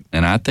 So,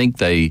 and I think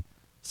they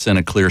sent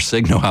a clear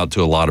signal out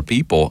to a lot of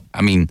people.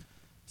 I mean,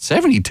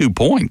 72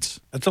 points.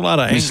 That's a lot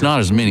of anger. It's not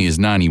as many as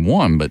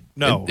 91, but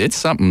it's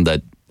something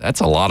that's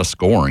a lot of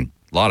scoring.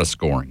 A lot of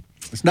scoring.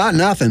 It's not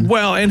nothing.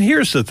 Well, and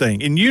here's the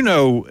thing, and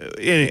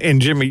and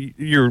Jimmy,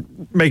 you're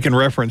making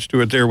reference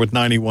to it there with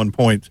 91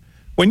 points.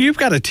 When you've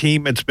got a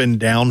team that's been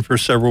down for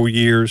several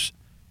years,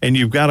 and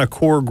you've got a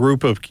core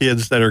group of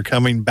kids that are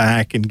coming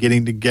back and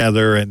getting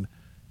together, and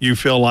you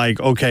feel like,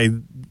 okay,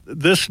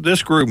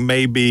 this group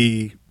may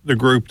be the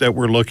group that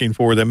we're looking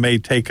for that may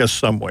take us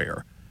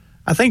somewhere.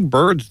 I think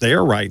Bird's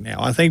there right now.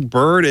 I think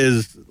Byrd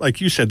is,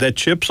 like you said, that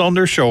chip's on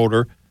their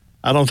shoulder.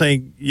 I don't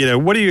think,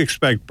 what do you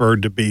expect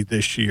Byrd to be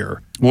this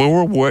year?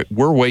 Well,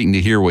 we're waiting to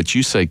hear what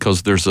you say,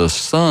 because there's a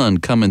sun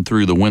coming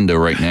through the window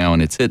right now,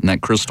 and it's hitting that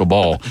crystal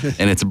ball,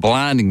 and it's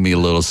blinding me a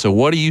little. So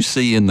what do you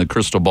see in the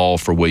crystal ball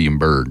for William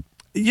Byrd?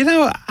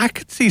 I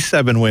could see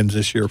 7 wins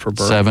this year for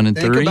Byrd. 7-3?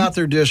 Think about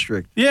their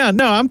district. Yeah,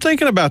 no, I'm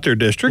thinking about their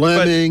district.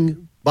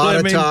 Fleming,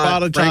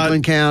 Botetourt,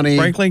 Franklin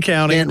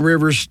County. Stanton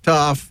River's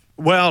tough.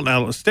 Well,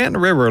 now, Stanton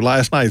River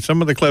last night,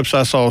 some of the clips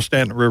I saw of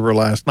Stanton River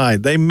last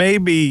night, they may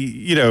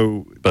be,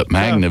 But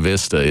Magna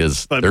Vista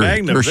is,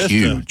 they're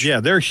huge. Yeah,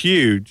 they're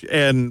huge.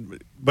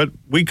 But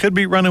we could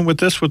be running with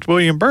this with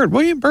William Byrd.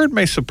 William Byrd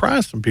may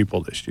surprise some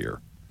people this year.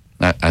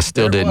 I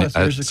still didn't.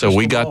 So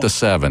we got the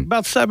 7.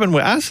 About 7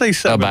 wins. I say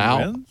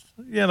 7 wins.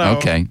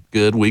 Okay,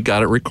 good. We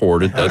got it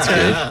recorded. That's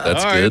good.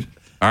 That's good.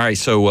 All right,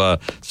 so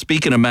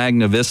speaking of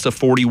Magna Vista,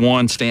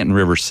 41, Stanton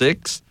River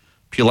 6,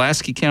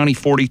 Pulaski County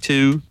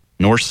 42,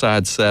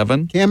 Northside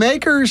 7. Cam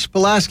Akers,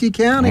 Pulaski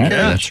County. Yeah,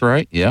 that's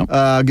right.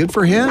 Yeah. Good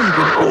for him.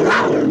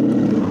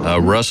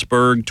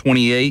 Russburg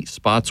 28,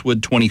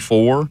 Spotswood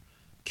 24,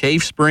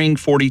 Cave Spring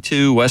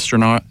 42,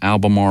 Western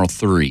Albemarle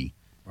 3.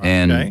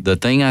 And the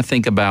thing I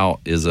think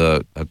about is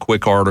a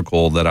quick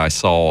article that I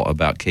saw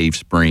about Cave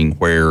Spring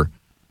where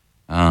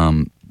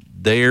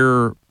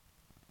their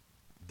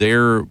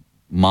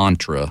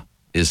mantra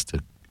is to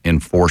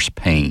enforce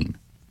pain.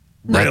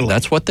 Really?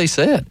 That's what they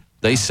said.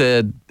 They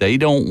said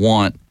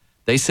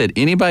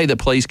anybody that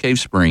plays Cave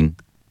Spring,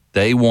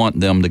 they want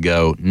them to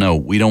go, no,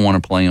 we don't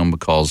want to play them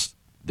because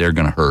they're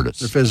going to hurt us.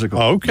 They're physical.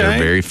 Okay. They're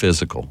very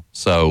physical.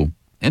 So,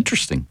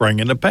 interesting.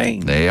 Bringing the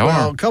pain. They are.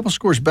 Well, a couple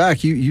scores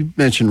back, you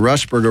mentioned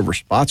Russburg over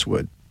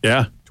Spotswood.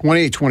 Yeah.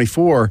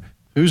 28-24.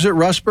 Who's at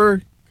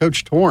Russburg?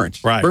 Coach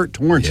Torrance. Right. Bert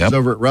Torrance is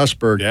over at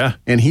Russburg. Yeah.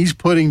 And he's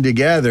putting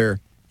together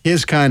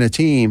his kind of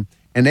team,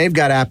 and they've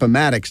got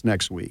Appomattox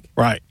next week.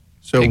 Right.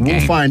 So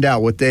we'll find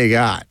out what they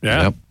got.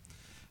 Yeah.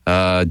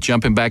 Yep.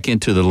 Jumping back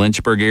into the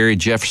Lynchburg area,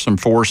 Jefferson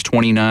Forest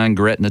 29,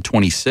 Gretna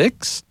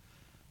 26.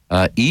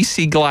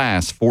 EC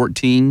Glass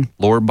 14,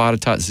 Lord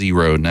Botetourt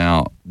 0.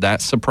 Now,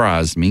 that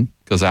surprised me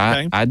because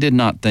I did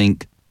not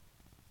think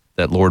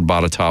that Lord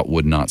Botetourt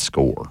would not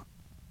score.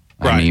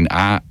 Right. I mean,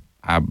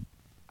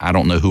 I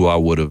don't know who I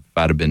would have, if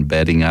I'd have been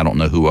betting, I don't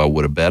know who I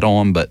would have bet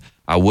on, but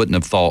I wouldn't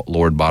have thought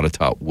Lord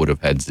Botetourt would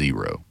have had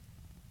 0.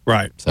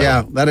 Right. So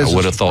yeah, that is I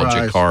would have a thought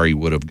surprise. Jakari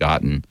would have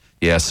gotten.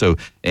 Yeah, so,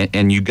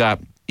 and you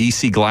got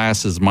EC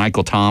Glass's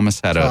Michael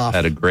Thomas had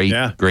a great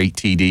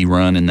TD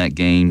run in that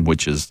game,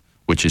 which is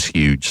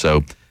huge.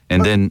 So,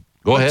 and then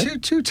go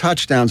ahead. Two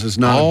touchdowns is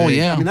not big.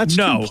 Yeah. I mean, that's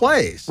 2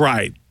 plays.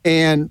 Right.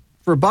 And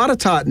for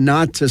Botetourt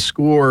not to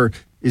score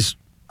is,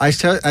 I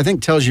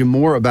think, tells you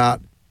more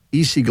about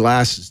EC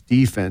Glass's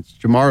defense.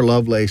 Jamar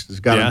Lovelace has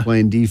got him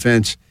playing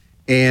defense.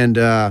 And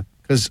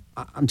because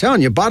I'm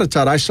telling you,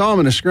 Botetourt, I saw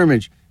him in a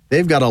scrimmage.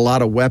 They've got a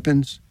lot of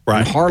weapons. Right.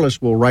 And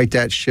Harless will right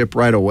that ship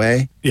right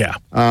away. Yeah.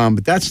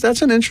 But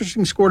that's an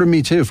interesting score to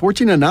me, too.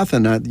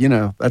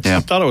 14-0, that's. I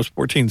thought it was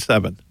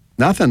 14-7.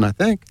 Nothing, I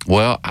think.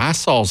 Well, I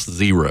saw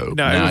 0. No,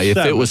 now, if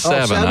it was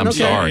 7, I'm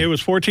sorry. It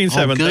was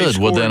 14-7. Oh, good.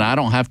 Well, then I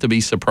don't have to be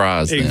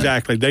surprised.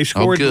 Exactly. They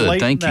scored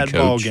late in that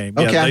ball game.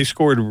 Okay. Yeah, they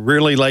scored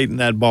really late in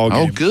that ball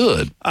game. Oh,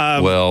 good.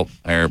 Well,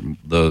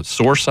 the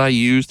source I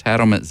used had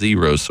them at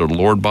 0, so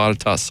Lord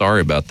Botetourt,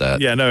 sorry about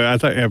that. Yeah, no, I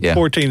thought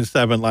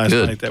 14-7 last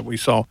night that we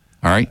saw.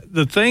 All right.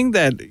 The thing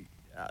that,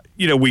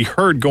 we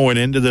heard going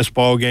into this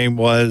ball game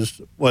was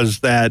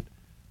that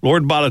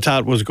Lord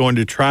Botetourt was going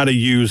to try to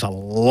use a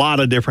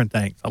lot of different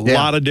things, a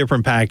lot of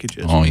different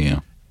packages. Oh, yeah.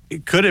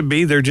 Could it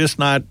be they're just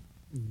not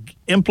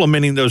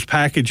implementing those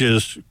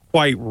packages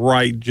quite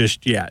right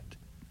just yet?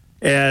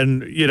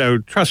 And,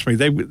 trust me,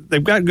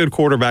 they've got good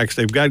quarterbacks.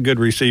 They've got good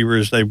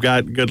receivers. They've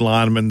got good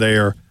linemen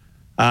there.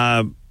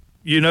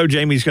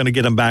 Jamie's going to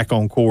get them back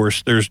on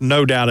course. There's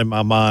no doubt in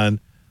my mind.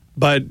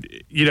 But,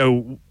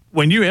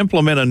 when you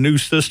implement a new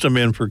system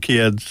in for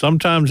kids,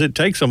 sometimes it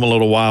takes them a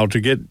little while to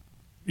get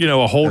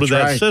a hold of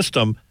that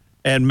system.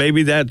 And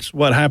maybe that's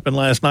what happened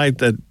last night,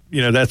 that,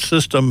 that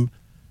system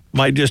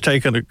might just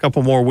take a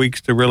couple more weeks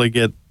to really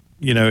get,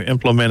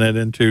 implemented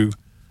into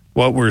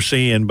what we're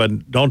seeing.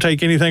 But don't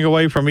take anything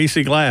away from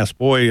EC Glass.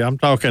 Boy, I'm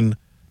talking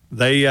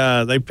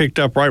they picked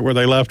up right where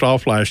they left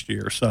off last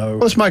year. So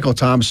it's Michael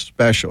Thomas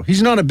special.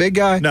 He's not a big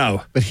guy.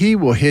 No. But he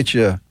will hit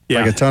you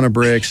like a ton of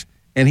bricks.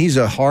 And he's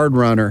a hard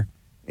runner.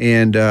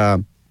 And,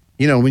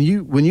 when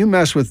you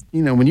mess with,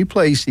 when you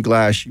play EC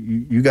Glass,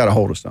 you got a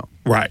hold of something.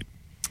 Right.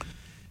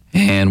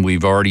 And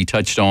we've already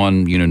touched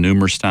on,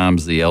 numerous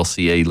times the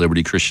LCA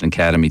Liberty Christian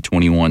Academy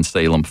 21,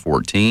 Salem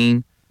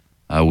 14.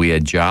 We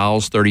had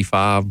Giles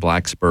 35,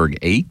 Blacksburg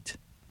 8.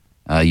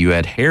 You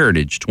had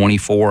Heritage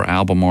 24,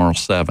 Albemarle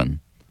 7.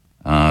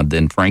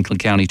 Then Franklin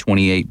County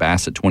 28,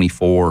 Bassett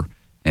 24.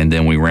 And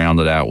then we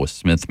rounded out with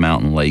Smith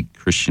Mountain Lake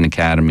Christian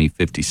Academy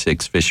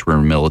 56, Fish River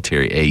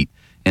Military 8.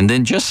 And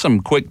then just some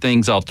quick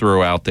things I'll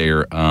throw out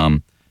there,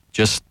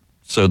 just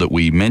so that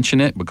we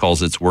mention it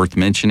because it's worth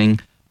mentioning.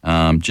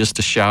 Just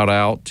a shout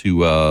out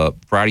to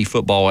Friday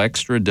Football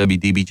Extra,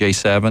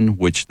 WDBJ7,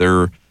 which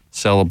they're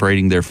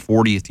celebrating their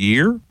 40th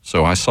year.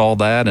 So I saw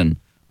that and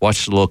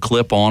watched a little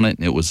clip on it,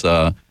 and it was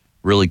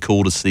really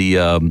cool to see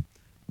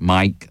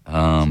Mike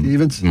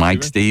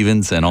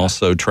Stevens and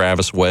also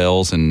Travis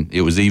Wells, and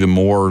it was even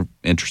more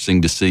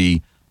interesting to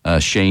see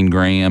Shane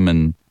Graham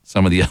and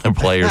some of the other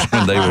players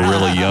when they were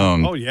really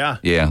young. Oh, yeah.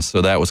 Yeah,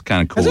 so that was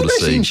kind of cool to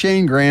see. Seen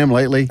Shane Graham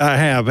lately? I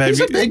have. He's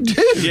a big dude.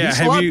 Yeah,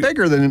 he's a lot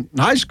bigger than in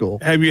high school.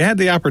 Have you had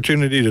the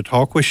opportunity to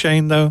talk with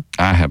Shane, though?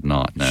 I have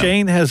not, no.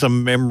 Shane has a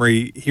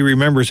memory. He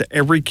remembers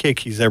every kick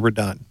he's ever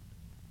done.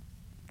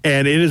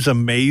 And it is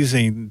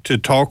amazing to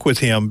talk with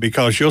him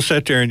because you'll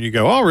sit there and you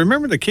go, oh,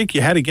 remember the kick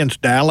you had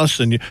against Dallas?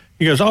 And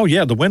he goes, oh,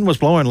 yeah, the wind was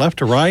blowing left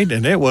to right,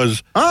 and it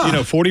was,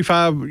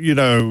 45,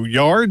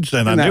 yards,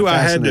 and I knew I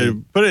had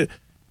to put it.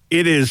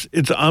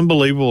 It's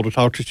unbelievable to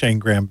talk to Shane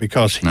Graham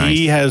because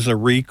he has a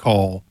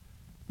recall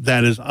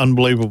that is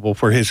unbelievable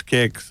for his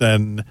kicks.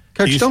 And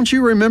Coach, don't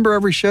you remember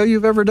every show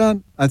you've ever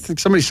done? I think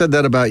somebody said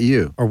that about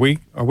you. Are we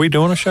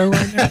doing a show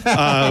right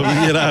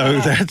now?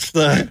 That's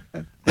the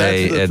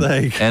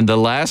thing. And the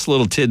last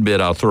little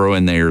tidbit I'll throw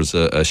in there is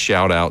a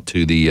shout out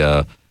to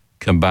the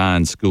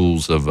combined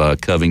schools of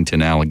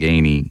Covington,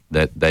 Allegheny,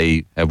 that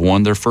they have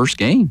won their first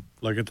game.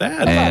 Look at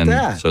that. And how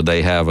about that? So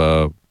they have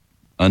a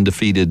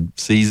undefeated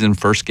season,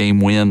 first game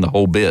win, the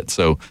whole bit.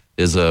 So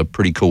it's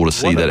pretty cool to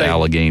see that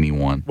Allegheny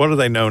won. What are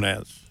they known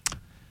as?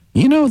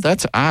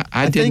 That's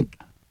I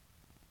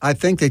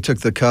think they took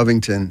the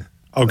Covington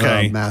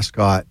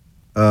mascot.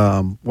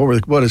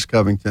 What is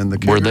Covington? The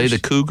Cougars? Were they the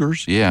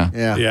Cougars?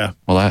 Yeah.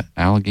 Well, that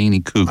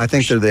Allegheny Cougars. I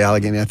think they're the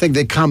Allegheny. I think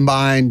they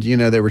combined.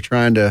 They were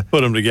trying to put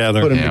them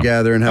together,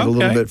 and have a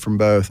little bit from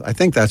both. I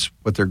think that's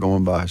what they're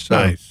going by. So,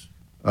 nice.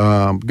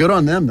 Good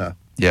on them, though.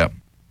 Yeah.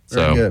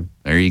 Very good.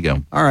 There you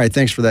go. All right.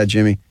 Thanks for that,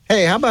 Jimmy.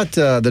 Hey, how about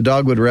the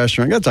Dogwood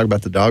Restaurant? Got to talk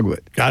about the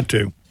Dogwood. Got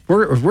to.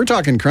 If we're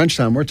talking crunch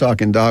time, we're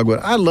talking Dogwood.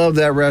 I love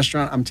that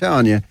restaurant. I'm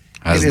telling you.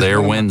 I was there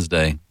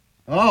Wednesday.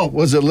 Oh,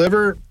 was it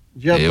liver?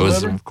 It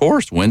was, of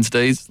course,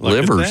 Wednesdays,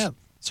 livers.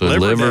 So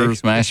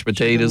livers, mashed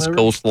potatoes,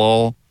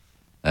 coleslaw.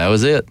 That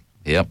was it.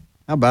 Yep.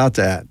 How about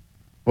that?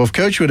 Well, if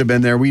Coach would have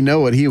been there, we know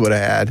what he would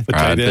have had.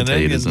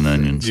 Potatoes and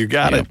onions. You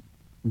got it.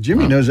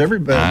 Jimmy knows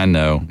everybody. I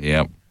know.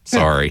 Yep.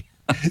 Sorry.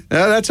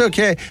 No, that's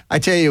okay. I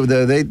tell you,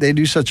 though, they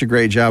do such a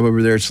great job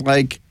over there. It's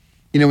like,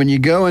 when you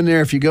go in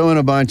there, if you go in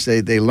a bunch,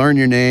 they learn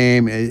your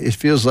name. It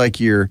feels like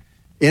you're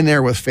in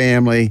there with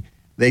family.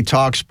 They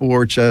talk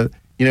sports.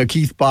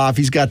 Keith Boff,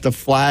 he's got the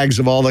flags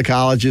of all the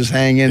colleges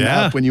hanging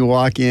up when you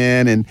walk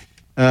in. And,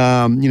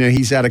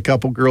 he's had a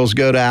couple girls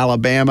go to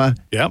Alabama.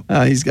 Yep.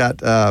 He's got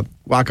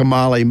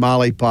Guacamole,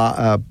 Molly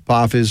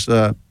Poff, his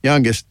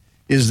youngest,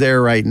 is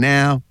there right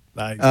now.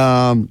 Nice.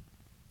 And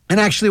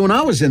actually, when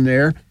I was in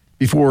there,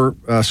 before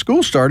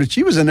school started,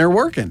 she was in there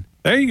working.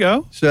 There you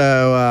go.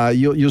 So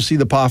you'll see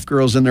the Poff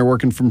girls in there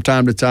working from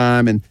time to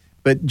time,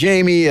 but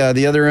Jamie,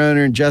 the other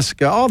owner, and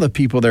Jessica, all the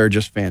people there are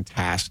just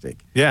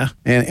fantastic. Yeah,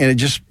 and it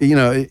just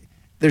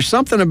there's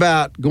something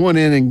about going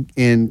in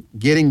and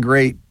getting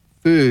great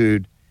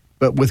food,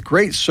 but with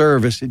great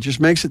service, it just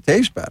makes it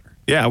taste better.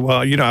 Yeah, well,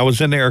 I was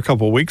in there a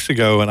couple of weeks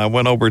ago, and I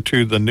went over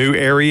to the new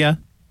area.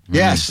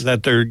 Yes,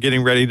 that they're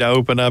getting ready to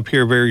open up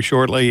here very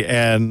shortly,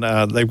 and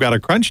they've got a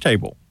crunch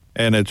table.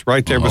 And it's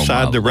right there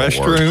beside the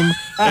restroom.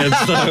 And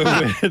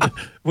so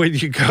when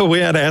you go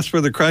in, ask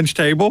for the crunch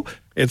table.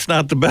 It's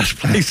not the best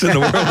place in the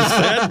world to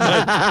sit,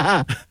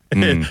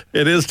 but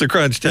it is the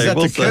crunch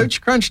table. Is that the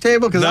coach crunch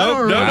table?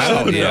 No.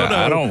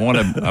 I don't want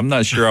to. I'm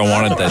not sure I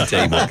wanted that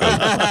table,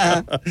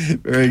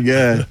 Coach. Very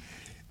good.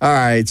 All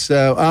right.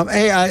 So,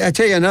 hey, I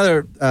tell you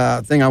another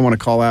thing I want to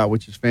call out,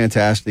 which is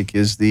fantastic,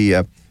 is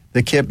the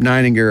Kip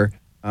Neininger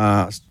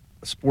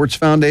Sports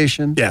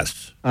Foundation.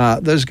 Yes.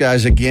 Those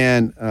guys,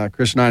 again,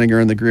 Chris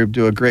Neininger and the group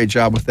do a great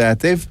job with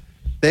that.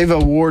 They've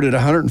awarded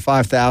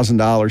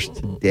 $105,000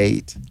 to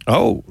date.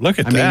 Oh, look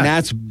at that. I mean,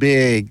 that's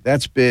big.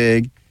 That's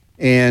big.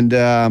 And,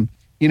 and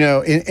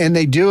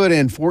they do it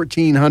in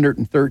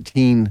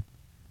 $1,413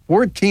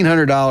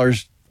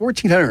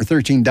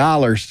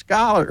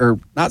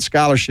 not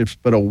scholarships,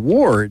 but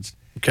awards.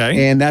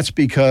 Okay. And that's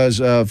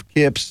because of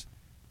Kip's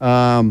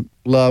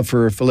love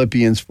for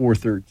Philippians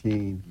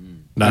 4:13.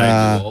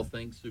 Nice. All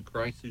things through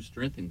Christ who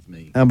strengthens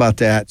me. How about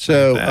that?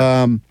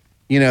 So,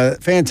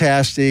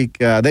 fantastic.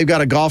 They've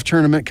got a golf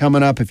tournament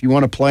coming up. If you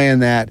want to play in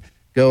that,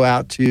 go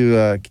out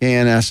to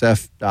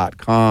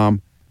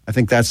knsf.com. I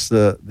think that's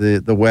the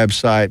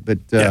website. But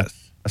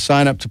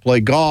sign up to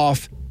play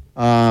golf.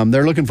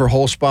 They're looking for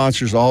whole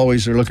sponsors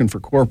always. They're looking for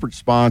corporate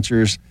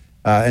sponsors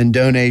and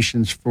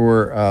donations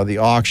for the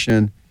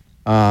auction.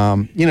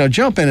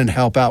 Jump in and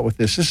help out with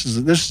this. This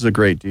is a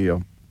great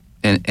deal.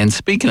 And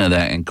speaking of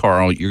that, and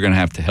Carl, you're going to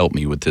have to help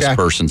me with this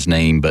person's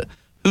name, but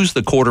who's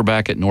the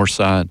quarterback at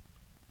Northside?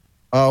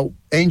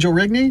 Angel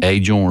Rigney?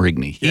 Angel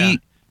Rigney.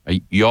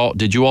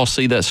 Did you all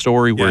see that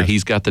story where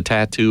he's got the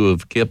tattoo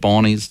of Kip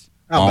on his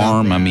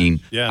arm? I mean,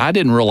 I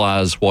didn't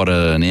realize what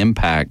an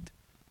impact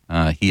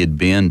he had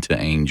been to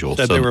Angel.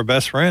 Said they were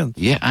best friends.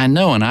 Yeah, I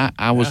know, and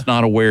I was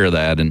not aware of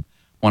that. And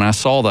when I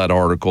saw that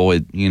article,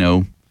 it's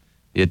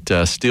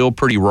still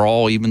pretty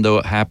raw, even though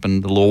it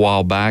happened a little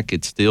while back.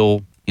 It's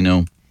still,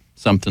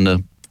 something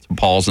to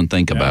pause and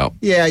think about.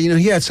 Yeah,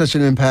 he had such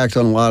an impact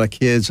on a lot of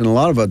kids and a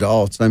lot of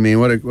adults. I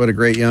mean, what a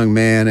great young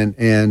man,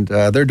 and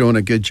they're doing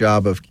a good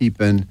job of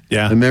keeping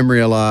the memory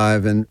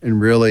alive. And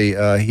really,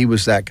 he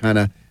was that kind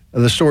of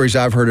the stories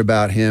I've heard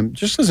about him.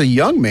 Just as a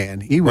young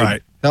man, he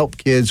would help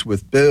kids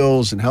with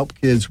bills and help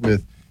kids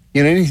with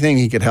anything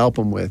he could help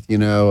them with. Give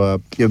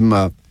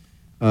them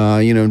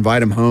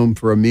invite them home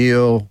for a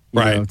meal,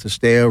 to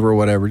stay over or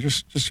whatever.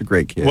 Just a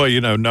great kid. Well,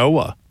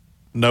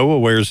 Noah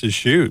wears his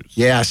shoes.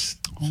 Yes.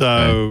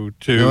 So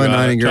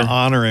to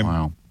honor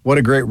him. What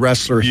a great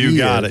wrestler he is. You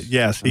got it.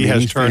 Yes, he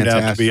has turned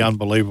out to be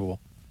unbelievable.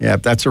 Yeah,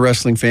 that's a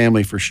wrestling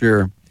family for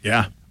sure.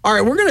 Yeah. All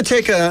right, we're going to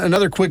take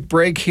another quick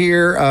break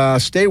here.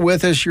 Stay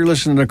with us. You're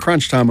listening to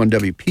Crunch Time on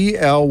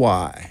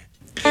WPLY.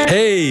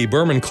 Hey,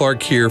 Berman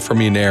Clark here from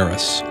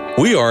Munaris.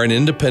 We are an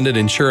independent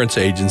insurance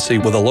agency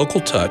with a local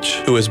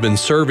touch who has been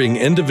serving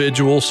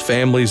individuals,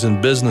 families,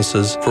 and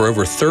businesses for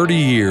over 30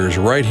 years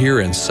right here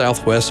in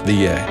Southwest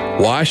VA.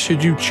 Why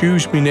should you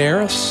choose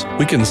Munaris?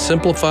 We can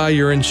simplify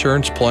your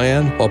insurance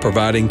plan while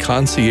providing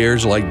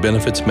concierge-like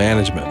benefits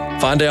management.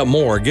 Find out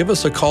more. Give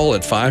us a call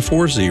at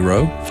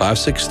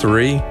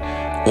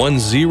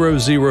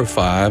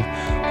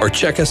 540-563-1005 or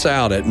check us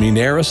out at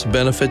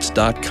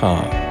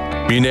munarisbenefits.com.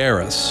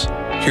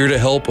 Munaris, here to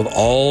help with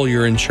all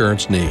your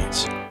insurance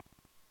needs.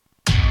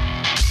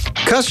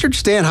 Custard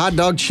Stand Hot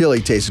Dog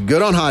Chili tastes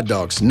good on hot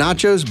dogs,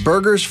 nachos,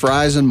 burgers,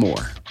 fries, and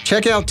more.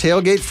 Check out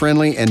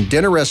tailgate-friendly and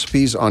dinner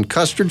recipes on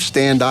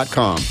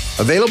custardstand.com.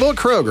 Available at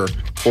Kroger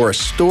or a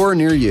store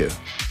near you.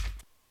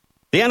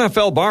 The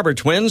NFL Barber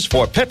Twins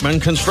for Pittman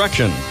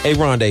Construction. Hey,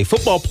 Rondé,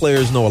 football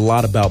players know a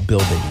lot about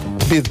building.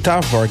 To be at the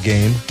top of our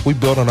game, we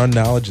build on our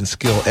knowledge and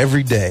skill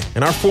every day.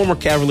 And our former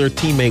Cavalier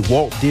teammate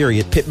Walt Deary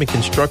at Pittman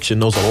Construction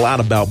knows a lot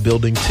about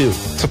building, too.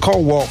 So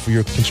call Walt for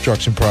your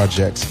construction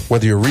projects,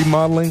 whether you're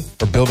remodeling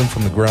or building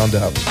from the ground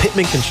up.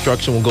 Pittman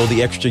Construction will go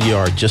the extra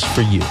yard just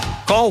for you.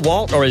 Call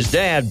Walt or his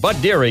dad,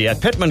 Bud Deary, at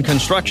Pittman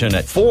Construction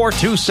at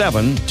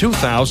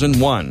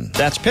 427-2001.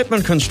 That's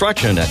Pittman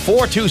Construction at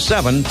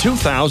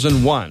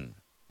 427-2001.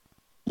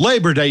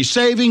 Labor Day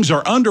savings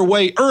are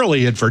underway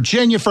early at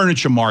Virginia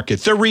Furniture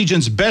Market, the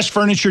region's best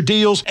furniture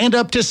deals, and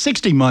up to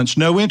 60 months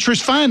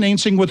no-interest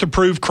financing with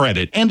approved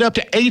credit, and up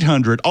to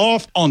 $800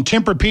 off on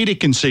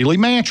Tempur-Pedic and Sealy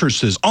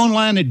mattresses.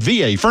 Online at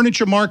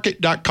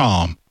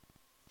vafurnituremarket.com.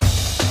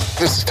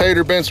 This is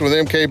Tater Benson with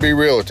MKB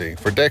Realty.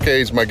 For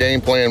decades, my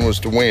game plan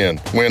was to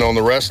win. Win on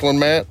the wrestling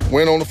mat,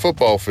 win on the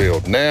football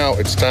field. Now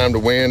it's time to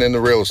win in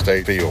the real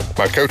estate field.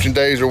 My coaching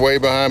days are way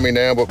behind me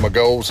now, but my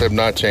goals have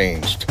not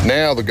changed.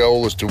 Now the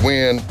goal is to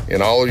win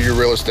in all of your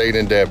real estate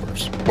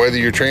endeavors. Whether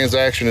your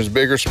transaction is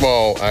big or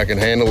small, I can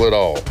handle it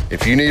all.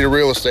 If you need a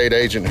real estate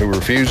agent who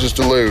refuses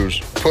to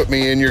lose, put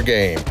me in your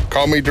game.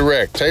 Call me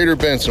direct, Tater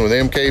Benson with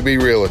MKB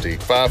Realty,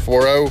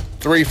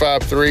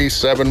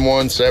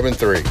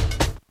 540-353-7173.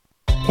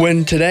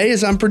 When today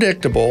is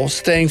unpredictable,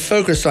 staying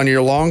focused on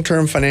your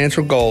long-term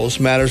financial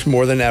goals matters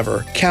more than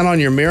ever. Count on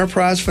your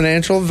Ameriprise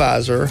financial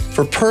advisor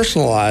for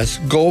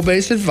personalized,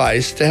 goal-based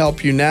advice to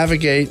help you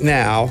navigate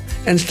now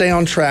and stay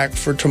on track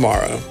for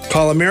tomorrow.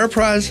 Call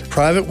Ameriprise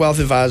Private Wealth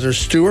Advisor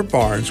Stuart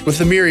Barnes with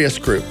the Mirius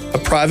Group, a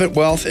private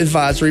wealth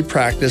advisory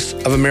practice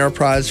of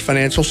Ameriprise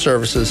Financial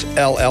Services,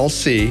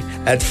 LLC,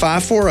 at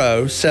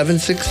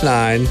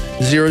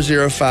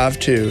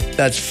 540-769-0052.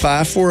 That's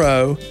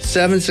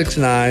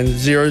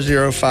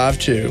 540-769-0052.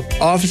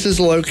 Office is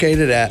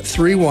located at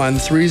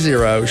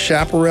 3130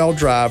 Chaparral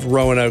Drive,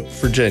 Roanoke,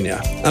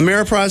 Virginia.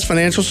 Ameriprise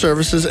Financial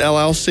Services,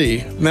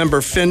 LLC, member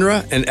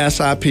FINRA and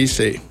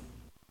SIPC.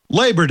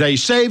 Labor Day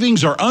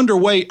savings are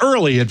underway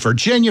early at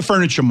Virginia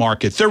Furniture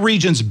Market. The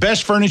region's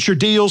best furniture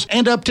deals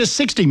and up to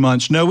 60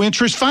 months no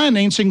interest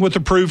financing with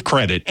approved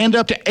credit and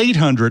up to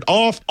 $800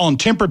 off on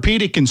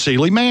Tempur-Pedic and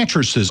Sealy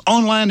mattresses.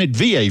 Online at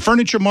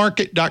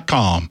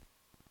vafurnituremarket.com.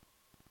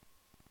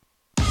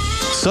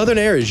 Southern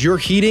Air is your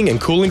heating and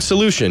cooling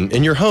solution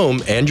in your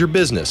home and your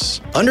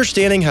business.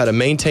 Understanding how to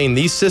maintain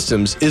these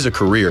systems is a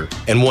career,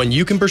 and one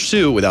you can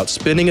pursue without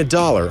spending a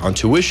dollar on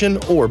tuition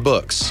or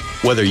books.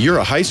 Whether you're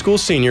a high school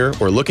senior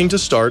or looking to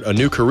start a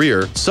new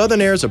career,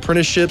 Southern Air's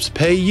apprenticeships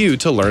pay you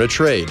to learn a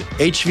trade.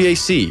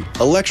 HVAC,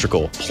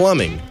 electrical,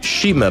 plumbing,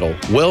 sheet metal,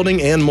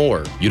 welding, and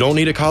more. You don't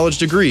need a college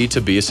degree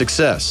to be a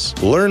success.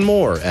 Learn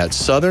more at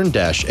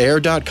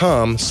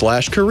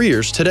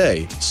southern-air.com/careers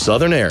today.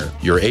 Southern Air,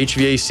 your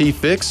HVAC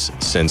fix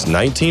since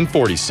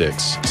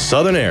 1946.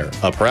 Southern Air,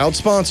 a proud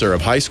sponsor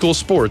of high school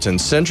sports in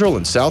Central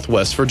and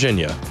Southwest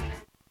Virginia.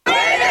 We're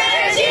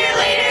the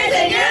cheerleaders,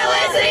 and you're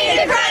listening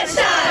to Crunch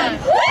Time.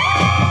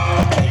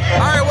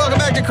 All right, welcome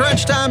back to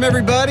Crunch Time,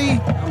 everybody.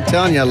 I'm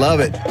telling you, I love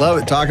it. Love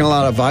it. Talking a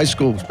lot of high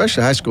school,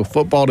 especially high school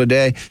football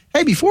today.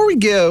 Hey, before we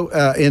go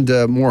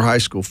into more high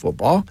school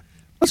football,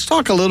 let's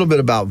talk a little bit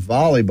about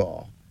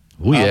volleyball.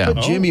 Oh, yeah. I'll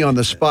put Jimmy on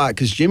the spot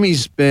because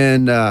Jimmy's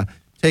been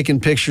taking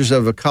pictures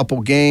of a couple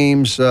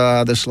games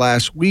this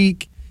last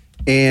week.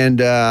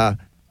 And I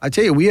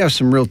tell you, we have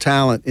some real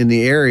talent in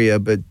the area.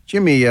 But,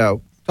 Jimmy,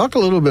 talk a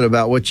little bit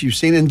about what you've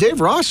seen. And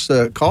Dave Ross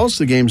calls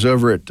the games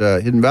over at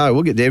Hidden Valley.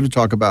 We'll get Dave to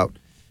talk about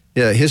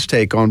his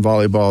take on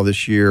volleyball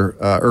this year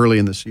early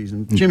in the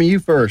season. Jimmy, you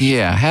first.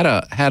 Yeah, had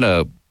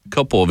a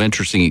couple of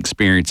interesting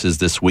experiences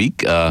this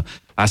week.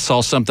 I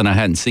saw something I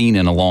hadn't seen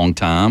in a long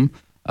time.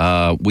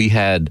 We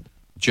had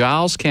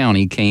Giles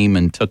County came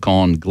and took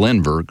on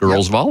Glenver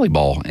girls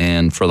volleyball.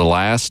 And for the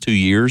last 2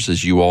 years,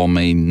 as you all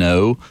may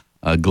know,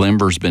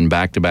 Glenver's been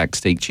back-to-back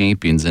state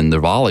champions in the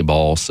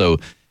volleyball. So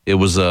it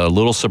was a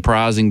little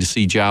surprising to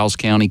see Giles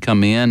County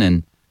come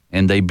in,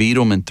 and they beat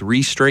them in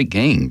 3 straight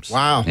games.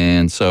 Wow.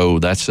 And so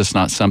that's just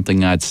not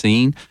something I'd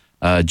seen.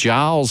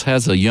 Giles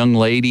has a young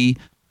lady,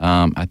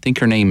 I think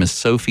her name is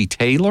Sophie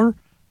Taylor.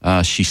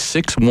 She's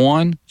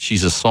 6'1",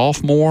 she's a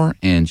sophomore,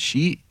 and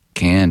she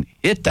can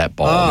hit that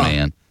ball,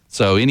 man.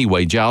 So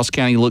anyway, Giles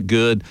County looked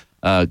good.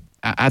 I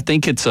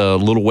think it's a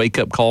little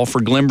wake-up call for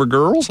Glenver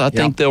girls. I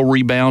think they'll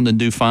rebound and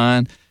do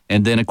fine.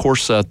 And then, of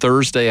course,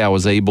 Thursday I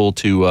was able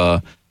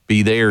to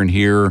be there and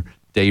hear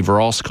Dave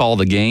Ross call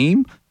the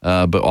game,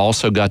 but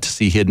also got to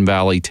see Hidden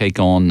Valley take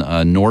on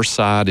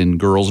Northside in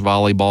girls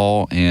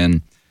volleyball.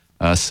 And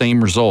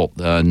same result.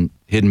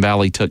 Hidden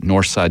Valley took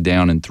Northside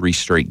down in 3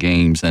 straight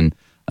games. And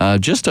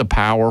just a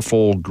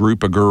powerful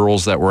group of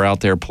girls that were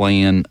out there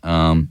playing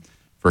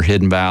for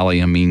Hidden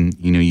Valley. I mean,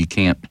 you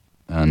can't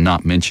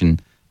not mention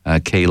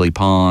Kaylee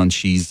Pond.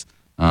 She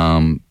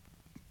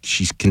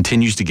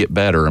continues to get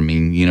better. I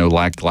mean,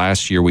 like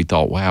last year we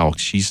thought, wow,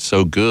 she's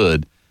so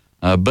good.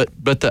 But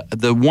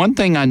the one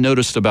thing I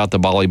noticed about the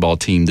volleyball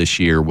team this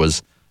year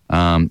was,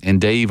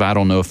 and Dave, I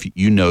don't know if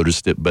you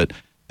noticed it, but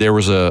there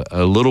was a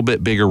little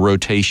bit bigger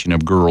rotation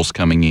of girls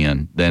coming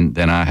in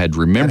than I had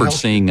remembered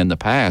seeing in the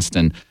past.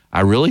 And I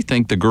really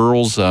think the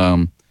girls,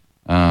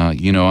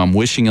 I'm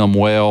wishing them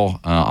well.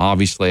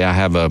 Obviously, I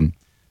have a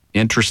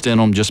interest in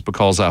them just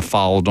because I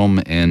followed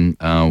them, and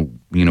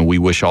we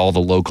wish all the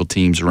local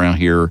teams around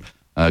here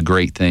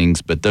great things.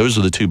 But those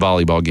are the 2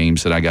 volleyball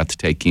games that I got to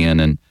take in,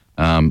 and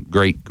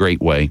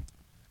great way.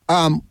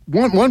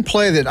 One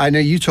play that I know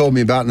you told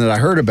me about and that I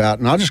heard about,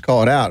 and I'll just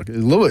call it out. It's a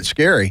little bit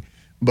scary,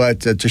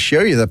 but to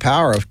show you the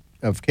power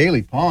of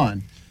Kaylee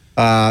Pond,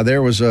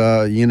 there was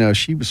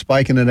she was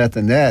spiking it at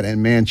the net,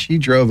 and man, she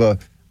drove a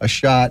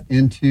shot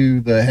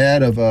into the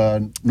head of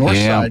a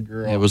Northside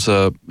girl. It was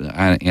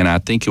and I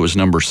think it was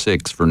number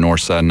 6 for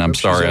Northside, and I'm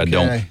sorry I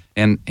don't.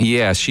 And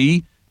yeah,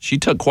 she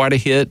took quite a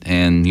hit,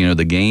 and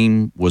the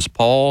game was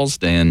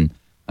paused, and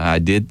I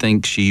did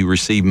think she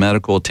received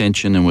medical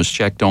attention and was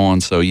checked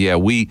on. So, yeah,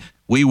 we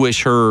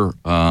wish her,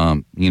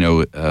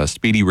 a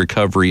speedy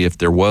recovery if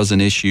there was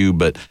an issue.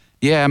 But,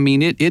 yeah, I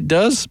mean, it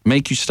does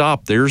make you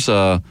stop.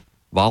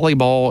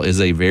 Volleyball is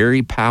a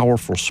very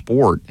powerful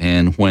sport.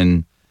 And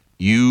when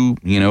you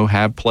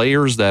have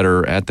players that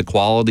are at the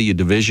quality of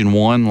Division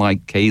I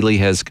like Kaylee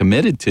has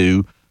committed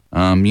to,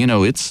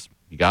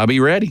 you got to be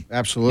ready.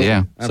 Absolutely.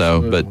 Yeah.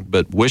 Absolutely. So,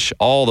 but wish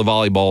all the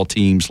volleyball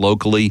teams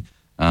locally,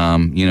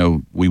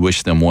 we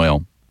wish them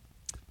well.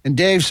 And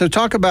Dave, so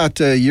talk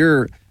about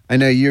I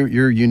know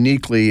you're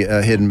uniquely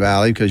Hidden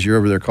Valley because you're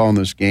over there calling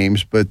those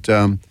games, but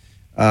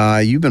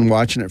you've been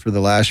watching it for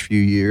the last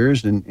few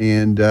years,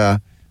 and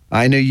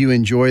I know you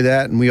enjoy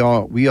that, and we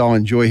all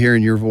enjoy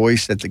hearing your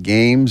voice at the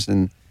games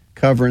and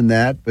covering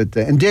that. But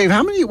and Dave,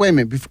 wait a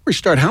minute, before we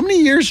start, how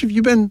many years have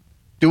you been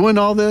doing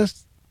all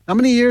this? How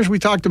many years? We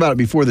talked about it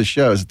before the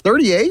show. Is it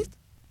 38?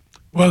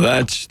 Well,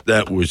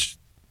 that was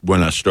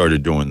when I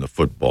started doing the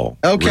football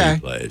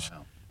replays.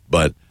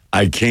 But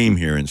I came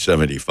here in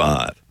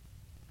 75.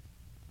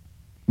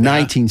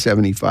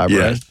 1975,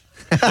 yes.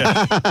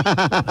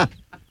 Right?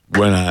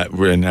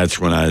 That's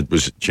when I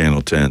was at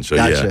Channel 10. So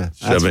gotcha. yeah, That's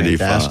 75.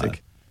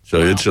 fantastic. So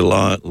it's a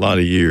lot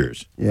of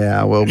years.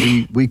 Yeah, well,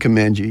 we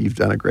commend you. You've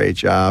done a great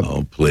job.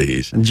 Oh,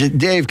 please. And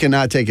Dave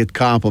cannot take a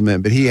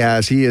compliment, but he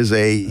is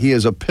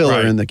a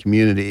pillar in the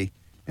community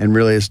and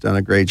really has done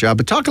a great job.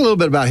 But talk a little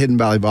bit about Hidden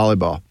Valley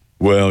Volleyball.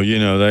 Well,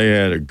 they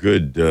had a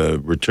good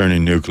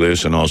returning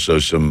nucleus and also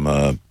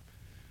some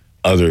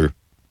other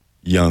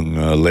young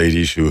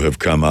ladies who have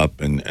come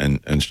up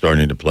and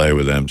starting to play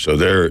with them. So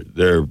they're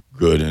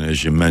good. And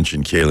as you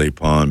mentioned, Kaylee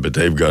Pond, but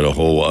they've got a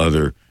whole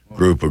other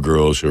group of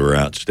girls who are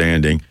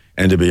outstanding.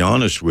 And to be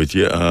honest with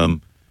you,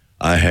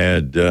 I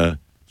had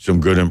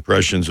some good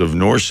impressions of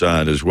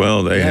Northside as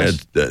well. They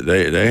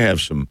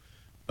have some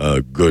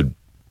good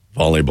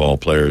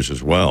volleyball players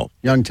as well.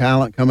 Young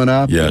talent coming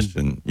up. Yes,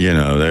 and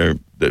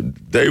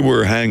they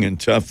were hanging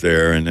tough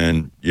there, and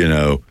then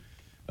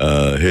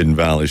Hidden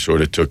Valley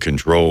sort of took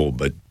control,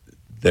 but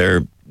they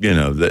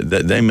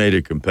made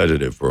it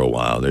competitive for a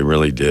while. They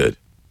really did.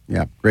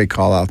 Yeah, great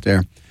call out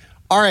there.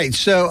 All right,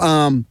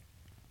 so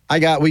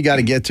we got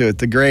to get to it.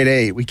 The grade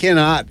 8. We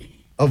cannot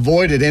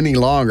avoid it any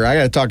longer. I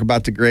got to talk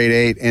about the grade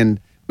 8, and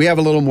we have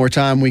a little more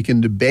time. We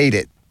can debate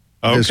it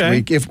this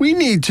week if we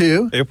need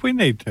to.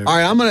 All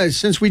right,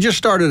 since we just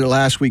started it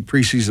last week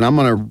preseason, I'm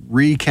going to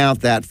recount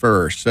that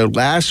first. So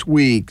last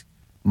week,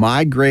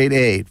 my grade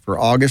 8 for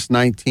August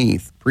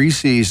 19th,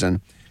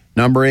 preseason,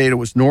 number 8, it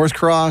was North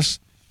Cross.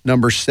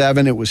 Number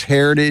 7, it was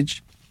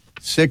Heritage.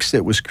 6,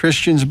 it was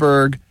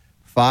Christiansburg.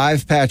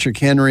 5, Patrick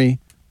Henry.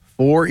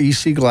 4,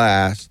 EC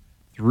Glass.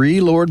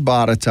 3, Lord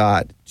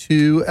Botetourt,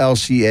 2,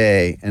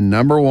 LCA, and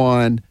number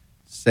 1,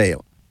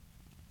 Salem.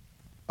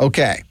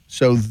 Okay,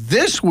 so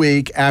this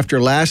week,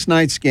 after last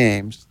night's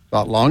games,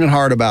 thought long and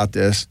hard about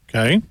this.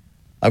 Okay.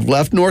 I've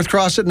left North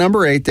Cross at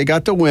number 8. They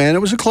got the win. It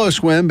was a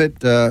close win, but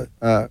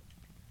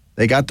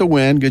they got the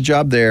win. Good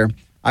job there.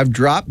 I've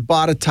dropped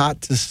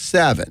Botetourt to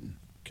 7.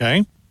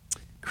 Okay.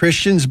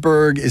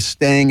 Christiansburg is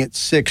staying at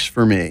 6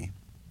 for me.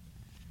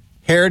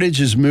 Heritage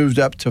has moved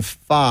up to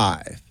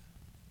 5.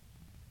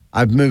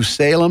 I've moved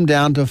Salem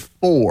down to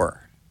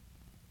 4.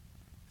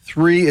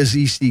 3 is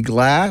EC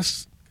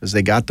Glass because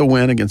they got the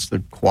win against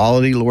the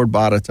quality Lord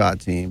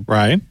Botetourt team.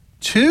 Right.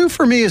 2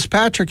 for me is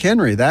Patrick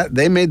Henry.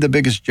 They made the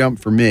biggest jump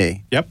for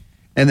me. Yep.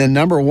 And then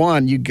number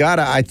 1,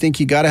 I think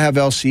you got to have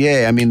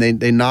LCA. I mean,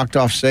 they knocked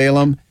off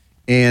Salem,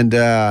 and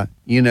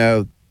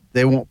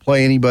they won't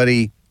play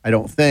anybody, I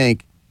don't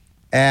think,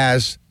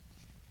 as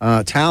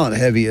talent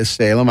heavy as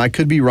Salem. I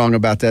could be wrong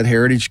about that.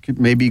 Heritage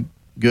may be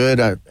good.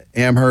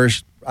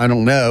 Amherst, I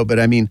don't know, but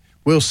I mean,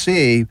 we'll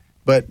see.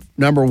 But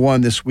number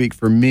 1 this week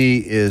for me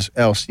is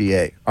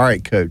LCA. All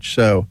right, Coach.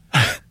 So,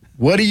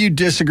 what do you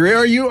disagree?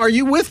 Are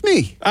you with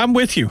me? I'm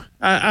with you.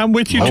 I'm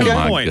with you to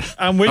a point.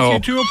 I'm with you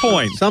to a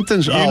point.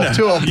 Something's off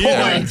to a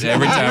point.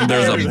 Every time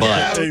there's a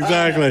but.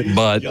 Exactly.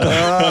 But.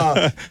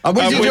 I'm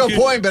with you to a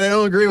point, but I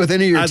don't agree with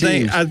any of your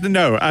teams. I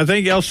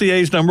think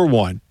LCA is number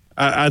 1.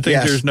 I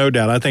think there's no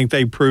doubt. I think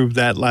they proved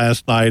that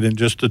last night and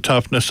just the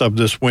toughness of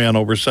this win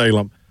over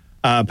Salem.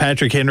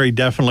 Patrick Henry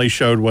definitely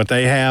showed what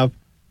they have.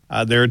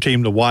 They're a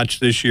team to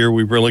watch this year.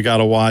 We've really got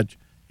to watch.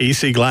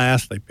 EC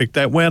Glass, they picked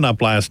that win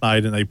up last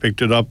night, and they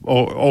picked it up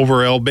over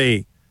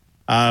LB.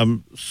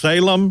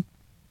 Salem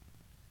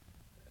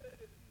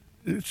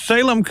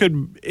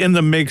could in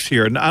the mix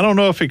here. And I don't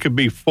know if it could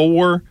be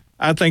 4.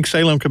 I think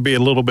Salem could be a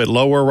little bit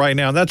lower right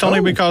now. That's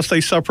only because they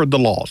suffered the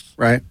loss.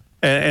 Right.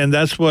 And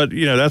that's what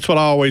that's what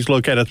I always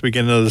look at the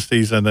beginning of the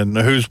season and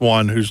who's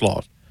won, who's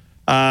lost.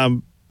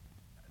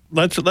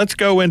 Let's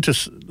go into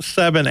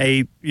 7,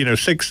 8,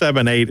 6,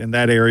 7, 8 in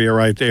that area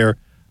right there.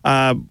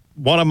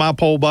 One of my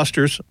poll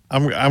busters,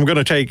 let's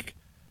take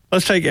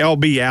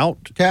LB out,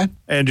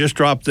 and just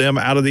drop them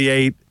out of the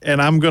 8,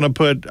 and I'm gonna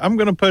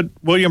put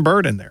William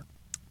Byrd in there.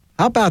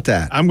 How about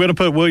that? I'm going to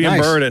put William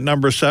Nice. Byrd at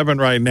number 7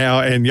 right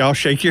now, and y'all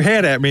shake your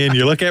head at me, and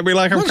you look at me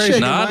like I'm I'm crazy.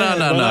 shaking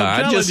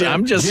No.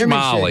 I'm just Jimmy's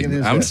smiling. shaking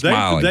his I'm head.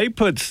 smiling. They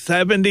put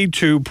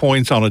 72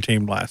 points on a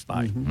team last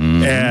night,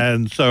 Mm-hmm.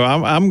 and so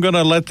I'm going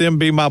to let them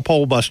be my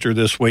poll buster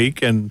this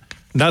week. And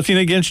nothing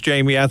against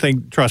Jamie. I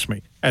think, trust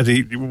me,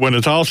 when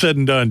it's all said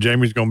and done,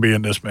 Jamie's going to be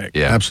in this mix.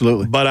 Yeah,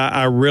 absolutely. But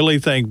I really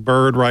think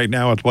Byrd right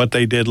now with what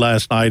they did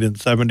last night and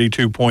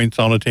 72 points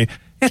on a team.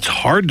 It's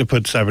hard to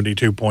put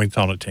 72 points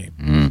on a team.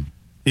 Mm.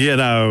 You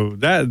know,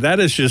 that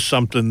is just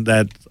something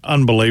that's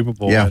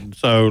unbelievable. Yeah. And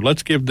so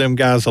let's give them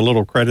guys a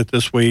little credit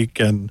this week.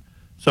 And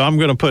so I'm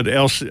going to put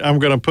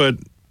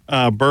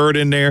Byrd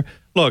in there.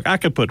 Look, I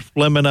could put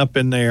Fleming up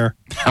in there.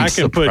 I'm I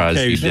could put surprised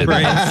you Cave did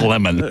Spring.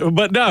 Fleming.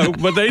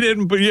 But they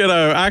didn't put,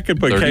 I could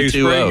put Cave 32-0.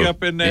 Spring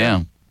up in there.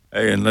 Yeah.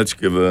 Hey, and let's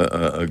give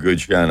a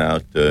good shout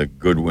out,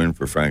 good win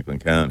for Franklin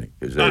County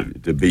because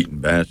they're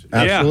beating Bassett.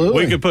 Yeah,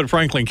 we could put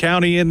Franklin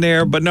County in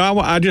there. But no,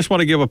 I just want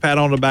to give a pat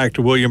on the back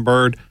to William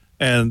Byrd,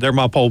 and they're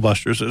my poll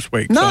busters this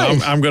week.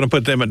 Nice. So I'm going to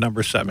put them at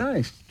number 7.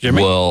 Nice.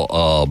 Jimmy?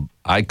 Well,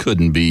 I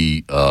couldn't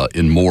be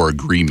in more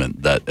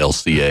agreement that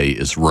LCA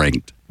is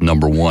ranked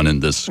number 1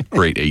 in this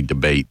grade A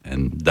debate,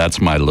 and that's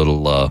my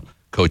little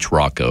Coach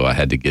Rocco I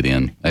had to get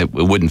in. It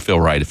wouldn't feel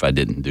right if I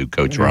didn't do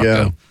Coach There you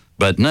Rocco. go.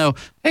 But no,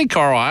 hey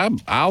Carl,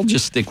 I'll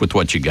just stick with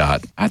what you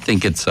got. I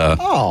think it's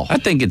I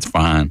think it's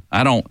fine.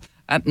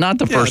 Not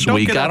the first don't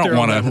week. get I out don't there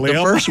on want to. that The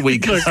limb. first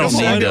week, I don't need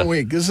Second to.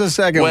 week. This is the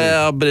second week.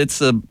 Well, but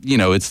it's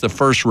it's the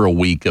first real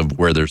week of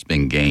where there's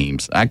been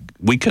games.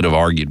 We could have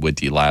argued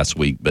with you last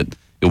week, but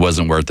it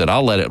wasn't worth it.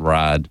 I'll let it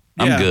ride.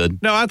 I'm Yeah.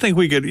 good. No, I think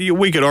we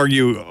could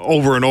argue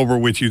over and over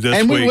with you this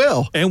And week. we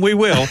will. And we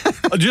will.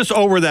 Just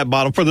over that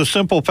bottom for the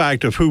simple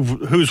fact of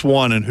who's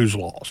won and who's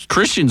lost.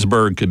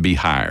 Christiansburg could be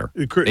higher,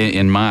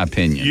 in my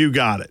opinion. You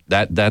got it.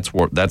 That's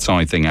the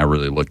only thing I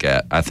really look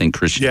at. I think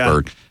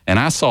Christiansburg. And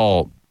I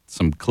saw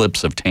some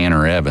clips of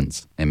Tanner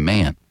Evans, and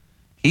man,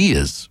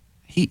 he's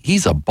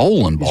a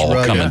bowling ball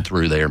rugged. coming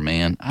through there,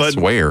 man. I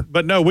swear.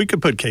 But no, we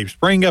could put Cave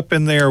Spring up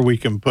in there. We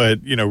can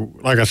put,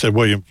 like I said,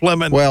 William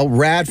Fleming. Well,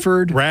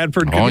 Radford.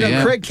 Radford. Oh, could be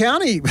yeah. Craig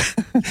County.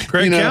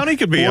 Craig County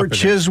could be up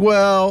Fort in there.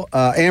 Chiswell,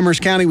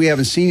 Amherst County, we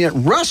haven't seen yet.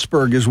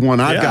 Rustburg is one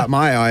I've Yeah. got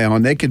my eye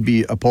on. They could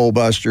be a poll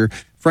buster.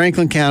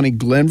 Franklin County,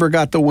 Glenver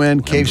got the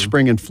win. Cave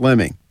Spring and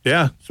Fleming.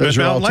 Yeah. Smith Those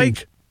are all Mountain teams-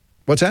 Lake.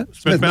 What's that?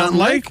 Smith Mountain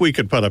Lake we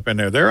could put up in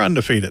there. They're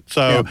undefeated.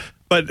 So,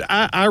 but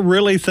I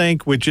really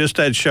think with just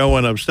that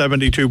showing of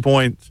 72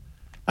 points,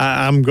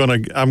 I'm gonna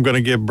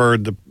give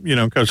Byrd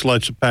the Coach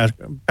Let's pat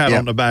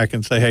on the back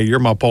and say, hey, you're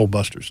my poll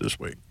busters this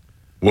week.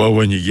 Well,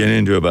 when you get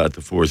into about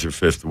the 4th or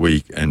 5th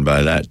week, and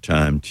by that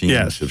time teams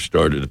Yes. have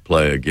started to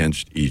play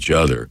against each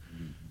other,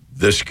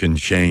 this can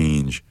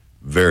change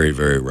very,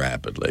 very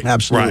rapidly.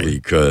 Absolutely.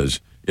 Right. Because,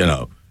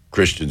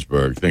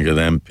 Christiansburg, think of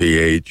them,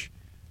 PH,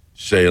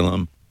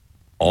 Salem,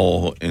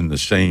 all in the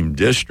same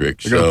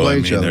district. They're gonna play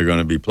each other. They're going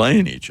to be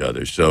playing each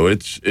other. So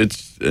it's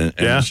and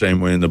the same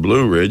way in the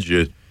Blue Ridge,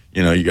 you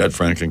got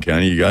Franklin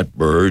County, you got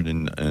Byrd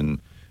and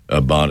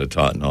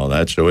Botetourt and all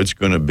that. So it's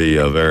going to be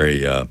a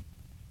very, I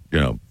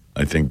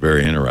think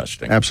very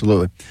interesting.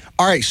 Absolutely.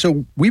 All right,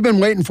 so we've been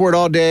waiting for it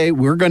all day.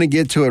 We're going to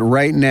get to it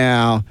right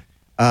now.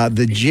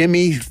 The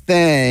Jimmy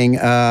thing,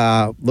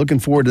 looking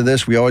forward to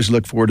this. We always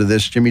look forward to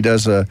this. Jimmy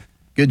does a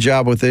good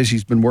job with this.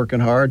 He's been working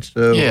hard.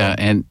 So Yeah,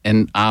 and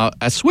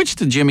I switched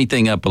the Jimmy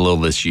thing up a little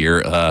this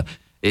year.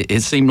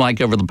 It seemed like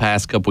over the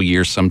past couple of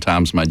years,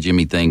 sometimes my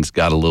Jimmy things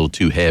got a little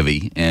too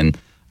heavy, and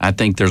I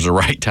think there's a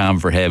right time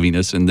for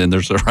heaviness, and then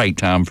there's a right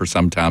time for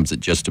sometimes it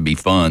just to be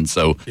fun.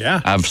 So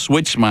Yeah. I've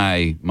switched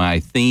my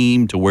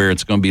theme to where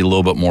it's going to be a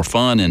little bit more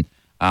fun, and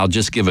I'll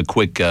just give a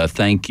quick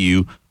thank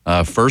you,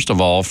 first of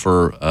all,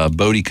 for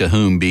Bodie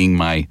Cahoon being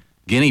my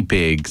guinea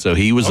pig. So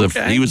he was the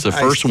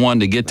first one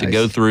to get to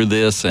go through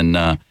this,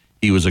 and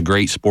he was a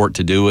great sport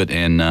to do it.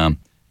 And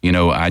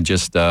I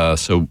just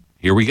so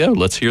here we go.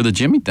 Let's hear the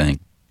Jimmy thing.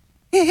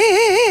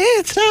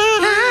 It's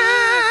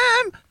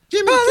time,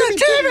 Jimmy.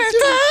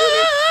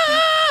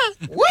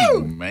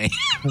 Woo, man!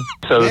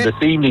 So this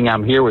evening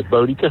I'm here with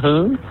Bodie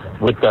Cahoon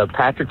with the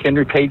Patrick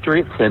Henry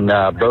Patriots and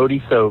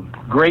Bodie. So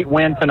great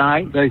win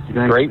tonight. Thank you.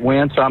 Great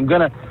win. So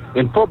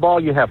in football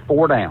you have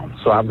 4 downs.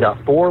 So I've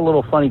got 4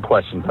 little funny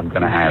questions I'm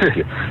going to ask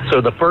you.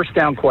 So the first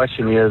down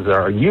question is,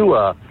 are you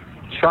a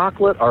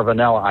chocolate or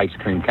vanilla ice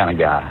cream kind of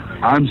guy?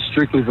 I'm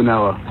strictly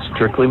vanilla.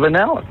 Strictly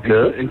vanilla.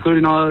 Good.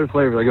 Including all other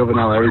flavors. I go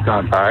vanilla every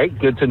time. All right,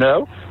 good to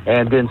know.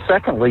 And then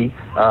secondly,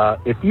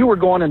 if you were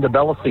going into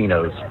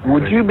Bellacino's,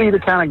 would you be the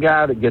kind of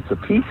guy that gets a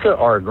pizza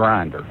or a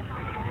grinder?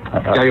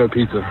 Gotta go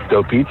pizza.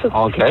 Go pizza?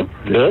 Okay,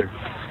 good.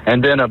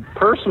 And then a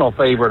personal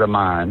favorite of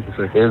mine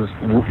is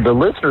the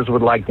listeners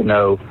would like to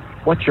know,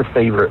 what's your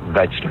favorite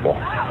vegetable?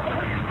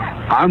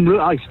 I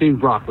like steamed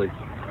broccoli.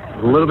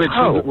 A little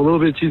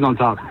bit of cheese on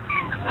top.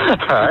 All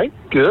right,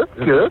 good.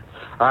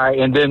 All right,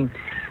 and then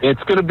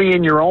it's going to be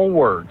in your own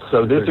words.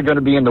 So these are going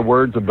to be in the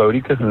words of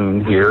Bodie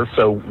Cahoon here.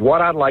 So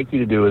what I'd like you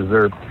to do is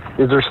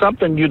there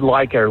something you'd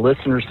like our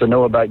listeners to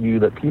know about you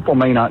that people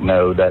may not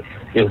know that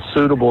is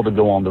suitable to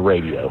go on the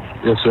radio?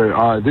 Yes,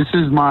 sir. This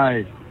is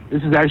my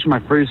This is actually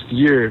my first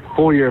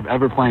full year of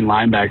ever playing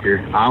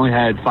linebacker. I only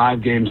had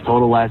 5 games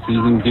total last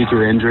season due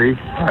to injury.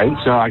 Right.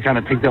 So I kind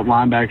of picked up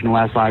linebacker in the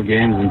last 5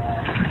 games, and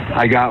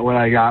I got what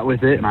I got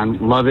with it, and I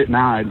love it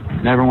now. I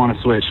never want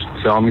to switch.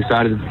 So I'm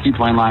excited to keep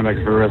playing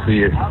linebacker for the rest of the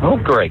year. Oh,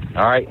 great.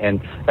 All right. And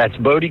that's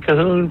Bodie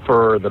Cahoon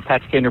for the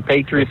Patscaner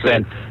Patriots. Yes,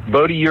 and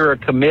Bodie, you're a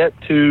commit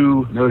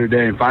to Notre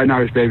Dame. 5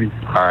 Irish, baby.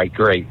 All right,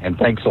 great. And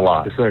thanks a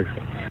lot. Yes,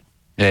 sir.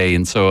 Hey,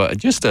 and so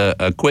just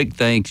a quick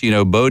thanks.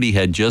 Bodie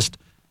had just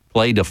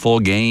played a full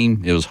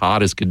game. It was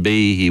hot as could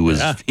be. He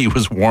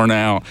was worn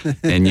out,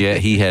 and yet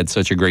he had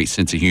such a great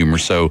sense of humor.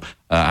 So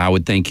I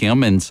would thank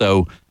him. And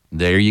so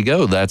there you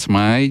go. That's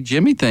my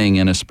Jimmy thing.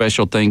 And a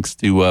special thanks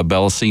to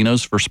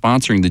Bellasinos for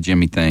sponsoring the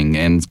Jimmy thing.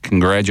 And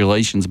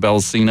congratulations,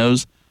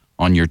 Bellasinos,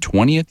 on your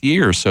 20th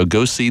year. So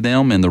go see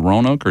them in the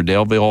Roanoke or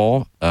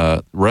Delville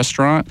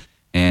restaurant,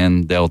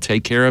 and they'll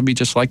take care of you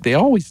just like they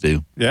always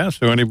do. Yeah,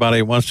 so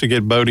anybody wants to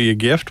get Bodie a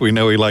gift, we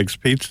know he likes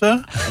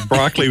pizza,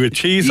 broccoli with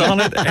cheese on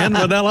it, and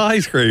vanilla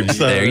ice cream.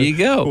 So there you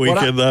go. We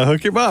can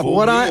hook him up.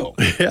 What I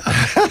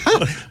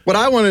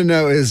want to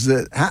know is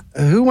that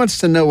who wants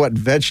to know what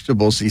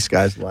vegetables these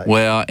guys like?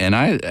 Well, and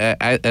I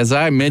as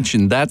I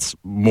mentioned, that's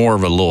more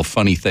of a little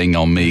funny thing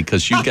on me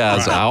because you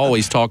guys, I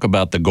always talk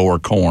about the Gore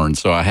corn,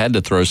 so I had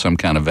to throw some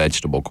kind of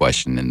vegetable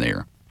question in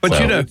there. But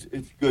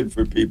it's good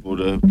for people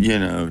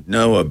to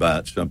know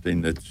about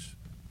something that's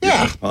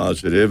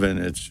positive and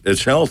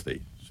it's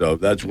healthy. So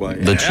that's why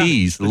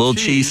the little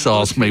cheese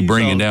sauce may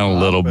bring it down a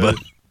little bit.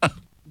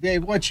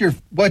 Dave, what's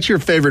your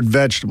favorite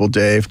vegetable,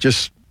 Dave?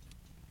 Just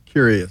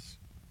curious.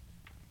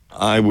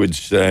 I would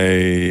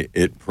say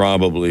it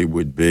probably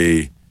would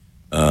be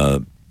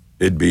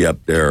it'd be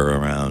up there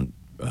around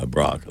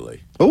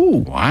broccoli. Oh,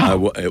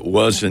 wow! It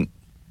wasn't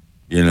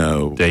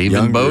Dave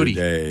and Bodie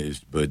days,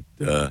 but.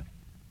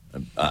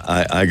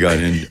 I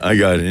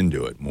got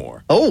into it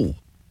more. Oh,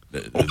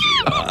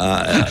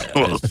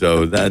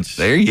 so that's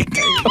there you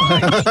go.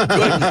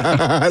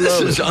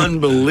 This is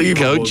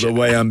unbelievable, Coach, the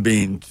way I'm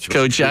being.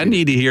 Coach, I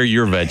need to hear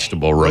your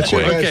vegetable real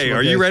quick. Okay,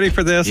 are you ready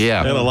for this?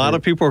 Yeah. And a lot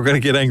of people are going to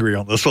get angry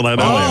on this one. I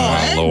know. Oh,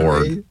 my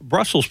Lord.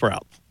 Brussels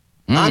sprouts.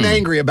 I'm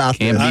angry about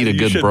Can't this. beat a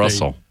good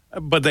Brussels.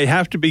 But they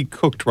have to be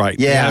cooked right.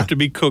 Yeah. They have to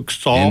be cooked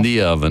soft. In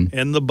the oven.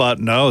 In the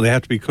butter. No, they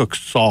have to be cooked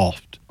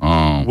soft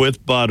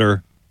with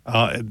butter.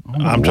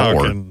 I'm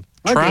talking.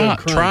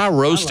 Try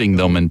roasting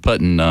them and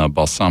putting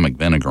balsamic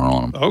vinegar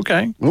on them.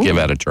 Okay. Give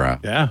that a try.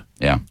 Yeah.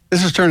 Yeah.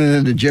 This is turning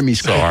into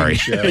Jimmy's Sorry.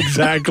 Show.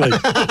 Exactly.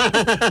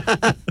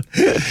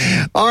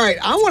 All right.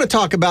 I want to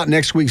talk about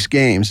next week's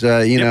games.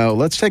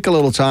 Let's take a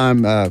little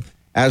time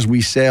as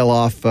we sail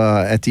off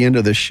at the end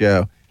of the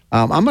show.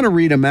 I'm going to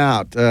read them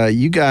out.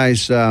 You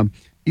guys,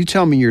 you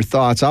tell me your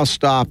thoughts. I'll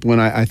stop when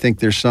I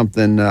think there's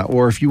something,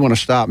 or if you want to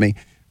stop me.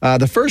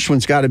 The first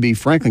one's got to be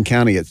Franklin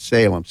County at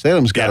Salem.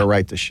 Salem's got to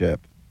right the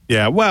ship.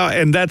 Yeah, well,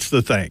 and that's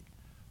the thing.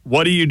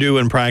 What do you do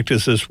in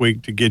practice this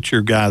week to get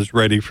your guys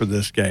ready for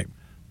this game?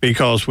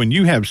 Because when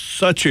you have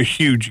such a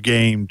huge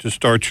game to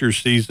start your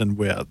season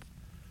with,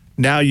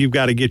 now you've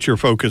got to get your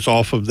focus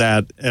off of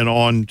that and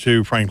on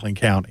to Franklin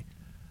County.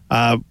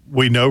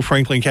 We know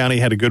Franklin County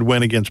had a good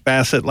win against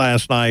Bassett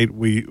last night.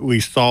 We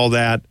saw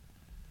that.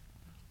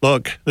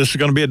 Look, this is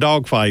going to be a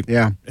dogfight.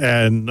 Yeah.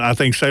 And I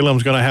think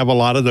Salem's going to have a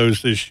lot of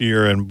those this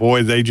year. And,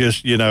 boy, they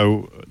just,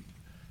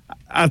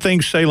 I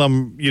think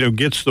Salem,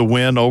 gets the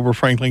win over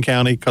Franklin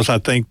County because I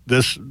think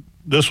this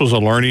was a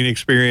learning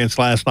experience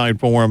last night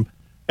for them,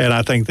 and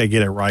I think they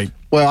get it right.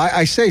 Well,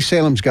 I say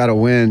Salem's got to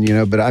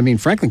win, but, I mean,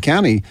 Franklin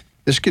County,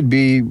 this could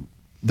be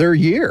their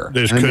year.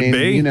 This could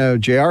be.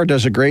 JR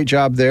does a great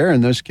job there,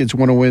 and those kids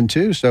want to win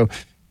too. So,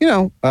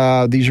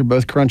 these are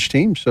both crunch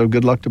teams, so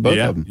good luck to both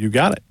of them. You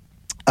got it.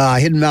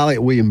 Hidden Valley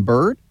at William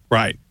Byrd.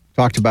 Right.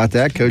 Talked about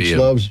that. Coach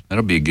loves.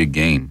 That'll be a good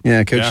game.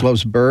 Yeah, Coach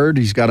loves Byrd.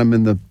 He's got him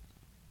in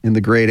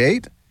the grade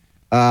 8.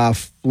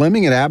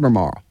 Fleming at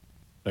Albemarle.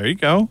 There you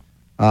go.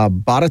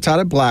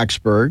 Botetourt at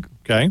Blacksburg.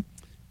 Okay.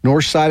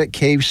 Northside at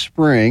Cave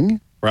Spring.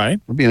 Right.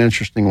 That'll be an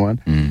interesting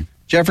one. Mm.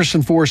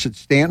 Jefferson Forest at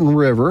Stanton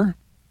River.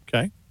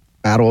 Okay.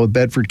 Battle of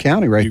Bedford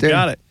County right there. You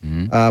got it.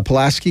 Mm-hmm.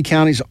 Pulaski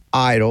County's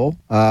Idle.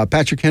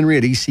 Patrick Henry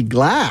at EC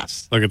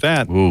Glass. Look at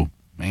that. Ooh,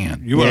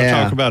 man. You want to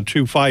talk about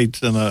two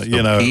fights and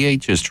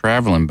PH is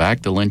traveling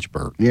back to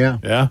Lynchburg. Yeah.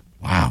 Yeah.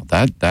 Wow,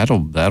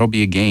 that'll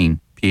be a game.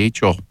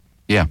 PH will,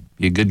 be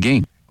a good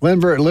game.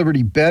 Glenver at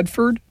Liberty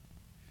Bedford.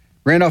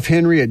 Randolph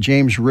Henry at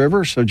James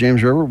River. So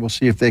James River, we'll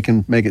see if they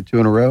can make it 2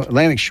 in a row.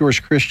 Atlantic Shores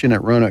Christian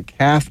at Roanoke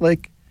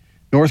Catholic.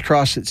 North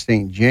Cross at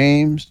St.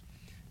 James.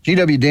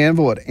 GW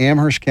Danville at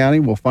Amherst County.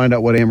 We'll find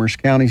out what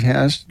Amherst County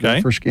has. Okay.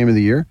 The first game of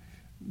the year.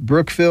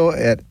 Brookville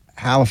at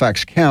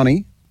Halifax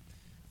County.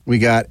 We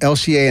got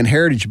LCA and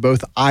Heritage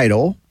both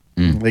idle.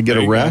 They get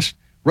a rest.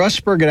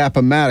 Rustburg at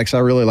Appomattox. I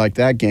really like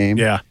that game.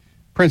 Yeah.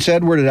 Prince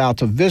Edward at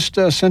Alta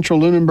Vista. Central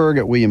Lunenburg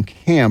at William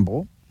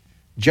Campbell.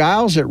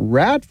 Giles at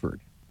Radford.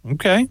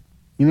 Okay.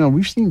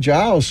 We've seen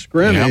Giles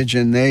scrimmage,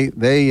 and they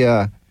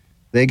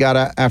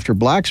got after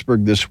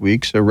Blacksburg this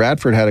week, so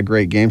Radford had a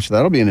great game, so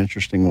that'll be an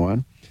interesting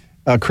one.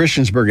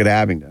 Christiansburg at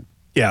Abingdon.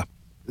 Yeah.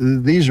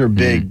 these are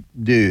big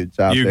dudes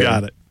out there. You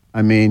got it.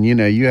 I mean,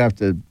 you have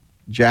to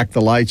jack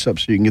the lights up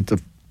so you can get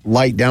the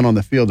light down on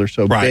the field. They're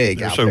so big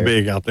They're out so there.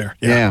 big out there.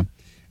 Yeah.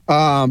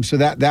 So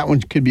that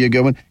one could be a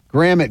good one.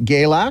 Graham at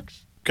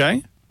Galax.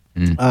 Okay.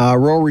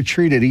 Royal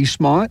Retreat at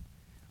Eastmont.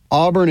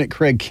 Auburn at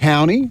Craig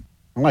County.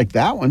 I like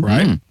that one.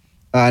 Right.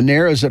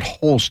 Narrows at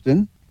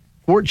Holston.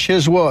 Fort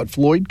Chiswell at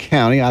Floyd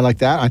County. I like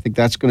that. I think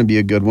that's going to be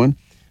a good one.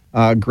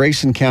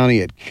 Grayson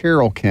County at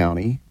Carroll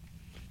County.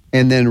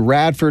 And then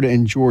Radford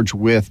and George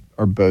Wythe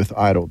are both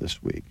idle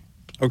this week.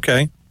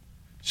 Okay.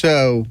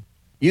 So,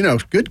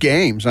 good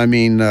games. I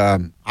mean,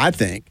 I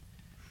think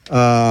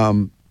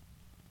all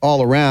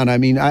around. I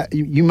mean,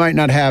 you might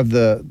not have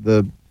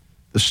the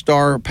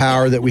star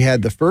power that we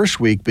had the first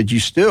week, but you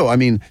still, I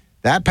mean,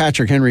 that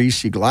Patrick Henry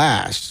EC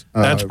Glass.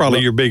 That's probably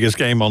your biggest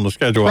game on the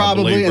schedule,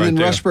 probably, I believe, and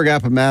then Rustburg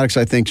Appomattox,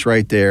 I think, is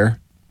right there.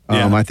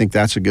 I think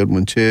that's a good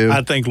one, too.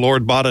 I think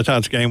Lord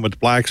Botetourt's game with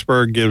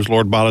Blacksburg gives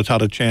Lord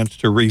Botetourt a chance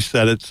to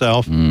reset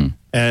itself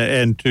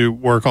and to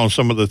work on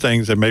some of the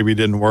things that maybe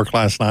didn't work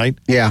last night.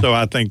 Yeah. So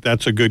I think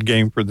that's a good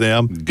game for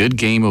them. Good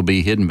game will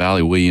be Hidden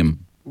Valley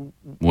William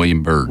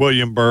Byrd.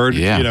 William Byrd.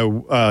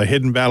 Yeah.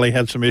 Hidden Valley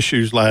had some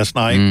issues last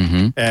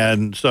night.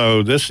 And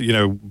so this,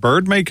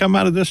 Byrd may come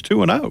out of this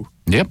 2-0.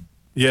 Yep.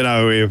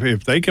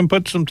 If they can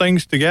put some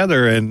things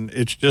together, and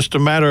it's just a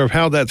matter of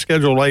how that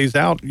schedule lays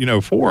out,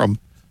 for them,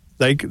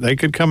 they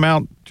could come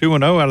out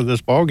 2-0 out of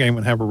this ball game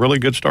and have a really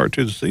good start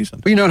to the season.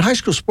 But, in high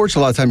school sports, a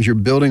lot of times you're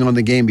building on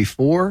the game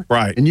before.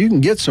 Right. And you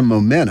can get some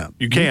momentum.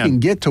 You can. You can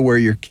get to where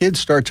your kids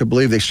start to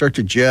believe, they start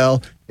to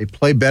gel, they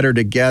play better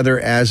together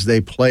as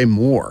they play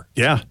more.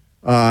 Yeah.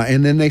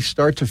 And then they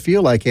start to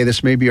feel like, hey,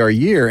 this may be our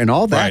year. And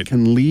all that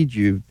can lead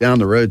you down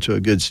the road to a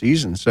good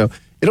season. So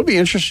it'll be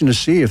interesting to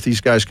see if these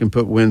guys can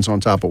put wins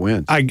on top of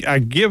wins. I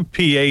give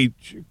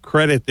PH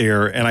credit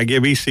there, and I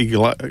give EC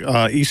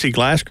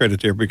Glass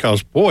credit there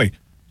because, boy,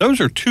 those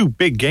are two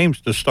big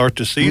games to start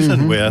the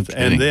season with.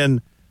 And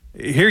then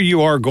here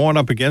you are going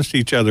up against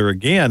each other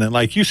again. And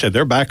like you said,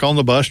 they're back on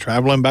the bus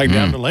traveling back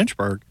down to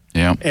Lynchburg.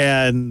 Yeah.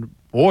 And,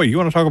 boy, you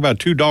want to talk about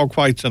two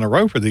dogfights in a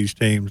row for these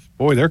teams.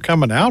 Boy, they're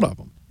coming out of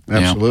them.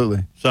 Absolutely.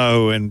 Yeah.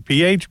 So, and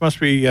PH must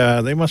be,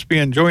 they must be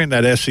enjoying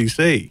that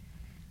SEC.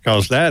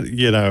 Because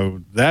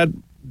that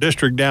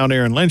district down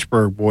there in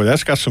Lynchburg, boy,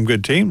 that's got some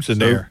good teams in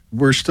there.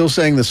 We're still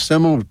saying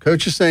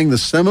Coach is saying the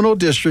Seminole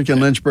district in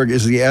Lynchburg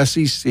is the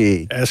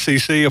SEC.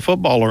 SEC of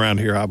football around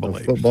here, I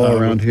believe. Football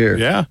around here.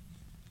 Yeah.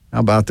 How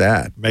about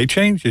that? May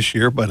change this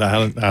year, but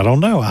I don't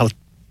know.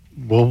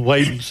 We'll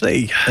wait and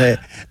see. Hey,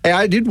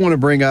 I did want to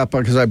bring up,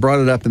 because I brought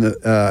it up in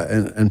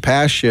the in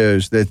past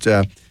shows,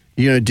 that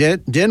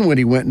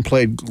Dinwiddie went and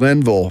played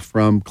Glenville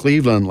from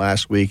Cleveland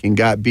last week and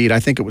got beat. I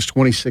think it was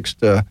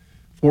 26-14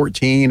 or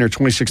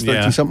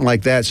 26-13, something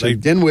like that. So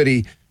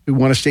Dinwiddie, who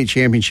won a state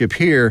championship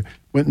here,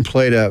 went and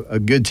played a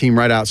good team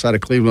right outside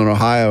of Cleveland,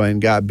 Ohio,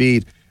 and got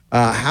beat.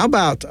 How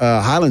about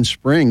Highland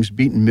Springs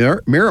beating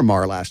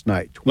Miramar last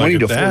night,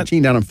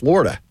 20-14 down in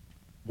Florida?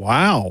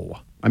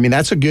 Wow. I mean,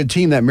 that's a good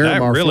team, that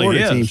Miramar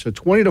Florida team. So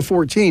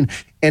 20-14.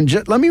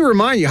 And let me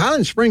remind you,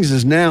 Highland Springs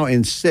is now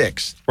in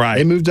 6th. Right.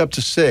 They moved up to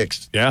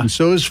 6th. Yeah. And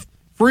so is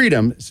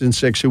Freedom is in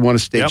 6th, who won a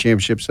state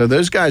championship. So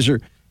those guys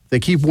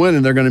they keep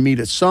winning, they're going to meet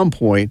at some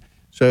point.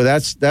 So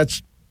it's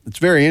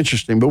very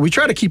interesting. But we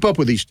try to keep up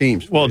with these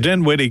teams. Well,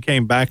 Dinwiddie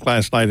came back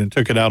last night and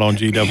took it out on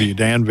GW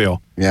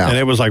Danville. Yeah. And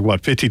it was like,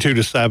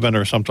 52-7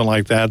 or something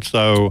like that.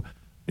 So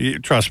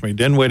trust me,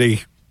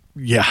 Dinwiddie,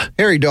 yeah.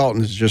 Harry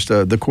Dalton is just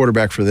the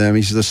quarterback for them.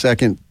 He's the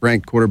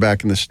second-ranked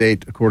quarterback in the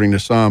state, according to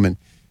some, and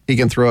he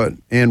can throw it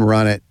and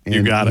run it. And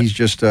you got it. He's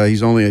just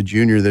he's only a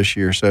junior this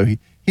year, so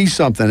he's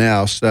something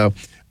else. So,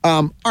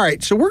 all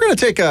right, so we're going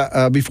to take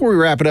before we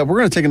wrap it up, we're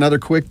going to take another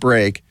quick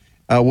break.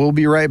 We'll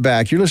be right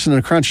back. You're listening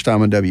to Crunch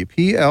Time on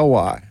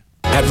WPLY.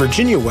 At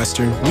Virginia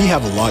Western, we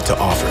have a lot to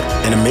offer.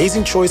 An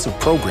amazing choice of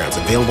programs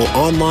available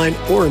online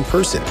or in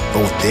person,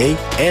 both day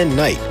and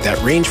night, that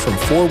range from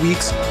 4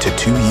 weeks to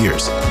 2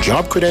 years.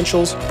 Job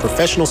credentials,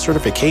 professional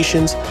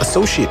certifications,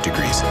 associate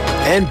degrees,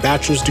 and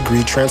bachelor's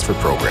degree transfer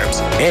programs.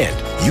 And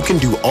you can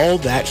do all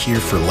that here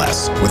for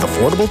less, with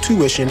affordable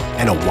tuition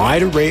and a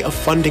wide array of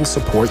funding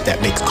support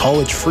that makes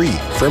college free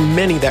for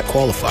many that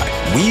qualify.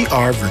 We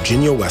are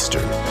Virginia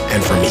Western,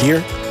 and from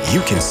here, you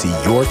can see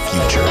your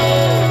future.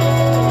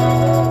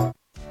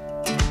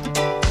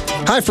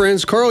 Hi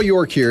friends, Carl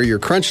York here, your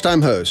Crunch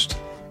Time host.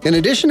 In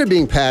addition to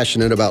being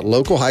passionate about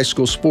local high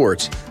school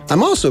sports,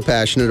 I'm also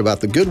passionate about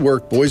the good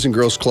work Boys and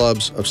Girls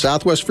Clubs of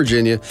Southwest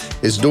Virginia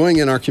is doing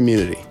in our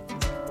community.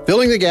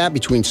 Filling the gap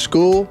between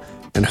school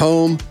and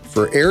home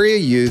for area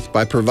youth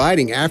by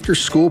providing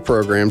after-school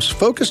programs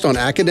focused on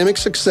academic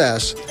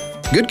success,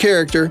 good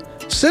character,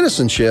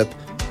 citizenship,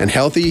 and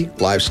healthy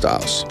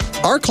lifestyles.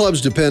 Our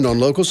clubs depend on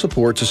local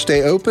support to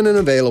stay open and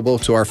available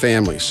to our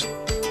families.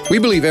 We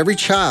believe every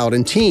child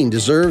and teen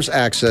deserves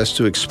access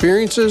to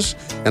experiences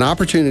and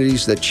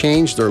opportunities that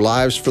change their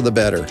lives for the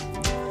better.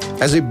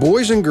 As a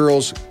Boys and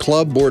Girls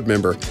Club board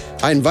member,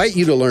 I invite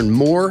you to learn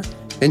more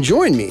and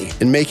join me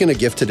in making a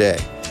gift today.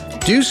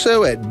 Do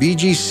so at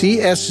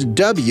bgcswva.org.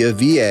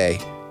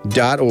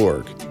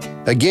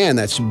 Again,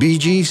 that's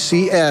bgcswva.org.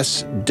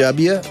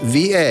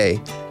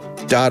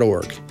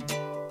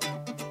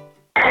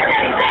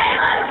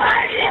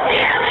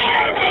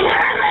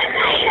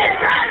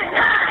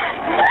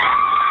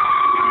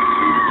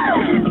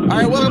 All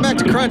right, welcome back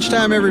to Crunch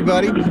Time,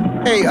 everybody.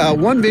 Hey,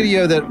 one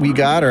video that we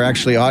got, or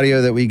actually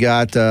audio that we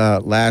got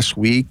last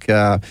week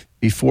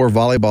before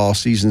volleyball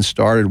season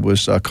started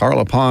was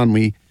Carla Pond.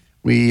 We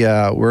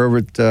were over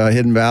at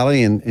Hidden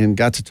Valley and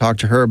got to talk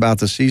to her about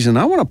the season.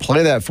 I want to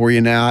play that for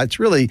you now. It's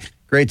really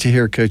great to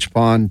hear Coach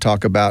Pond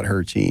talk about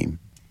her team.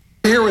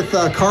 Here with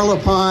Carla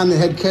Pond, the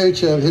head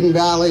coach of Hidden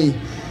Valley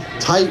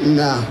Titan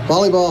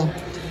volleyball.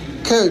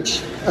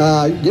 Coach,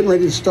 getting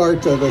ready to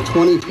start the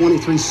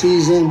 2023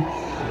 season.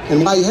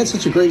 And why you had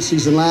such a great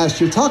season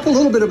last year. Talk a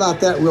little bit about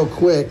that real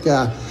quick.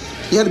 You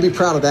had to be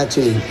proud of that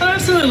team. Oh,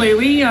 absolutely.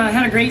 We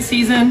had a great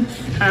season.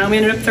 We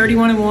ended up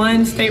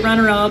 31-1, state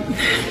runner-up.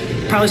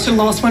 Probably should have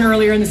lost one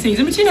earlier in the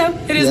season, but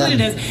it is what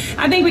it is.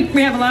 I think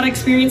we have a lot of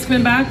experience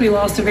coming back. We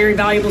lost a very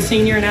valuable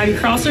senior in Abby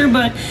Crosser,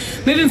 but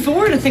moving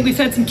forward, I think we've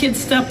had some kids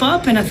step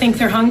up, and I think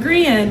they're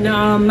hungry, and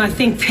I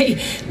think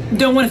they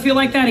don't want to feel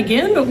like that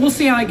again, but we'll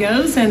see how it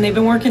goes, and they've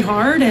been working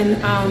hard, and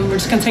we're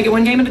just going to take it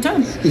one game at a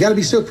time. You got to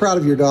be so proud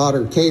of your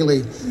daughter,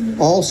 Kaylee,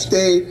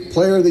 All-State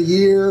Player of the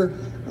Year,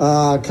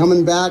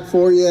 coming back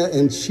for you,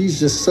 and she's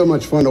just so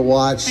much fun to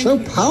watch. So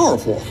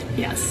powerful.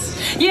 Yes.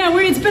 Yeah,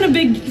 it's been a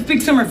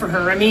big summer for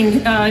her. I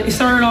mean, it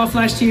started off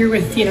last year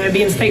with,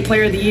 being State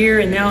Player of the Year,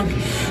 and now,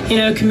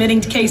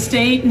 committing to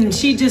K-State, and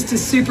she just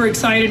is super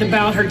excited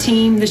about her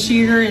team this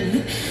year,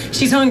 and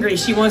she's hungry.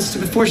 She wants to,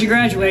 before she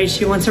graduates,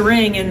 she wants a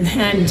ring,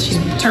 and she's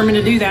determined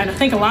to do that. And I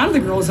think a lot of the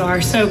girls are.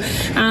 So,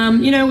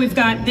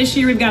 this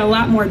year we've got a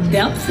lot more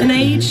depth in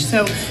age,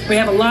 so we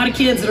have a lot of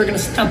kids that are going to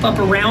step up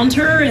around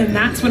her, and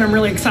that's what I'm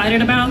really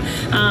excited about.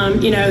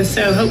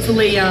 So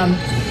hopefully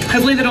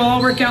that'll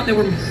all work out, that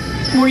we're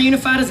more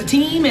unified as a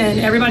team, and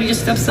everybody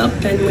just steps up,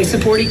 and we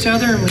support each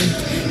other, and we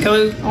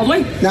go all the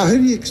way. Now, who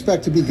do you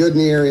expect to be good in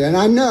the area? And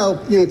I know,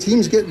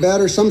 teams get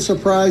better, some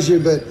surprise you,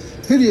 but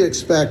who do you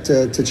expect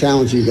to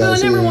challenge you guys? Well, I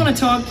never want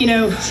to talk,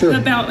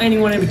 about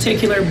anyone in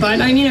particular, but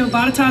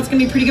Botetourt's going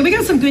to be pretty good. We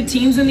got some good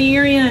teams in the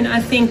area, and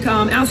I think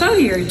outside of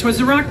the area, towards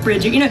the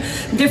Rockbridge,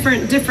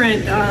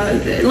 different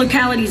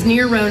localities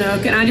near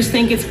Roanoke, and I just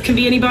think it can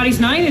be anybody's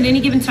night at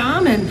any given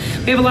time, and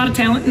we have a lot of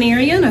talent in the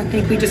area, and I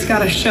think we just got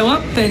to show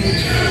up and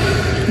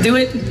do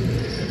it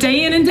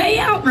day in and day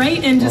out,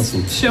 right? And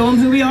just show them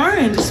who we are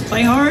and just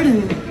play hard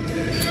and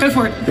go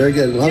for it. Very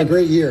good. Well, have a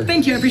great year.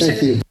 Thank you. I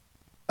appreciate it.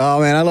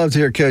 Oh, man, I love to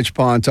hear Coach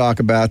Pond talk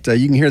about,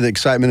 you can hear the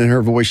excitement in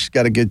her voice. She's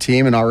got a good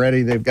team, and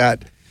already they've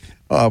got,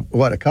 a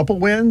couple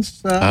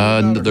wins?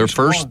 Their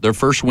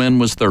first win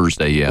was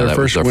Thursday, yeah. That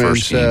was their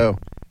first game. So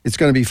it's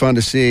going to be fun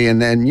to see.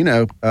 And then,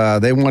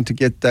 they want to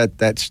get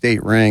that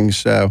state ring.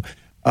 So,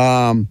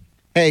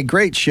 hey,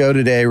 great show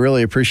today.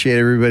 Really appreciate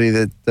everybody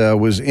that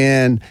was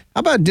in. How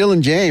about Dylan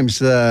James?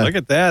 Look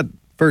at that.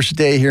 First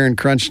day here in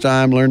Crunch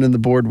Time, learning the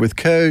board with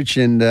Coach,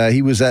 and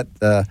he was at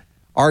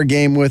our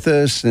game with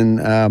us,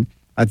 and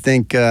I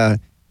think,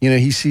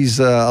 he sees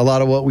a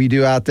lot of what we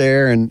do out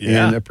there and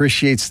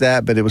appreciates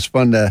that, but it was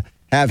fun to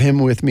have him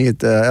with me at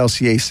the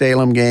LCA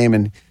Salem game,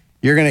 and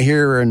you're going to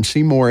hear and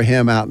see more of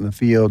him out in the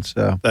field.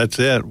 So that's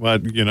it.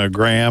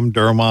 Graham,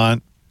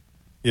 Dermont,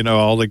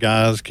 all the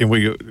guys. Can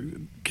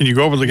you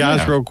go over the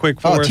guys real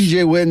quick for us?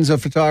 TJ Whitten's a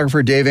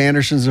photographer. Dave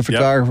Anderson's a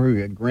photographer.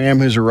 We've got Graham,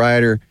 who's a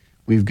writer.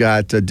 We've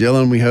got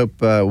Dylan. We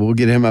hope we'll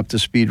get him up to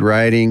speed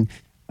writing.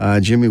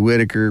 Jimmy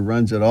Whitaker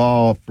runs it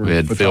all. We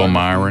had Phil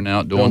Myron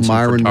out doing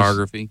some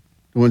photography.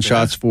 Doing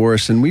shots for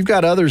us. And we've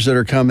got others that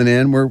are coming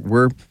in.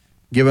 We're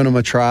giving them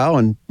a trial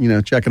and,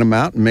 checking them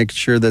out and making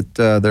sure that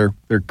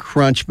they're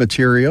crunch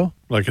material.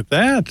 Look at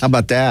that. How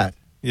about that?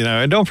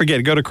 And don't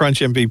forget, go to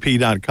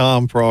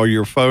crunchmvp.com for all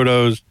your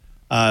photos.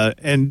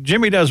 And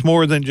Jimmy does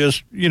more than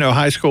just,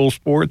 high school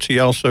sports. He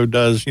also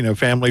does,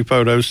 family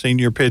photos,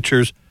 senior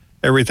pictures,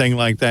 everything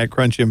like that,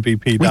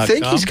 crunchmvp.com. We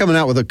think he's coming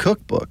out with a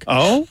cookbook.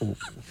 Oh,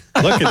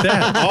 look at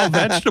that. All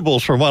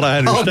vegetables, from what I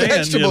understand. All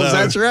vegetables,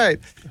 that's right.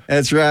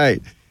 That's right.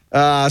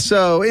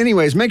 So,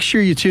 anyways, make sure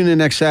you tune in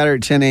next Saturday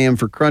at 10 a.m.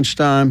 for Crunch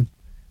Time.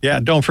 Yeah,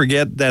 don't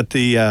forget that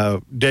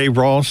the Dave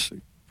Ross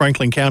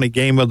Franklin County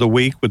Game of the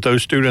Week with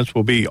those students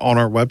will be on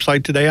our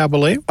website today, I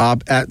believe.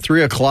 At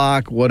 3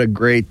 o'clock. What a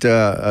great,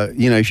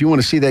 if you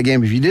want to see that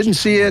game, if you didn't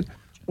see it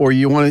or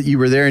you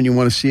were there and you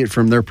want to see it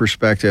from their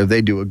perspective,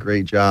 they do a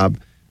great job.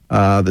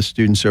 The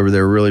students over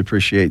there really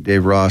appreciate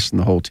Dave Ross and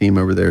the whole team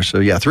over there.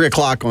 So, 3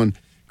 o'clock on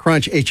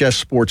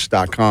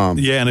crunchhssports.com.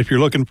 Yeah, and if you're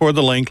looking for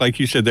the link, like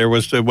you said, there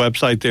was the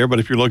website there, but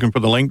if you're looking for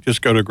the link,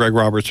 just go to Greg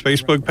Roberts'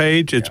 Facebook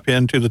page. It's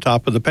pinned to the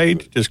top of the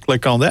page. Just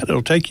click on that.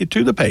 It'll take you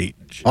to the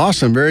page.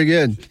 Awesome. Very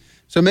good.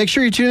 So make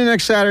sure you tune in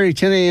next Saturday,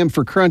 10 a.m.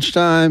 for Crunch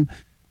Time.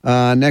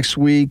 Next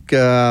week,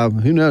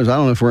 who knows? I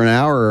don't know if we're an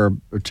hour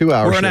or 2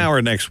 hours. We're an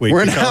hour next week.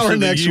 We're an hour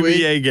next week.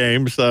 UVA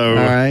game. So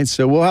all right.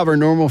 So we'll have our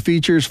normal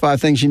features.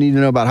 5 things you need to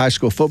know about high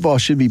school football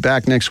should be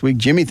back next week.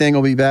 Jimmy Thing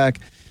will be back.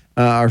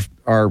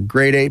 our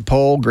grade 8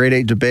 poll, grade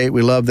 8 debate.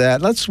 We love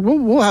that.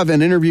 We'll have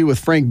an interview with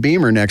Frank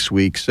Beamer next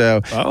week.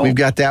 So we've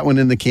got that one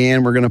in the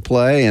can. We're going to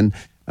play, and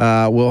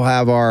we'll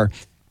have our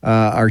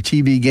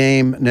TV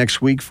game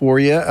next week for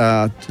you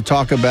to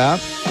talk about.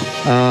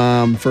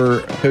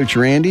 For Coach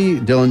Randy,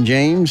 Dylan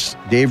James,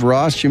 Dave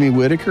Ross, Jimmy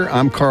Whitaker,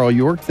 I'm Carl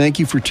York. Thank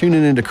you for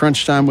tuning in to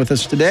Crunch Time with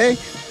us today.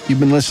 You've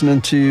been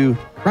listening to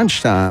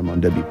Crunch Time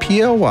on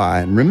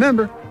WPLY. And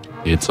remember,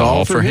 it's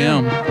all for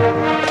him.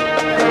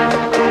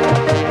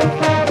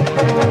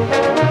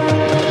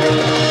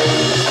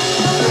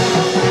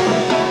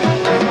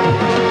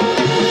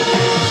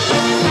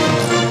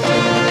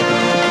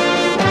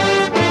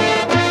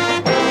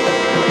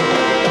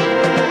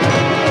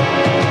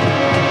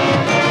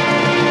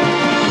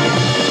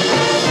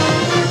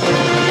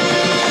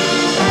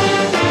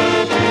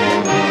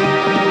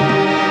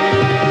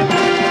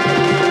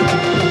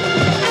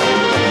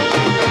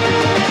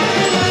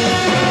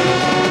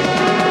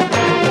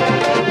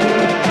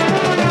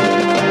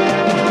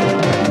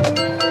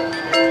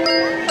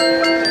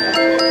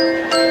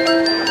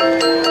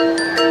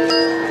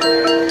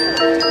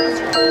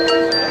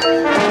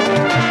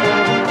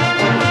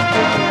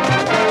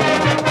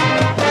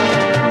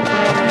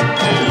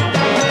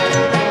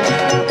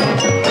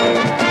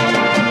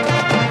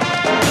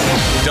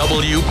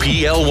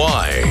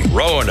 WPLY,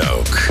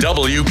 Roanoke,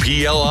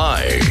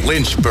 WPLI,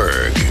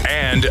 Lynchburg,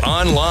 and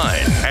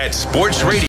online at Sports Radio.